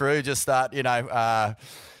midway through, just start,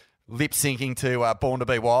 lip syncing to Born to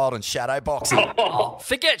Be Wild and shadow boxing. Oh,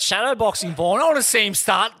 forget shadow boxing, Vaughan. I want to see him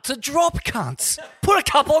start to drop cunts. Put a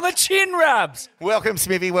cup on the chin, Rabs. Welcome,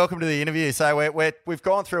 Smithy. Welcome to the interview. So we've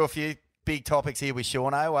gone through a few big topics here with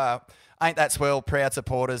Shauno. Ain't That Swell, proud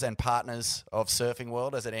supporters and partners of Surfing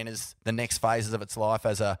World as it enters the next phases of its life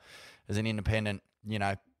as an independent,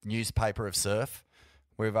 newspaper of surf.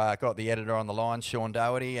 We've got the editor on the line, Sean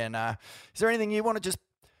Doherty. And is there anything you want to just,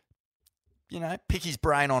 pick his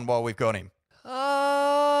brain on while we've got him?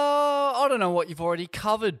 I don't know what you've already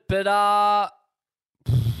covered, but I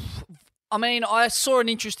saw an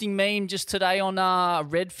interesting meme just today on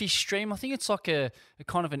Redfish Stream. I think it's like a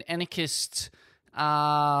kind of an anarchist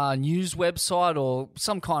news website or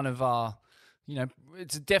some kind of,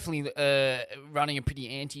 it's definitely running a pretty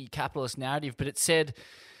anti-capitalist narrative, but it said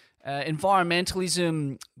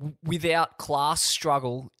environmentalism without class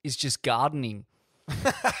struggle is just gardening.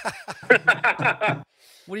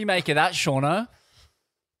 What do you make of that, Shauno?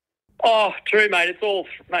 Oh, true, mate. It's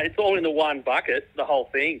all in the one bucket, the whole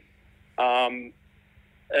thing. And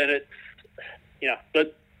it's,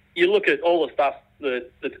 but you look at all the stuff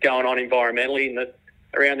that's going on environmentally and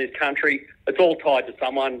around this country, it's all tied to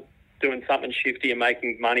someone doing something shifty and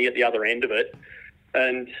making money at the other end of it.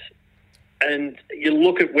 And you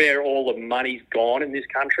look at where all the money's gone in this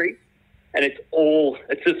country, and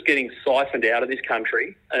it's just getting siphoned out of this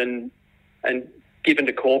country and given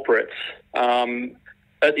to corporates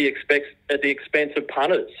at the expense of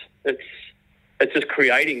punters. It's just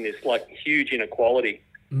creating this huge inequality.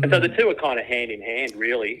 And so the two are kind of hand in hand,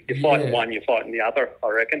 really. You're fighting one, you're fighting the other, I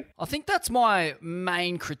reckon. I think that's my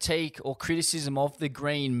main critique or criticism of the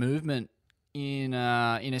green movement in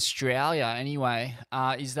Australia anyway,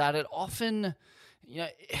 is that it often...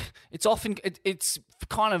 it's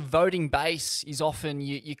kind of voting base is often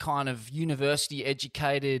you kind of university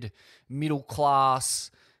educated, middle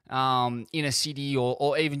class, inner city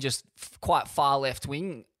or even just quite far left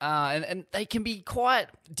wing. And they can be quite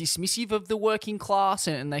dismissive of the working class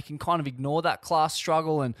and they can kind of ignore that class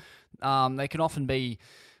struggle and they can often be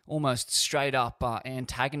almost straight up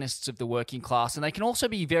antagonists of the working class, and they can also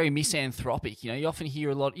be very misanthropic. You often hear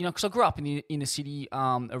a lot, because I grew up in the inner city,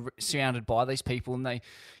 surrounded by these people, and they,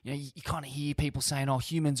 you kind of hear people saying, "Oh,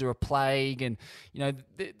 humans are a plague," and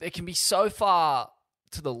they can be so far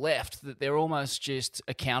to the left that they're almost just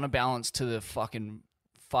a counterbalance to the fucking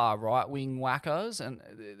far right wing wackos, and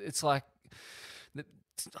it's like,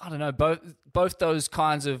 I don't know, both those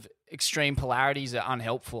kinds of extreme polarities are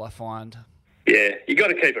unhelpful, I find. Yeah, you got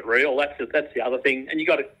to keep it real. That's the other thing, and you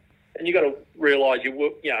got to realise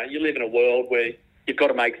you live in a world where you've got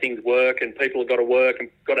to make things work, and people have got to work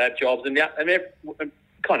and got to have jobs, and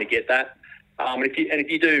kind of get that. And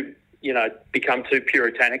if you do, become too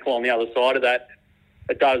puritanical on the other side of that,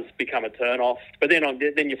 it does become a turn off. But then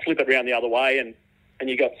you flip it around the other way, and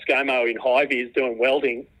you got ScoMo in high vis doing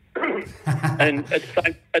welding. And at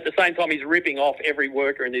the same time, he's ripping off every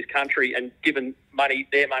worker in this country and giving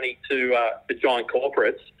their money to the giant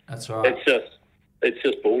corporates. That's right. It's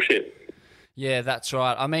just bullshit. Yeah, that's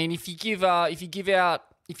right. I mean, if you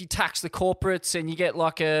tax the corporates and you get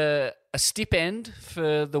like a stipend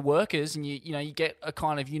for the workers, and you get a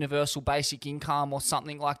kind of universal basic income or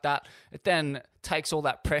something like that, it then takes all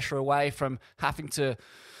that pressure away from having to,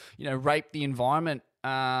 rape the environment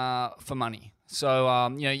for money.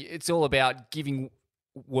 So, it's all about giving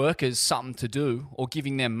workers something to do or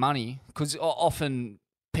giving them money, because often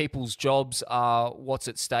people's jobs are what's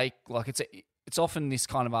at stake. Like it's often this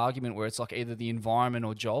kind of argument where it's like either the environment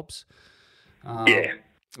or jobs.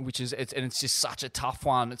 It's just such a tough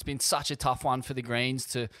one. It's been such a tough one for the Greens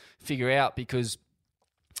to figure out, because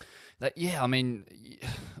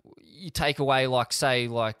you take away,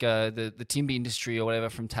 the timber industry or whatever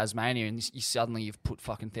from Tasmania, and you've put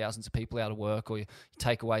fucking thousands of people out of work, or you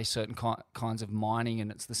take away certain kinds of mining, and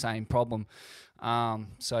it's the same problem. I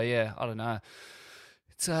don't know.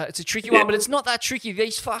 It's a tricky one, but it's not that tricky.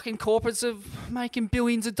 These fucking corporates are making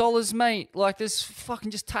billions of dollars, mate. Like, this fucking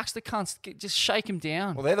just tax the cunts, just shake them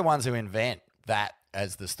down. Well, they're the ones who invent that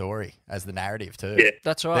as the story, as the narrative too. Yeah.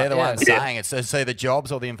 That's right. They're the ones saying it. So the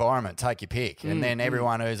jobs or the environment, take your pick. And then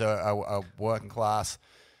everyone who's a working class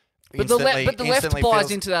But the left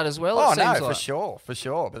buys into that as well. Oh, no, for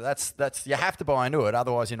sure. But that's you have to buy into it,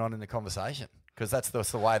 otherwise you're not in the conversation. Because that's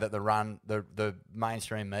the way that the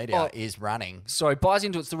mainstream media is running. Sorry, buys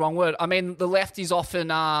into it's the wrong word. I mean, the left is often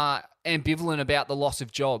ambivalent about the loss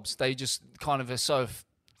of jobs. They just kind of are so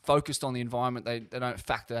focused on the environment, they don't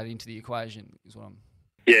factor that into the equation, is what I'm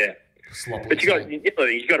sloppily But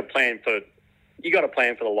you got to plan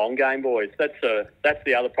for the long game, boys. That's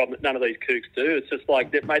the other problem that none of these kooks do. It's just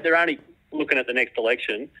like, mate, they're only looking at the next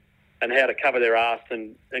election and how to cover their ass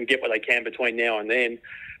and get what they can between now and then.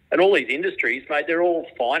 And all these industries, mate, they're all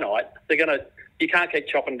finite. You can't keep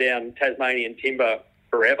chopping down Tasmanian timber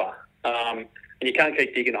forever, and you can't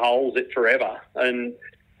keep digging holes forever. And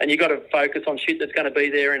you got to focus on shit that's going to be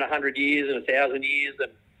there in 100 years and 1,000 years.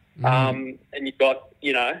 And you've got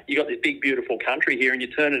this big beautiful country here, and you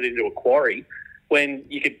turn it into a quarry when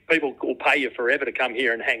people will pay you forever to come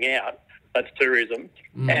here and hang out. That's tourism,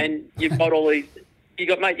 and you've got all these. You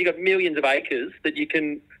got millions of acres that you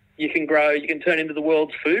can grow. You can turn into the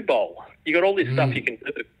world's food bowl. You got all this stuff you can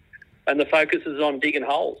do, and the focus is on digging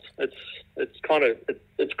holes. It's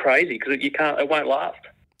crazy because it won't last.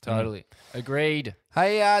 Totally agreed.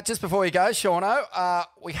 Hey, just before you go, Shauno,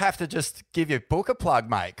 we have to just give your book a plug,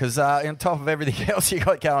 mate, because on top of everything else you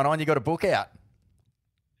got going on, you got a book out.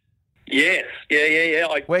 Yes, yeah.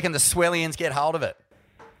 Where can the Swellians get hold of it?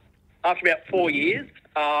 After about 4 years,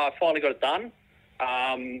 I finally got it done.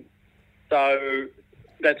 So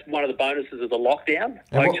that's one of the bonuses of the lockdown.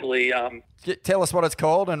 Tell us what it's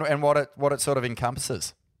called and what it sort of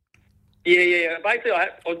encompasses. Yeah. Basically,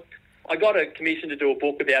 I got a commission to do a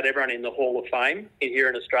book about everyone in the Hall of Fame here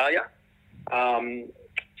in Australia.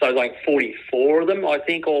 So like 44 of them, I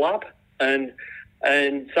think, all up. And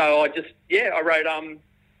so I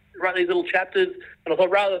wrote these little chapters, and I thought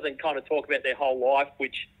rather than kind of talk about their whole life,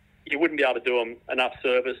 which you wouldn't be able to do them enough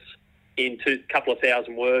service in a couple of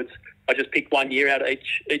thousand words, I just picked 1 year out of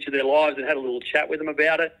each of their lives and had a little chat with them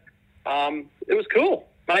about it. It was cool.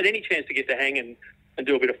 Made any chance to get to hang and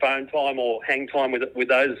do a bit of phone time or hang time with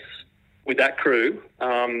that crew,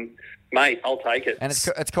 mate, I'll take it. And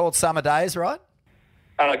it's called Summer Days, right?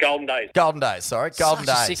 Golden Days. Golden Days, sorry. Golden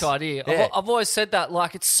Such Days. a sick idea. Yeah. I've always said that.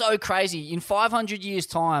 Like, it's so crazy. In 500 years'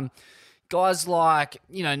 time, guys like,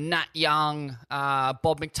 Nat Young,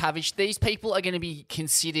 Bob McTavish, these people are going to be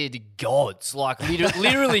considered gods, like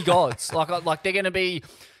literally gods. Like they're going to be,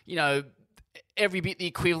 every bit the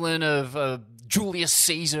equivalent of Julius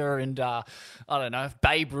Caesar and, I don't know,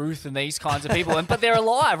 Babe Ruth and these kinds of people. But they're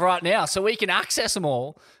alive right now, so we can access them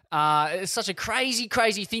all. It's such a crazy,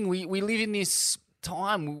 crazy thing. We live in this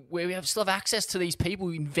time where we still have access to these people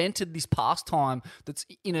who invented this pastime that's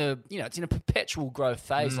it's in a perpetual growth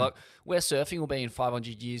phase. Like where surfing will be in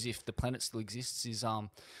 500 years if the planet still exists is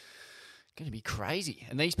going to be crazy.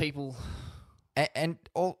 And these people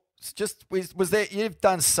was there, you've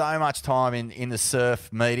done so much time in the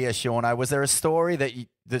surf media, Shauno. Was there a story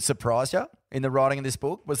that surprised you in the writing of this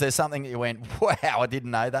book? Was there something that you went, wow, I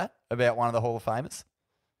didn't know that about one of the Hall of Famers?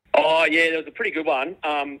 Oh yeah, there was a pretty good one.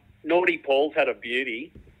 Naughty Paul's had a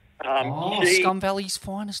beauty. Scum Valley's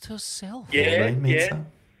finest herself. Yeah.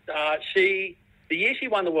 The year she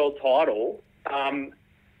won the world title,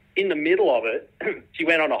 in the middle of it, she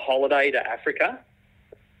went on a holiday to Africa.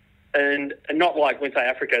 And not like, when I say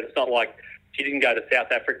Africa, it's not like she didn't go to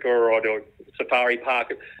South Africa or to a safari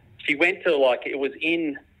park. She went to I think it was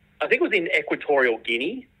in Equatorial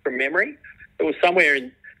Guinea, from memory. It was somewhere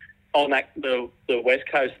on the west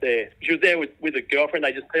coast there. She was there with a girlfriend.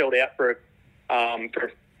 They just peeled out for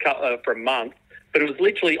a month, but it was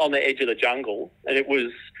literally on the edge of the jungle, and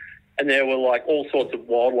there were like all sorts of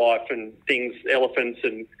wildlife and things. Elephants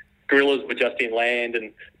and gorillas were just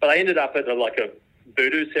inland, but I ended up at a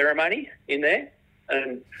voodoo ceremony in there,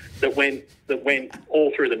 and that went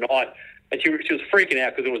all through the night. And she was freaking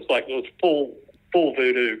out because it was full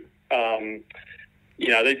voodoo.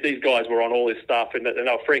 These guys were on all this stuff, and they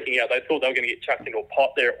were freaking out. They thought they were going to get chucked into a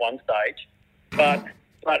pot there at one stage. But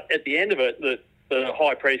at the end of it, the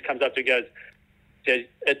high priest comes up to her and says,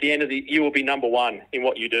 at the end of you will be number one in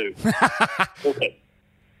what you do. Okay.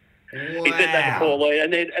 Wow. He said that to Pauline,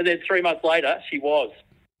 and then 3 months later, she was.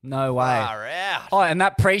 No way. Far out. Oh, and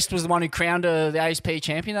that priest was the one who crowned her the ASP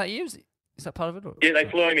champion that year? Is that part of it? Or? Yeah, they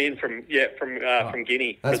flew him in from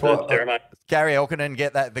Guinea. That's for the ceremony. Gary Elkinen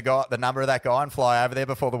get the number of that guy and fly over there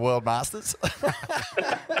before the World Masters.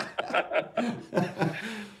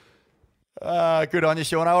 Good on you,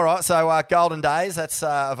 Sean. All right, so Golden Days, that's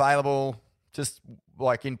available just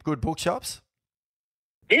like in good bookshops?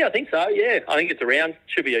 Yeah, I think so, yeah. I think it's around.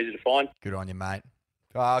 Should be easy to find. Good on you, mate.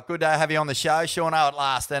 Good to have you on the show, Sean, at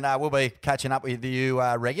last, and we'll be catching up with you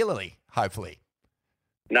regularly, hopefully.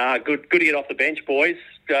 Good to get off the bench, boys.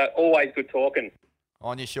 Always good talking.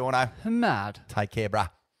 On you, Shauno. Mad. Take care, bruh.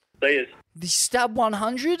 See yous. The Stab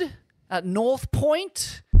 100 at North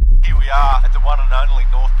Point. Here we are at the one and only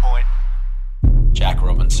North Point. Jack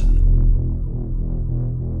Robinson.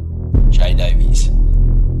 Jay Davies.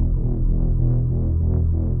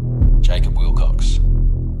 Jacob Wilcox.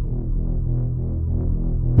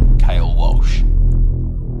 Cale Walsh.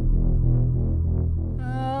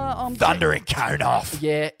 Thundering cone off.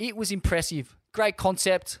 Yeah, it was impressive. Great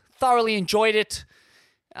concept. Thoroughly enjoyed it.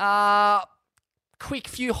 Quick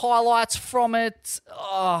few highlights from it.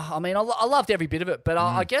 I loved every bit of it, but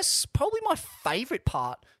I guess probably my favourite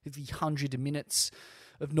part of the 100 minutes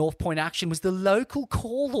of North Point action was the local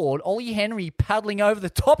call lord, Ollie Henry, paddling over the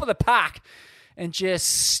top of the pack and just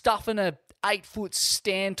stuffing a 8-foot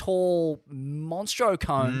stand-tall Monstro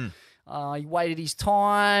cone. He waited his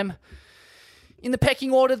time in the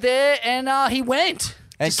pecking order there, and he went.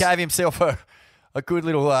 And gave himself a good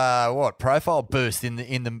little, profile boost in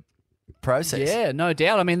the process. Yeah, no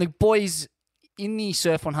doubt. I mean, the boys in the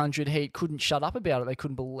Surf 100 heat couldn't shut up about it. They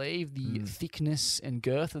couldn't believe the thickness and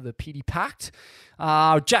girth of the pit he packed.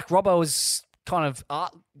 Jack Robbo was kind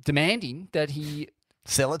of demanding that he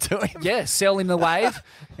sell it to him. Yeah, sell him the wave,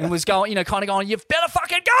 and was going, kind of going, "You've better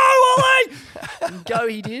fucking go, Ollie!" And go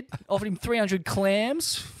he did. Offered him 300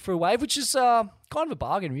 clams for a wave, which is kind of a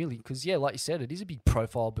bargain, really, because like you said, it is a big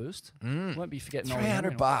profile boost. Won't be forgetting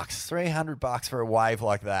 $300. $300 for a wave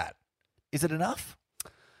like that. Is it enough?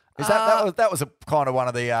 Is that was kind of one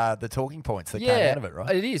of the talking points that came out of it,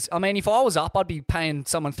 right? It is. I mean, if I was up, I'd be paying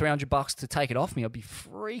someone $300 to take it off me. I'd be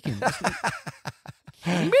freaking.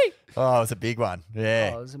 Kidding me? Oh, it was a big one.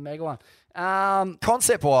 Yeah. Oh, it was a mega one.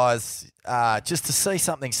 Concept-wise, just to see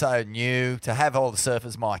something so new, to have all the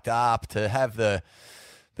surfers mic'd up, to have the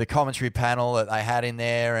commentary panel that they had in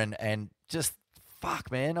there, and just, fuck,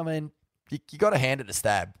 man. I mean, you got to hand it to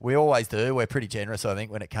Stab. We always do. We're pretty generous, I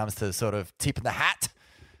think, when it comes to sort of tipping the hat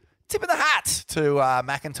to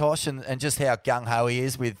Macintosh and just how gung-ho he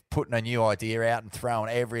is with putting a new idea out and throwing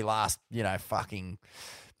every last, fucking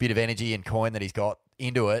bit of energy and coin that he's got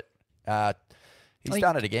into it. He's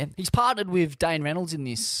done it again. He's partnered with Dane Reynolds in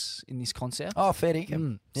this concept. Oh, fair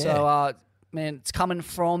dinkum. Yeah. So, man, it's coming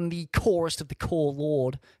from the chorus of the core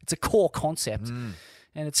lord. It's a core concept, and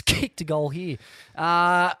it's kicked a goal here.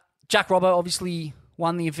 Jack Robbo obviously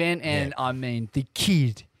won the event, and I mean, the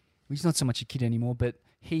kid, he's not so much a kid anymore, but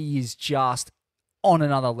he is just on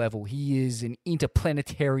another level. He is an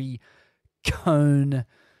interplanetary cone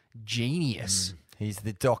genius. He's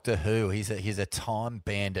the Doctor Who. He's a time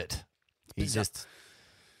bandit. He just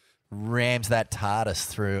rams that TARDIS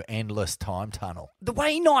through endless time tunnel. The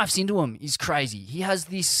way he knifes into him is crazy. He has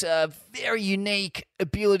this very unique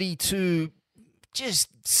ability to just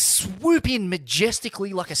swoop in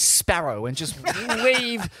majestically like a sparrow and just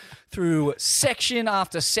weave through section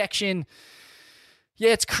after section.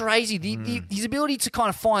 Yeah, it's crazy. His ability to kind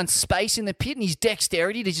of find space in the pit and his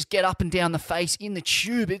dexterity to just get up and down the face in the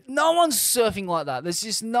tube. No one's surfing like that. There's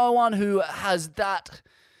just no one who has that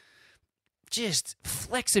just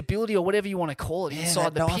flexibility or whatever you want to call it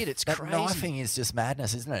inside the pit. It's crazy. That knifing is just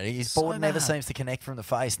madness, isn't it? His board never seems to connect from the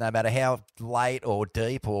face, no matter how late or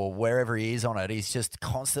deep or wherever he is on it. He's just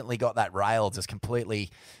constantly got that rail just completely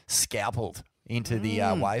scalpeled into the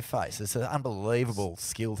wave face. It's an unbelievable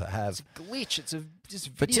skill to have. It's a glitch. It's just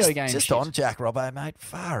video game just shit. On Jack Robbo, mate,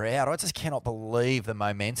 far out. I just cannot believe the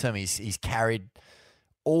momentum he's carried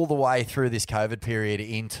all the way through this COVID period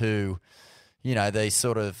into, these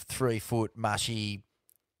sort of 3-foot mushy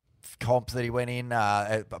comps that he went in,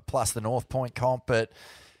 plus the North Point comp. But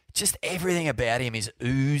just everything about him is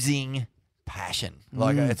oozing passion.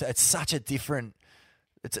 Like it's such a different,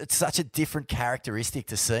 it's such a different characteristic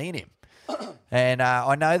to see in him. And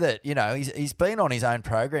I know that, he's been on his own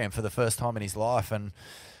program for the first time in his life. And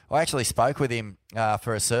I actually spoke with him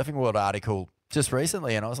for a Surfing World article just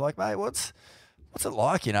recently. And I was like, mate, what's it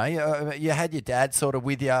like? You had your dad sort of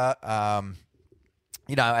with you,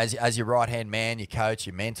 as your right-hand man, your coach,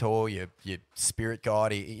 your mentor, your spirit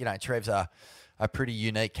guide. Trev's a pretty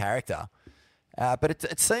unique character. But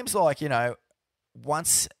it seems like,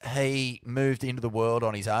 once he moved into the world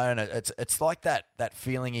on his own, it's like that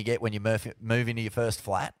feeling you get when you move into your first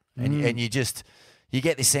flat, and you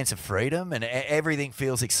get this sense of freedom, and everything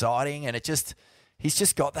feels exciting, and he's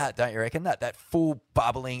just got that, don't you reckon? That full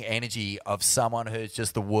bubbling energy of someone who's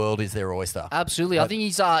just the world is their oyster. Absolutely. I think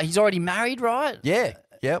he's already married, right? Yeah.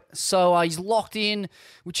 Yep. So he's locked in,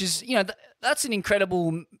 which is that's an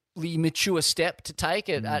incredible mature step to take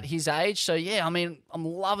at his age. So, yeah, I mean, I'm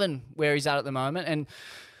loving where he's at the moment. And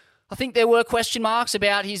I think there were question marks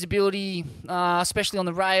about his ability, especially on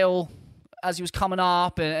the rail as he was coming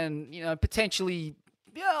up and potentially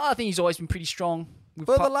I think he's always been pretty strong with,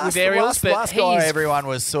 Well, with aerials. last guy everyone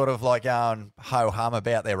was sort of like going ho-hum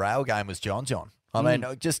about their rail game was John. I mean,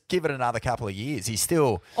 just give it another couple of years. He's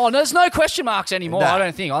still... Oh, there's no question marks anymore, No. I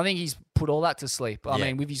don't think. I think he's put all that to sleep. I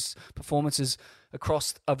mean, with his performances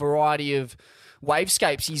across a variety of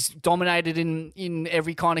wavescapes, he's dominated in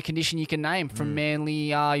every kind of condition you can name. From Manly,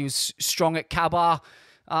 he was strong at Cabba.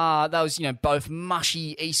 That was, both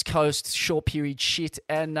mushy East Coast short period shit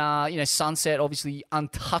and, Sunset, obviously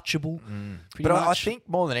untouchable. Pretty But I much. think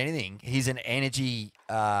more than anything, he's an energy...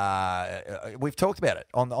 we've talked about it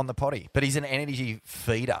on the potty, but he's an energy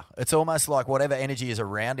feeder. It's almost like whatever energy is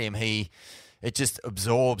around him, it just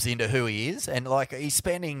absorbs into who he is. And like he's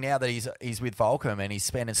spending, now that he's with Volcom and he's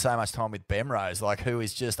spending so much time with Bemrose, like who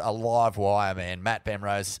is just a live wire, man. Matt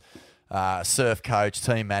Bemrose, surf coach,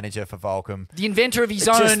 team manager for Volcom. The inventor of his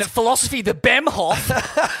own philosophy, the Bemhoff,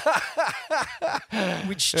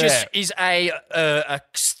 which just is a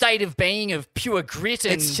state of being of pure grit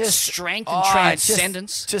and strength and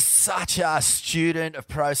transcendence. Just such a student of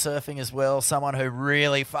pro surfing as well. Someone who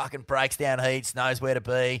really fucking breaks down heats, knows where to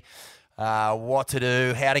be, what to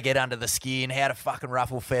do, how to get under the skin, how to fucking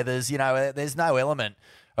ruffle feathers. There's no element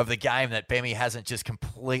of the game that Bemmy hasn't just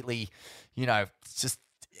completely, just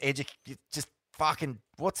fucking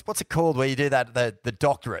what's it called where you do that the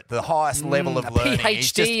doctorate, the highest level of learning,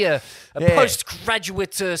 PhD, a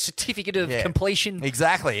postgraduate certificate of completion.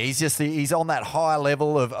 Exactly. He's on that high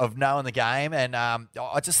level of knowing the game, and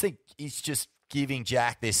I just think he's just giving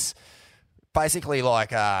Jack this basically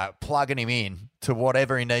like plugging him in to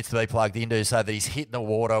whatever he needs to be plugged into, so that he's hitting the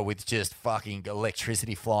water with just fucking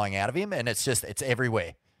electricity flying out of him, and it's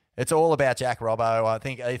everywhere. It's all about Jack Robbo. I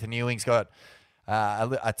think Ethan Ewing's got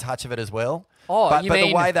a touch of it as well. Oh, but mean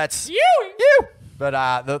the way that's you?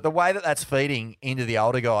 But the way that's feeding into the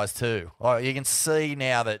older guys too. Oh, you can see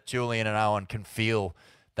now that Julian and Owen can feel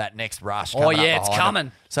that next rush. Oh, Coming yeah, up it's behind coming.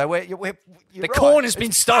 them. So you're The corn has been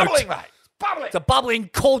It's stoked. bubbling, mate. Bubbling. It's a bubbling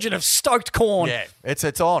cauldron of stoked corn. Yeah,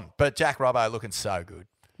 it's on. But Jack Robbo looking so good.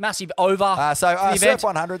 Massive over. So for the Surf event.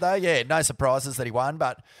 100 though, yeah, no surprises that he won,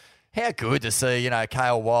 but how good to see,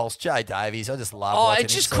 Cale Walsh, Jay Davies. I just love watching And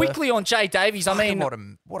just him surf. quickly on Jay Davies, I mean,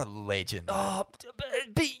 what a legend. but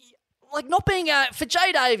like not being for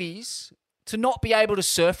Jay Davies to not be able to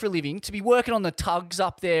surf for a living, to be working on the tugs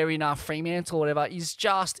up there in Fremantle or whatever, is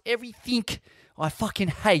just everything I fucking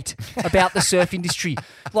hate about the surf industry.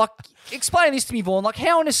 Like, explain this to me, Vaughan. Like,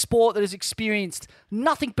 how in a sport that has experienced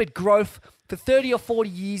nothing but growth for 30 or 40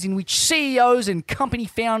 years, in which CEOs and company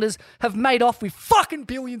founders have made off with fucking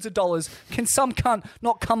billions of dollars, can some cunt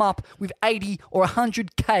not come up with 80 or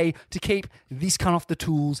 100K to keep this cunt off the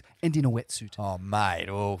tools and in a wetsuit? Oh, mate.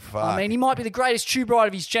 Oh, fuck. I mean, he might be the greatest tube rider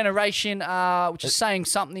of his generation, which is saying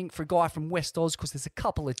something for a guy from West Oz, because there's a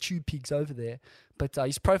couple of tube pigs over there. But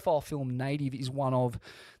his profile film, Native, is one of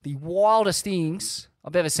the wildest things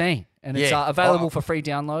I've ever seen. And it's available for free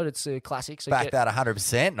download. It's a classic. So Back that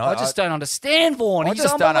 100%. I just don't understand Vaughan. I He's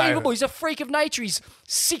just don't know. unbelievable. He's a freak of nature. He's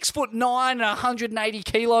 6'9" and 180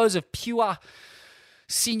 kilos of pure,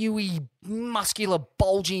 sinewy, muscular,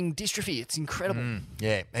 bulging dystrophy. It's incredible.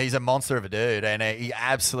 Yeah, he's a monster of a dude, and he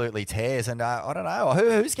absolutely tears. And I don't know,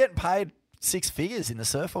 who's getting paid six figures in the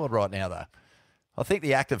surfboard right now, though? I think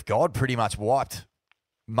the act of God pretty much wiped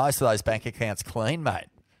most of those bank accounts clean, mate.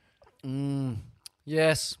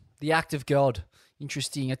 Yes, the act of God.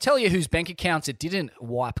 Interesting. I tell you whose bank accounts it didn't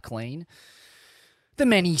wipe clean. The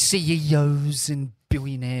many CEOs and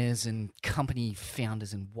billionaires and company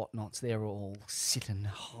founders and whatnots. They're all sitting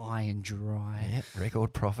high and dry. Yep,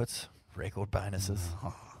 record profits, record bonuses.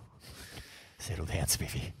 Settle down,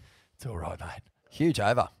 Spiffy. It's all right, mate. Huge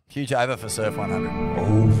over for Surf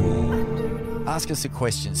 100. Ask us a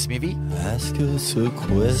question, Smithy. Ask us a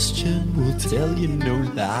question, we'll tell you no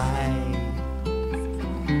lie.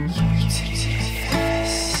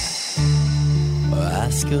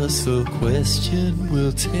 Ask us a question,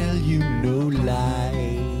 we'll tell you no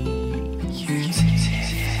lie.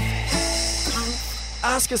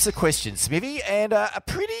 Ask us a question, Smithy, and a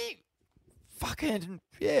pretty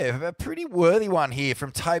a pretty worthy one here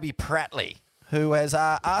from Toby Prattley, who has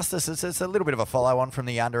asked us. It's a little bit of a follow-on from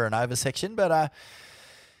the under and over section, but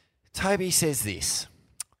Toby says this: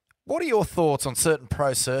 what are your thoughts on certain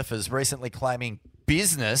pro surfers recently claiming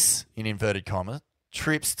business, in inverted commas,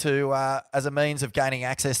 trips to as a means of gaining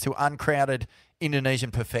access to uncrowded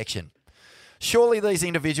Indonesian perfection? Surely these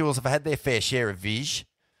individuals have had their fair share of viz,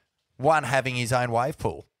 one having his own wave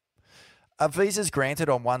pool. Are visas granted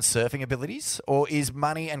on one's surfing abilities, or is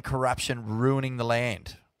money and corruption ruining the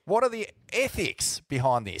land? What are the ethics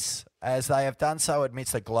behind this, as they have done so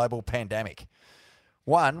amidst a global pandemic?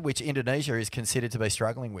 one which Indonesia is considered to be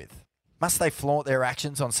struggling with. Must they flaunt their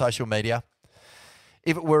actions on social media?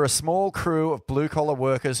 If it were a small crew of blue-collar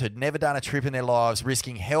workers who'd never done a trip in their lives,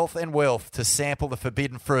 risking health and wealth to sample the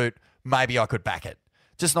forbidden fruit, maybe I could back it.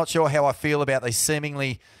 Just not sure how I feel about these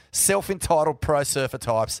seemingly self-entitled pro surfer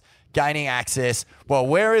types gaining access while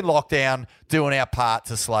we're in lockdown doing our part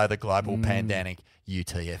to slow the global pandemic,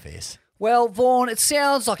 UTFS. Well, Vaughan, it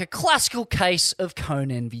sounds like a classical case of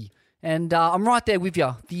cone envy. And I'm right there with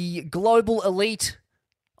you. The global elite,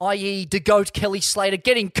 i.e. the GOAT Kelly Slater,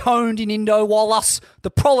 getting coned in Indo while us, the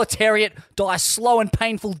proletariat, die slow and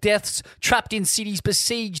painful deaths trapped in cities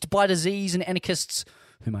besieged by disease and anarchists,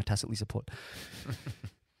 whom I tacitly support.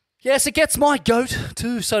 Yes, it gets my goat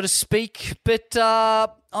too, so to speak. But,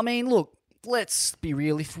 I mean, look, let's be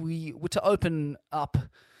real. If we were to open up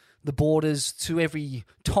the borders to every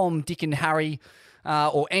Tom, Dick and Harry,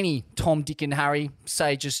 or any Tom, Dick and Harry,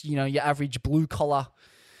 say just, your average blue-collar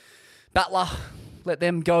battler, let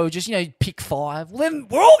them go, just, pick 5. Well, then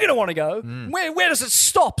we're all going to want to go. Where does it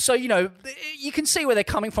stop? So, you can see where they're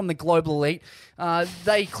coming from, the global elite.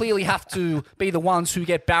 They clearly have to be the ones who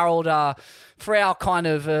get barreled for our kind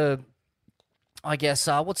of, I guess,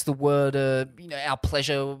 what's the word? Our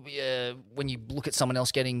pleasure. When you look at someone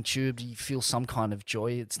else getting tubed, you feel some kind of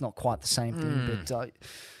joy. It's not quite the same thing, but...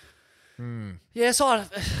 Yeah, so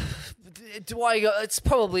it's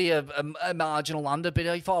probably a marginal under, but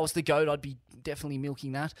if I was the GOAT, I'd be definitely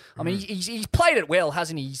milking that. I mean, he's played it well,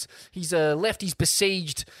 hasn't he? He's left his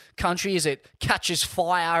besieged country as it catches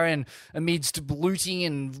fire and amidst looting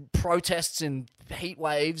and protests and heat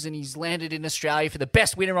waves, and he's landed in Australia for the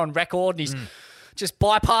best winter on record, and he's just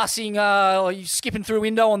bypassing, skipping through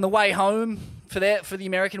Indo on the way home for the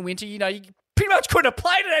American winter. You pretty much couldn't have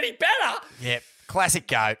played it any better. Yep, classic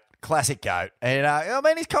GOAT. Classic GOAT. And,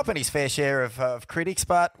 he's copping his fair share of critics,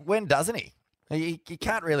 but when doesn't he? He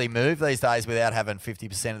can't really move these days without having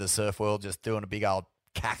 50% of the surf world just doing a big old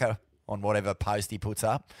cacker on whatever post he puts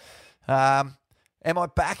up. Am I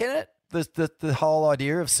backing it? The whole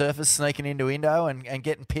idea of surfers sneaking into Indo and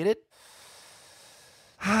getting pitted?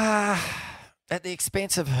 At the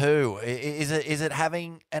expense of who? Is it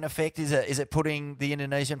having an effect? Is it putting the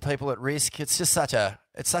Indonesian people at risk? It's just such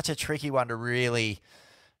a tricky one to really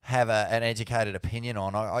have an educated opinion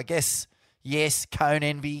on. I guess, yes, cone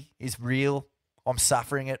envy is real. I'm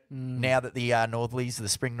suffering it now that the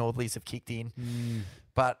spring northerlies have kicked in.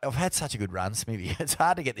 But I've had such a good run, Smithy. It's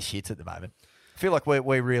hard to get the shits at the moment. I feel like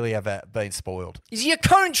we really have been spoiled. Is he a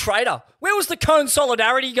cone trader? Where was the cone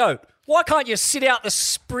solidarity go? Why can't you sit out the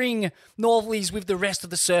spring northerlies with the rest of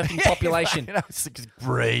the surfing population? It's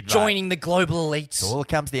greed, joining the global elites. All it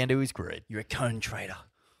comes down to is greed. You're a cone trader.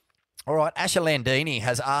 All right, Asher Landini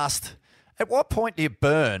has asked, at what point do you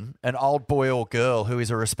burn an old boy or girl who is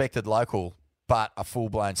a respected local but a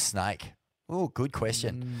full-blown snake? Oh, good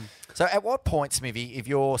question. So at what point, Smithy, if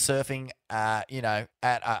you're surfing, at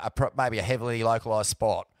maybe a heavily localised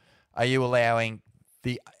spot, are you allowing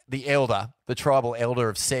the tribal elder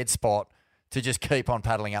of said spot to just keep on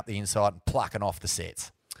paddling up the inside and plucking off the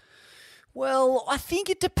sets? Well, I think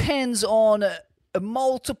it depends on a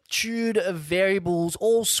multitude of variables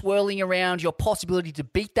all swirling around your possibility to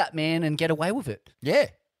beat that man and get away with it. Yeah.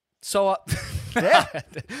 So, yeah.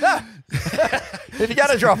 If you're going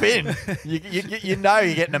to drop in, you know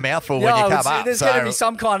you're getting a mouthful when you come up. There's going to be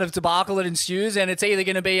some kind of debacle that ensues, and it's either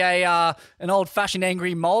going to be an old-fashioned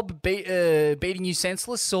angry mob beating you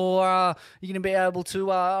senseless, or you're going to be able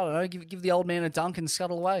to, I don't know, give the old man a dunk and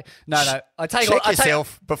scuttle away. No, I take Check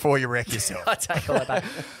yourself before you wreck yourself. I take all that back.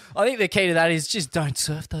 I think the key to that is just don't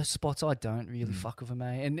surf those spots. I don't really fuck with them,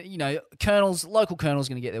 eh? And, local colonels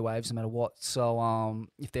going to get their waves no matter what. So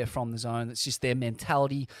if they're from the zone, it's just their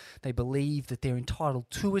mentality. They believe that they're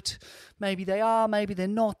entitled to it. Maybe they are, maybe they're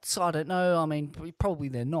not. So I don't know. I mean, probably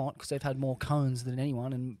they're not because they've had more cones than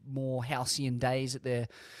anyone and more halcyon days at their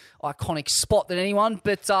iconic spot than anyone.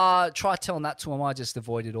 But try telling that to them. I just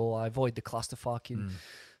avoid it all. I avoid the clusterfuck and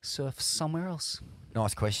surf somewhere else.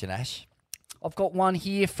 Nice question, Ash. I've got one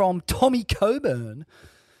here from Tommy Coburn.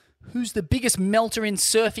 Who's the biggest melter in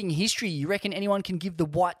surfing history? You reckon anyone can give the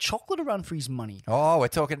white chocolate a run for his money? Oh, we're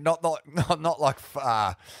talking not like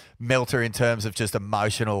melter in terms of just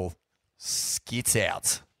emotional skits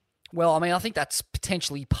outs. Well, I mean, I think that's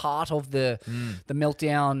potentially part of the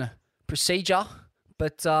meltdown procedure,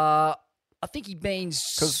 but I think he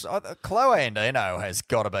means because Chloe Andino has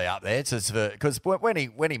got to be up there because when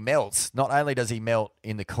he melts, not only does he melt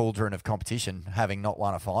in the cauldron of competition, having not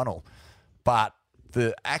won a final, but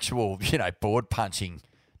the actual, board punching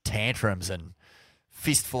tantrums and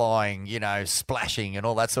fist flying, splashing and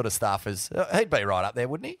all that sort of stuff he'd be right up there,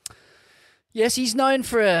 wouldn't he? Yes, he's known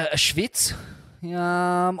for a schwitz.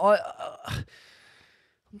 I'm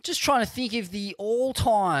just trying to think of the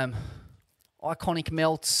all-time iconic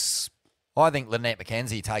melts. I think Lynette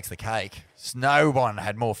McKenzie takes the cake. No one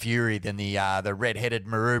had more fury than the red-headed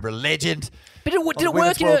Maroubra legend. But did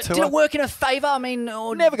it work in a favour? I mean,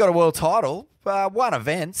 never got a world title. Won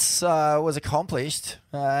events, was accomplished,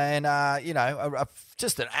 and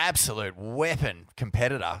just an absolute weapon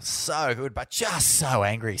competitor. So good, but just so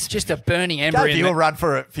angry. Just a burning ember. Go for your run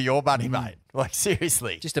for your money, mate. Like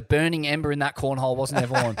seriously, just a burning ember in that cornhole, wasn't there,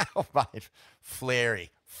 Vaughan? Oh, mate, flary,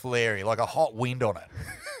 like a hot wind on it.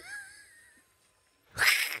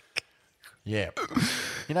 Yeah,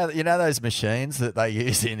 you know those machines that they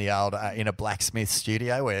use in the old in a blacksmith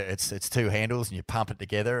studio where it's two handles and you pump it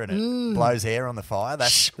together and it blows air on the fire.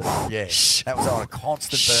 That was on a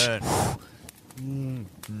constant burn.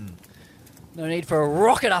 No need for a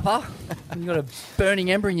rocket upper. You got a burning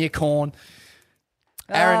ember in your corn.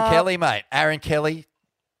 Aaron Kelly, mate. Aaron Kelly,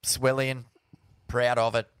 Swellian, proud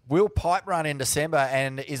of it. Will pipe run in December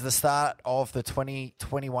and is the start of the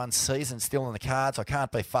 2021 season still in the cards? I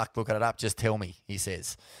can't be fucked looking it up. Just tell me, he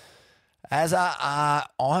says. As I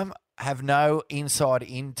have no inside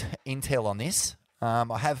intel on this.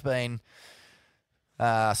 I have been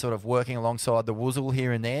sort of working alongside the Woozle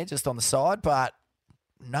here and there, just on the side, but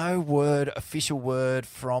no official word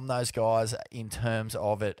from those guys in terms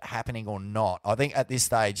of it happening or not. I think at this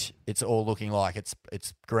stage it's all looking like it's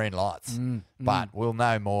green lights, but we'll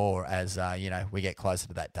know more as we get closer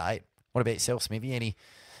to that date. What about yourself, Smithy?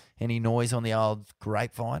 Any noise on the old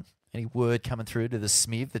grapevine? Any word coming through to the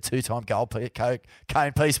Smiv, the two-time gold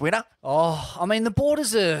cone piece winner? Oh, I mean, the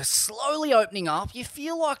borders are slowly opening up. You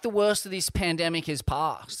feel like the worst of this pandemic has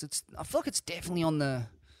passed. I feel like it's definitely on the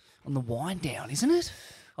wind down, isn't it?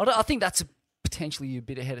 I think that's potentially a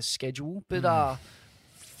bit ahead of schedule, but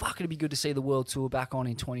fuck, it'd be good to see the World Tour back on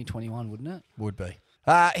in 2021, wouldn't it? Would be.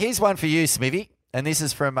 Here's one for you, Smithy, and this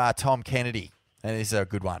is from Tom Kennedy, and this is a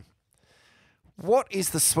good one. What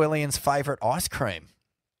is the Swellian's favourite ice cream?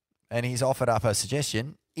 And he's offered up a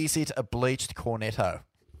suggestion. Is it a bleached Cornetto?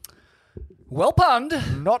 Well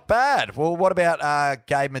punned. Not bad. Well, what about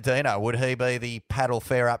Gabe Medina? Would he be the paddle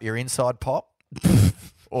fair up your inside pop?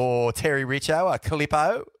 Or Terry Richo, a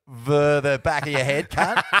Calippo, the back of your head,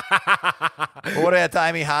 cunt? Or what about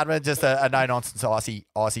Damie Hardman, just a no-nonsense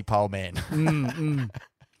icy pole man?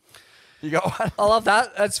 You got one? I love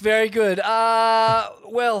that. That's very good.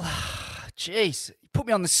 Well, jeez, you put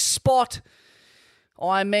me on the spot.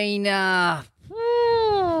 I mean,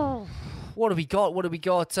 what do we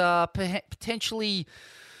got? Potentially,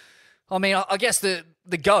 I mean, I guess the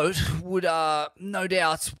GOAT would no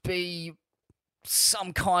doubt be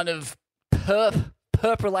some kind of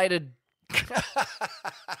perp-related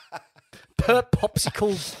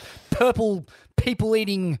popsicle, purple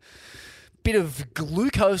people-eating bit of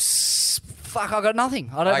glucose. Fuck, I got nothing.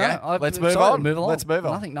 I don't know. Let's move on. Let's move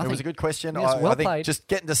on. Nothing. It was a good question. Yes, well I think played. just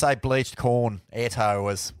getting to say bleached corn, Airto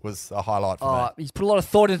was a highlight for me. He's put a lot of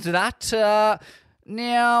thought into that.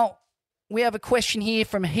 Now, we have a question here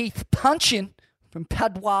from Heath Punchin from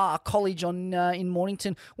Padua College in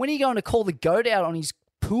Mornington. When are you going to call the GOAT out on his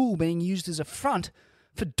pool being used as a front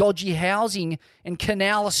for dodgy housing and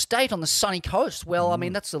Canal Estate on the sunny coast? Well, I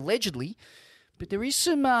mean, that's allegedly. But there is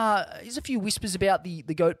there's a few whispers about the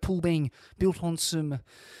GOAT pool being built on some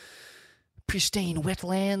pristine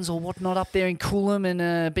wetlands or whatnot up there in Coolum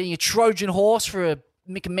and being a Trojan horse for a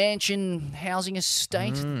McMansion housing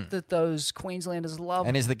estate that those Queenslanders love.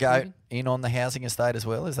 And is the GOAT in on the housing estate as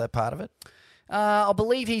well? Is that part of it? I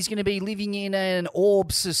believe he's going to be living in an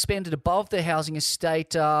orb suspended above the housing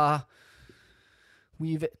estate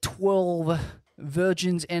with 12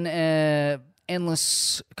 virgins and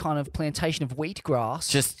endless kind of plantation of wheatgrass.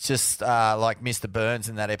 Just like Mr. Burns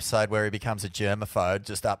in that episode where he becomes a germaphobe,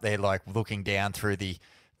 just up there like looking down through the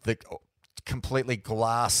completely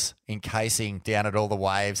glass encasing down at all the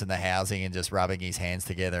waves and the housing and just rubbing his hands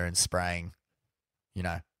together and spraying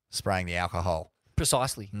the alcohol.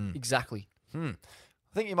 Precisely. Exactly. I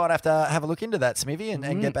think you might have to have a look into that, Smithy,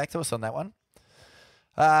 and get back to us on that one.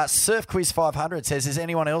 Surf Quiz 500 says, is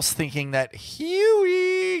anyone else thinking that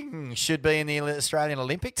Hewing should be in the Australian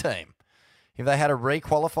Olympic team? If they had a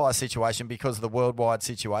re-qualify situation because of the worldwide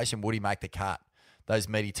situation, would he make the cut? Those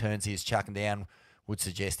meaty turns he is chucking down would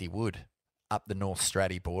suggest he would. Up the North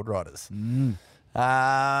Stratty board riders. Ewing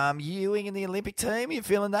in the Olympic team, you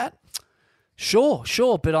feeling that? Sure.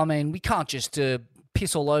 But, I mean, we can't just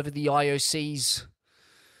piss all over the IOC's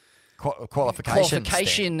qualification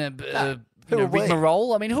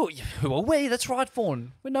rigmarole. I mean, who are we? That's right,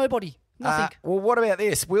 Fawn. We're nobody. Nothing. Well, what about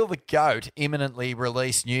this? Will the GOAT imminently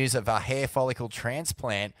release news of a hair follicle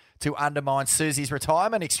transplant to undermine Susie's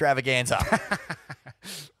retirement extravaganza?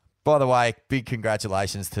 By the way, big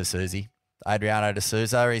congratulations to Susie. Adriano De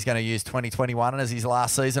Souza, he's going to use 2021 as his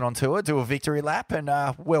last season on tour, do a victory lap, and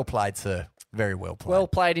well played, sir. Very well played. Well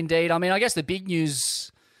played indeed. I mean, I guess the big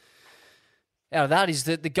news out of that is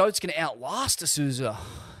that the GOAT's going to outlast De Souza.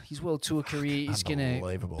 His world tour career is going to...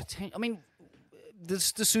 Unbelievable. I mean, De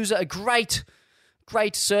Souza, a great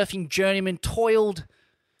surfing journeyman, toiled,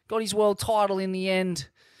 got his world title in the end.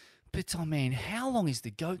 But, I mean, how long is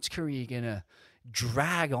the GOAT's career going to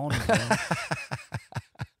drag on?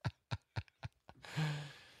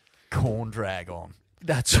 Corn drag on.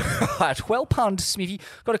 That's right. Well punned, Smithy.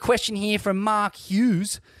 Got a question here from Mark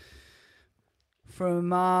Hughes.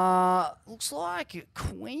 From, looks like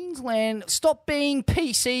Queensland. Stop being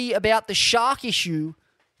PC about the shark issue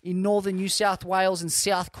in northern New South Wales and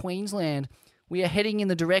South Queensland. We are heading in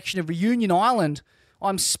the direction of Reunion Island.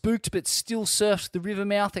 I'm spooked but still surfed the river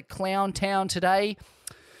mouth at Clown Town today.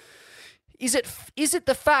 Is it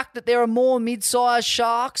the fact that there are more mid-sized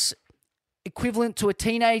sharks equivalent to a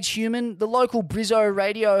teenage human? The local Brizzo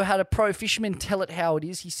radio had a pro fisherman tell it how it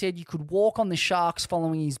is. He said you could walk on the sharks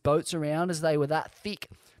following his boats around as they were that thick.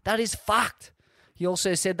 That is fucked. He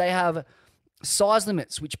also said they have size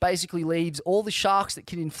limits, which basically leaves all the sharks that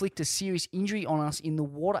can inflict a serious injury on us in the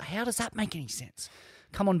water. How does that make any sense?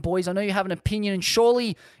 Come on, boys. I know you have an opinion, and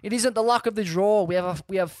surely it isn't the luck of the draw. We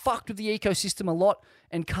have fucked with the ecosystem a lot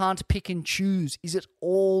and can't pick and choose. Is it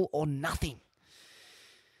all or nothing?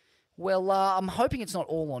 Well, I'm hoping it's not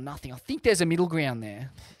all or nothing. I think there's a middle ground there.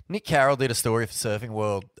 Nick Carroll did a story for Surfing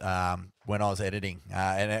World when I was editing,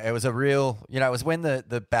 and it was a real, it was when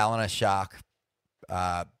the Ballina shark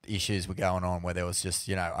issues were going on, where there was just,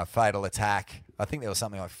 a fatal attack. I think there was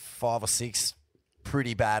something like 5 or 6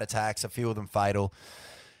 pretty bad attacks, a few of them fatal.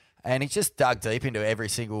 And he just dug deep into every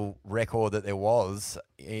single record that there was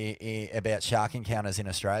about shark encounters in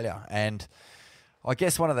Australia. And I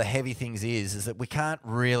guess one of the heavy things is that we can't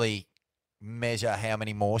really measure how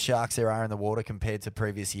many more sharks there are in the water compared to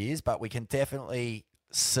previous years, but we can definitely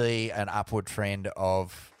see an upward trend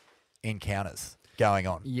of encounters going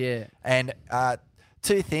on. Yeah. And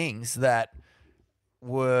two things that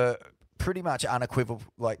were pretty much unequivocal,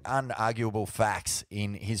 unarguable facts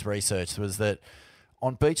in his research was that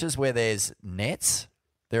on beaches where there's nets,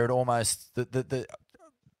 there are almost the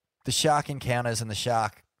shark encounters and the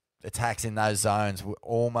shark attacks in those zones were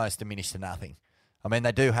almost diminished to nothing. I mean,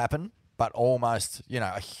 they do happen, but almost,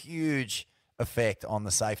 a huge effect on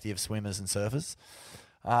the safety of swimmers and surfers.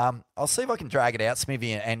 I'll see if I can drag it out,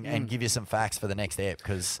 Smithy, and give you some facts for the next ep,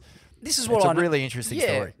 because this is what it's a really interesting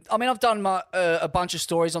story. I mean, I've done a bunch of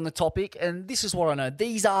stories on the topic, and this is what I know.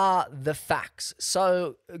 These are the facts.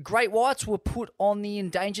 So great whites were put on the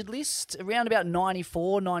endangered list around about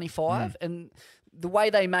 94, 95, and the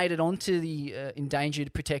way they made it onto the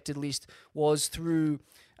endangered protected list was through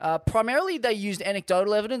primarily they used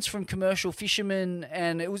anecdotal evidence from commercial fishermen,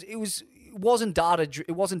 and it wasn't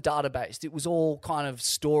data based. It was all kind of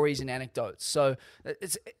stories and anecdotes. So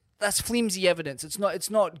that's flimsy evidence. It's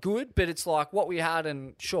not good, but it's like what we had,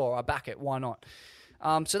 and sure, I back it. Why not?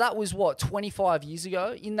 So that was 25 years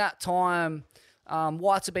ago. In that time,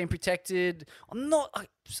 whites have been protected.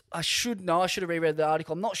 I should know. I should have reread the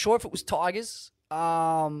article. I'm not sure if it was tigers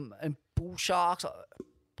and bull sharks.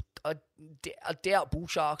 I doubt bull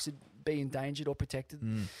sharks would be endangered or protected.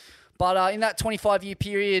 But in that 25-year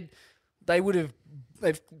period,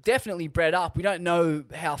 they've definitely bred up. We don't know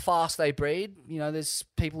how fast they breed. There's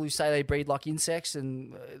people who say they breed like insects,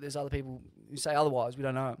 and there's other people who say otherwise. We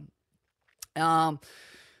don't know.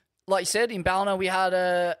 Like you said, in Ballina, we had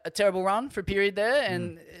a terrible run for a period there,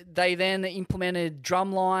 and they then implemented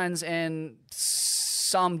drum lines and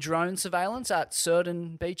some drone surveillance at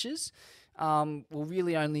certain beaches.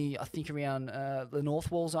 Really only, I think, around the North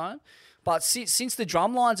Wall zone. But since the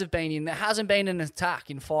drum lines have been in, there hasn't been an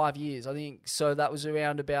attack in 5 years, I think. So that was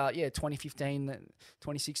around about 2015,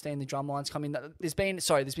 2016. The drum lines come in. There's been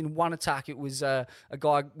one attack. It was a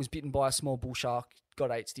guy was bitten by a small bull shark,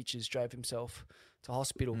 got 8 stitches, drove himself to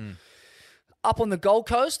hospital. Up on the Gold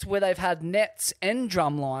Coast, where they've had nets and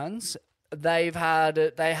drum lines, they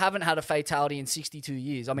haven't had a fatality in 62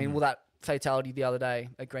 years. I mean, that fatality the other day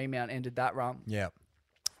at Greenmount ended that run. Yeah.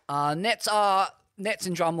 Nets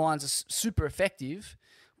and drum lines are super effective,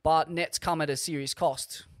 but nets come at a serious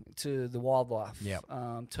cost to the wildlife. Yep.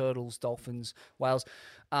 Turtles, dolphins, whales.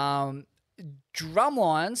 Drum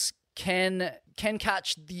lines can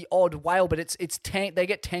catch the odd whale, but they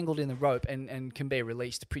get tangled in the rope and can be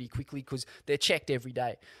released pretty quickly because they're checked every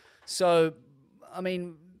day. So, I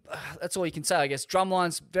mean, that's all you can say, I guess.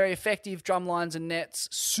 Drumlines, very effective. Drumlines and nets,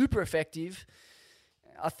 super effective.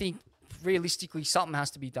 I think realistically something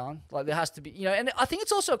has to be done. Like there has to be, and I think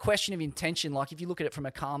it's also a question of intention. Like if you look at it from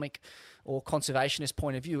a karmic or conservationist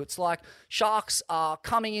point of view, it's like sharks are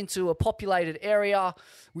coming into a populated area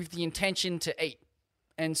with the intention to eat.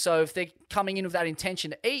 And so if they're coming in with that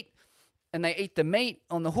intention to eat and they eat the meat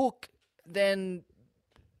on the hook, then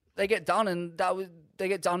they get done they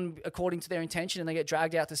get done according to their intention and they get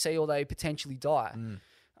dragged out to sea or they potentially die.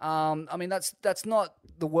 I mean, that's not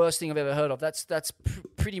the worst thing I've ever heard of. That's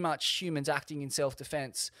pretty much humans acting in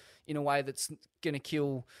self-defense in a way that's going to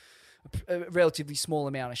kill a relatively small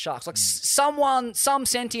amount of sharks. Like some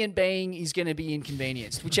sentient being is going to be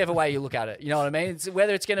inconvenienced, whichever way you look at it. You know what I mean?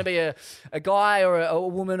 Whether it's going to be a guy or a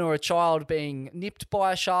woman or a child being nipped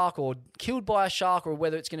by a shark or killed by a shark, or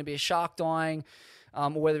whether it's going to be a shark dying, or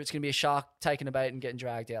whether it's going to be a shark taking a bait and getting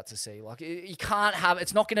dragged out to sea. Like you can't have,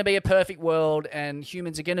 it's not going to be a perfect world, and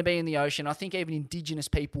humans are going to be in the ocean. I think even indigenous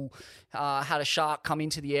people had a shark come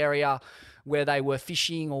into the area where they were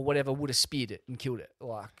fishing or whatever, would have speared it and killed it.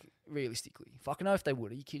 Like realistically, fucking know if they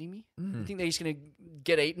would. Are you kidding me? You think they're just going to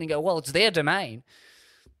get eaten and go, well, it's their domain?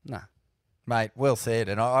 No. Mate, well said.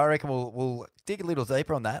 And I reckon we'll dig a little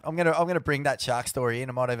deeper on that. I'm gonna bring that shark story in.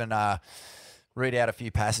 I might even read out a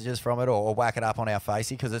few passages from it or whack it up on our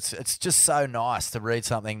facey, because it's just so nice to read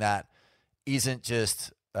something that isn't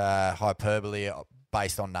just hyperbole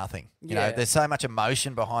based on nothing. You know, there's so much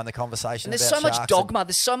emotion behind the conversation. And there's so much dogma.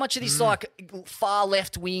 There's so much of this like far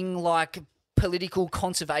left wing like political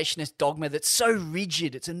conservationist dogma that's so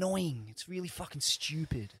rigid. It's annoying. It's really fucking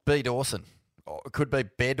stupid. B. Dawson. It could be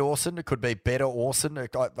Bed Dawson. It could be Better Orson. I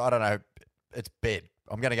don't know. It's Bed.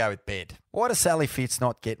 I'm going to go with Bed. Why does Sally Fitz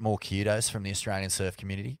not get more kudos from the Australian surf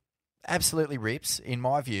community? Absolutely rips, in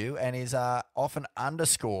my view, and is often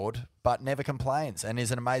underscored but never complains, and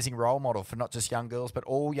is an amazing role model for not just young girls but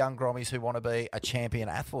all young grommies who want to be a champion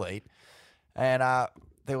athlete. And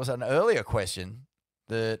there was an earlier question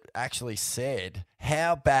that actually said,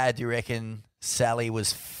 how bad do you reckon Sally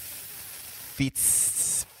was fitzing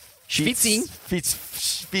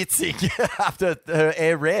after her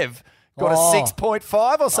air rev? Got a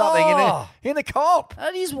 6.5 or something in the comp.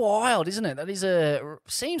 That is wild, isn't it? That is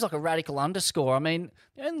seems like a radical underscore. I mean,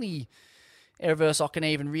 the only airverse I can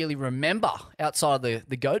even really remember outside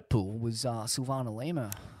the goat pool was Silvana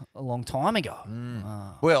Lima a long time ago.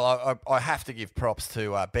 Well, I have to give props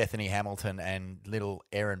to Bethany Hamilton and little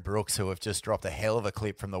Erin Brooks, who have just dropped a hell of a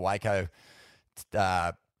clip from the Waco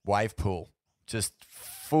wave pool. Just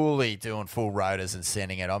fully doing full rotors and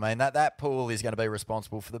sending it. I mean, that pool is going to be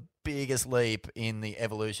responsible for the biggest leap in the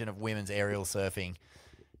evolution of women's aerial surfing,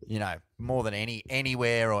 you know, more than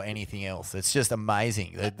anywhere or anything else. It's just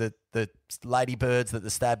amazing. The ladybirds that the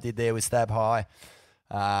Stab did there with Stab High.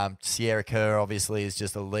 Sierra Kerr obviously is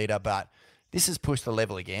just a leader, but this has pushed the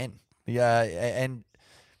level again. Yeah, and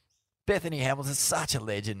Bethany Hamilton's such a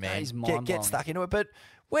legend, man. Get stuck into it. But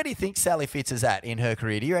where do you think Sally Fitz is at in her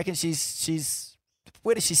career? Do you reckon she's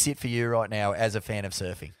where does she sit for you right now as a fan of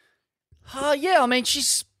surfing? Yeah, I mean, she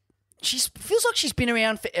feels like she's been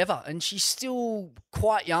around forever, and she's still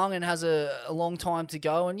quite young and has a long time to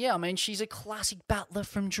go. And yeah, I mean, she's a classic battler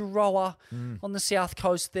from Jiroa on the south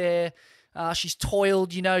coast there. She's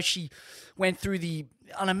toiled, you know, she went through the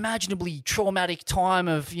unimaginably traumatic time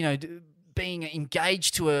of, you know, being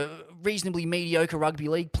engaged to a reasonably mediocre rugby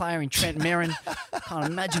league player in Trent Merrin. Can't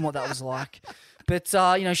imagine what that was like. But,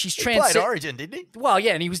 you know, she's He played Origin, didn't he? Well,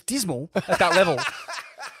 yeah, and he was dismal at that level.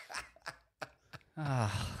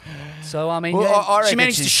 So, I mean, Well, she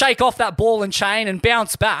managed to shake off that ball and chain and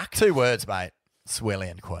bounce back. 2 words, mate.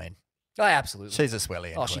 Swellian Queen. Oh, absolutely. She's a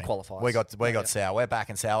Swellian Queen. She qualifies. We got Sal. We're back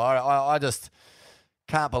in Sal. I just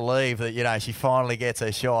can't believe that, you know, she finally gets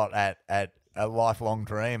her shot at a lifelong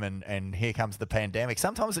dream, and here comes the pandemic.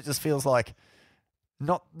 Sometimes it just feels like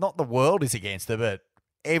not the world is against her, but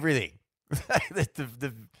everything.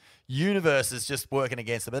 the universe is just working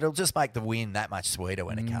against her, but it'll just make the win that much sweeter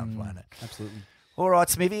when it comes, won't it? Absolutely. All right,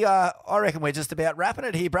 Smithy, I reckon we're just about wrapping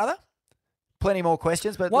it here, brother. Plenty more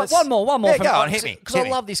questions, but one more. Yeah, go on, hit me. Because I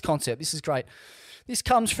love this concept. This is great. This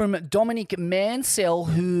comes from Dominic Mansell,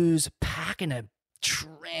 who's packing a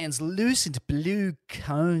translucent blue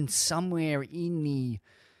cone somewhere in the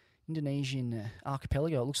Indonesian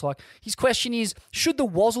archipelago, it looks like. His question is, should the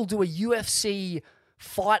Wazzle do a UFC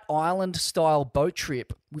Fight Island-style boat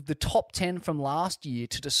trip with the top 10 from last year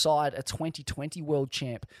to decide a 2020 world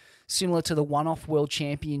champ, similar to the one-off world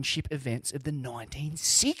championship events of the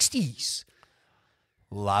 1960s?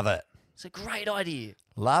 Love it. It's a great idea.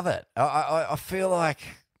 Love it. I feel like,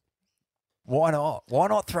 why not? Why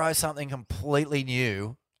not throw something completely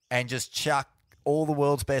new and just chuck all the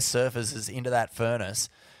world's best surfers into that furnace.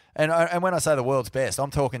 And when I say the world's best,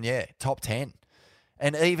 I'm talking, top 10.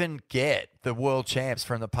 And even get the world champs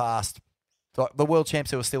from the past, the world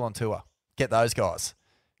champs who are still on tour. Get those guys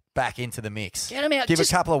back into the mix. Get them out. Give a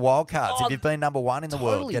couple of wild cards. Oh, if you've been number one in the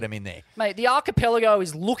world, totally. get them in there. Mate, the archipelago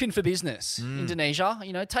is looking for business. Indonesia,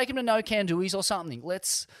 take them to No Kanduis or something.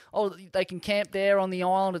 They can camp there on the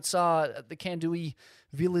island. It's the Kandui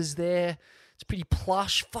villas there. It's pretty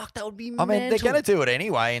plush. Fuck, that would be mental. I mean, they're going to do it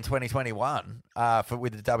anyway in 2021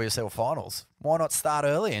 with the WSL finals. Why not start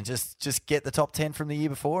early and just get the top 10 from the year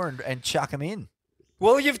before and chuck them in?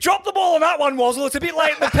 Well, you've dropped the ball on that one, Wozzle. It's a bit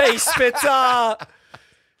late in the piece, but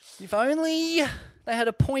if only they had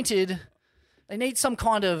appointed... They need some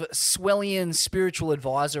kind of Swellian spiritual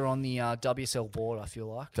advisor on the WSL board, I feel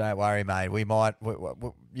like. Don't worry, mate. We might...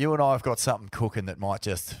 you and I have got something cooking that might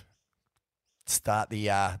just start the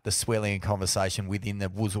Swellian conversation within the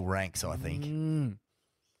Woozle ranks, I think. You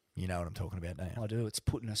know what I'm talking about now. I do. It's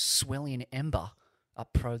putting a Swellian ember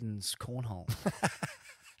up Proden's cornhole.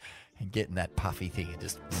 And getting that puffy thing and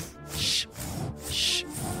just... shh, shh,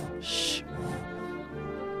 shh.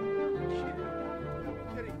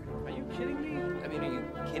 Are you kidding me? I mean, are you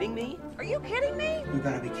kidding me? Are you kidding me? You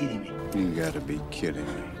gotta be kidding me. You gotta be kidding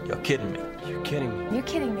me. You're kidding me. You're kidding me. You're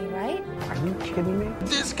kidding me, right? Are you kidding me?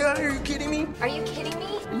 This guy, are you kidding me? Are you kidding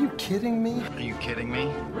me? Are you kidding me? Are you kidding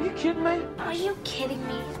me? Are you kidding me? Are you kidding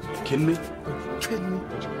me? Kidding me? Kidding me?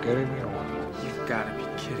 You kidding me or what? You gotta be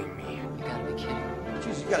kidding me. You gotta be kidding me.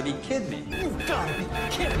 Jeez, you gotta be kidding me. You gotta be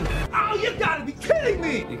kidding me. Oh, you gotta be kidding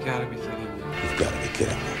me. You gotta be kidding me. You've gotta be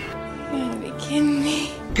kidding me. You gotta be kidding me.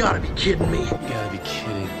 Gotta be kidding me. You gotta be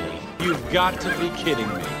kidding me. You've got to be kidding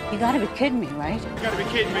me. You gotta be kidding me, right? You gotta be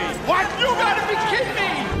kidding me. What? You gotta be kidding me.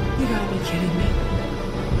 You gotta be kidding me.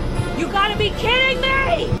 You gotta be kidding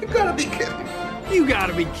me! You gotta be kidding me. You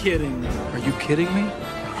gotta be kidding me. Are you kidding me?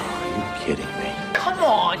 Are you kidding me? Come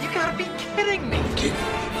on, you gotta be kidding me.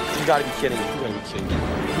 You gotta be kidding me. You gotta be kidding me.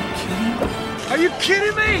 Are you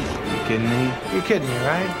kidding me? You kidding me? You kidding me,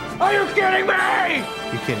 right? Are you kidding me?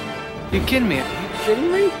 You kidding me? You kidding me?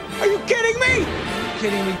 Kidding me? Are you kidding me?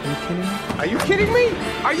 Kidding me? You kidding me? Are you kidding me?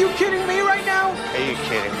 Are you kidding me right now? Are you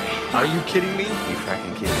kidding me? Are you kidding me? You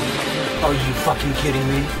fucking kidding me? Are you fucking kidding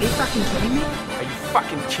me? Are you fucking kidding me? Are you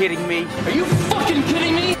fucking kidding me? Are you fucking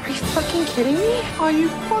kidding me? Are you fucking kidding me? Are you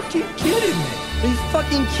fucking kidding me? Are you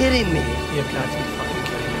fucking kidding me? You've got to be fucking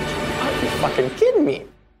kidding me. Are you fucking kidding me?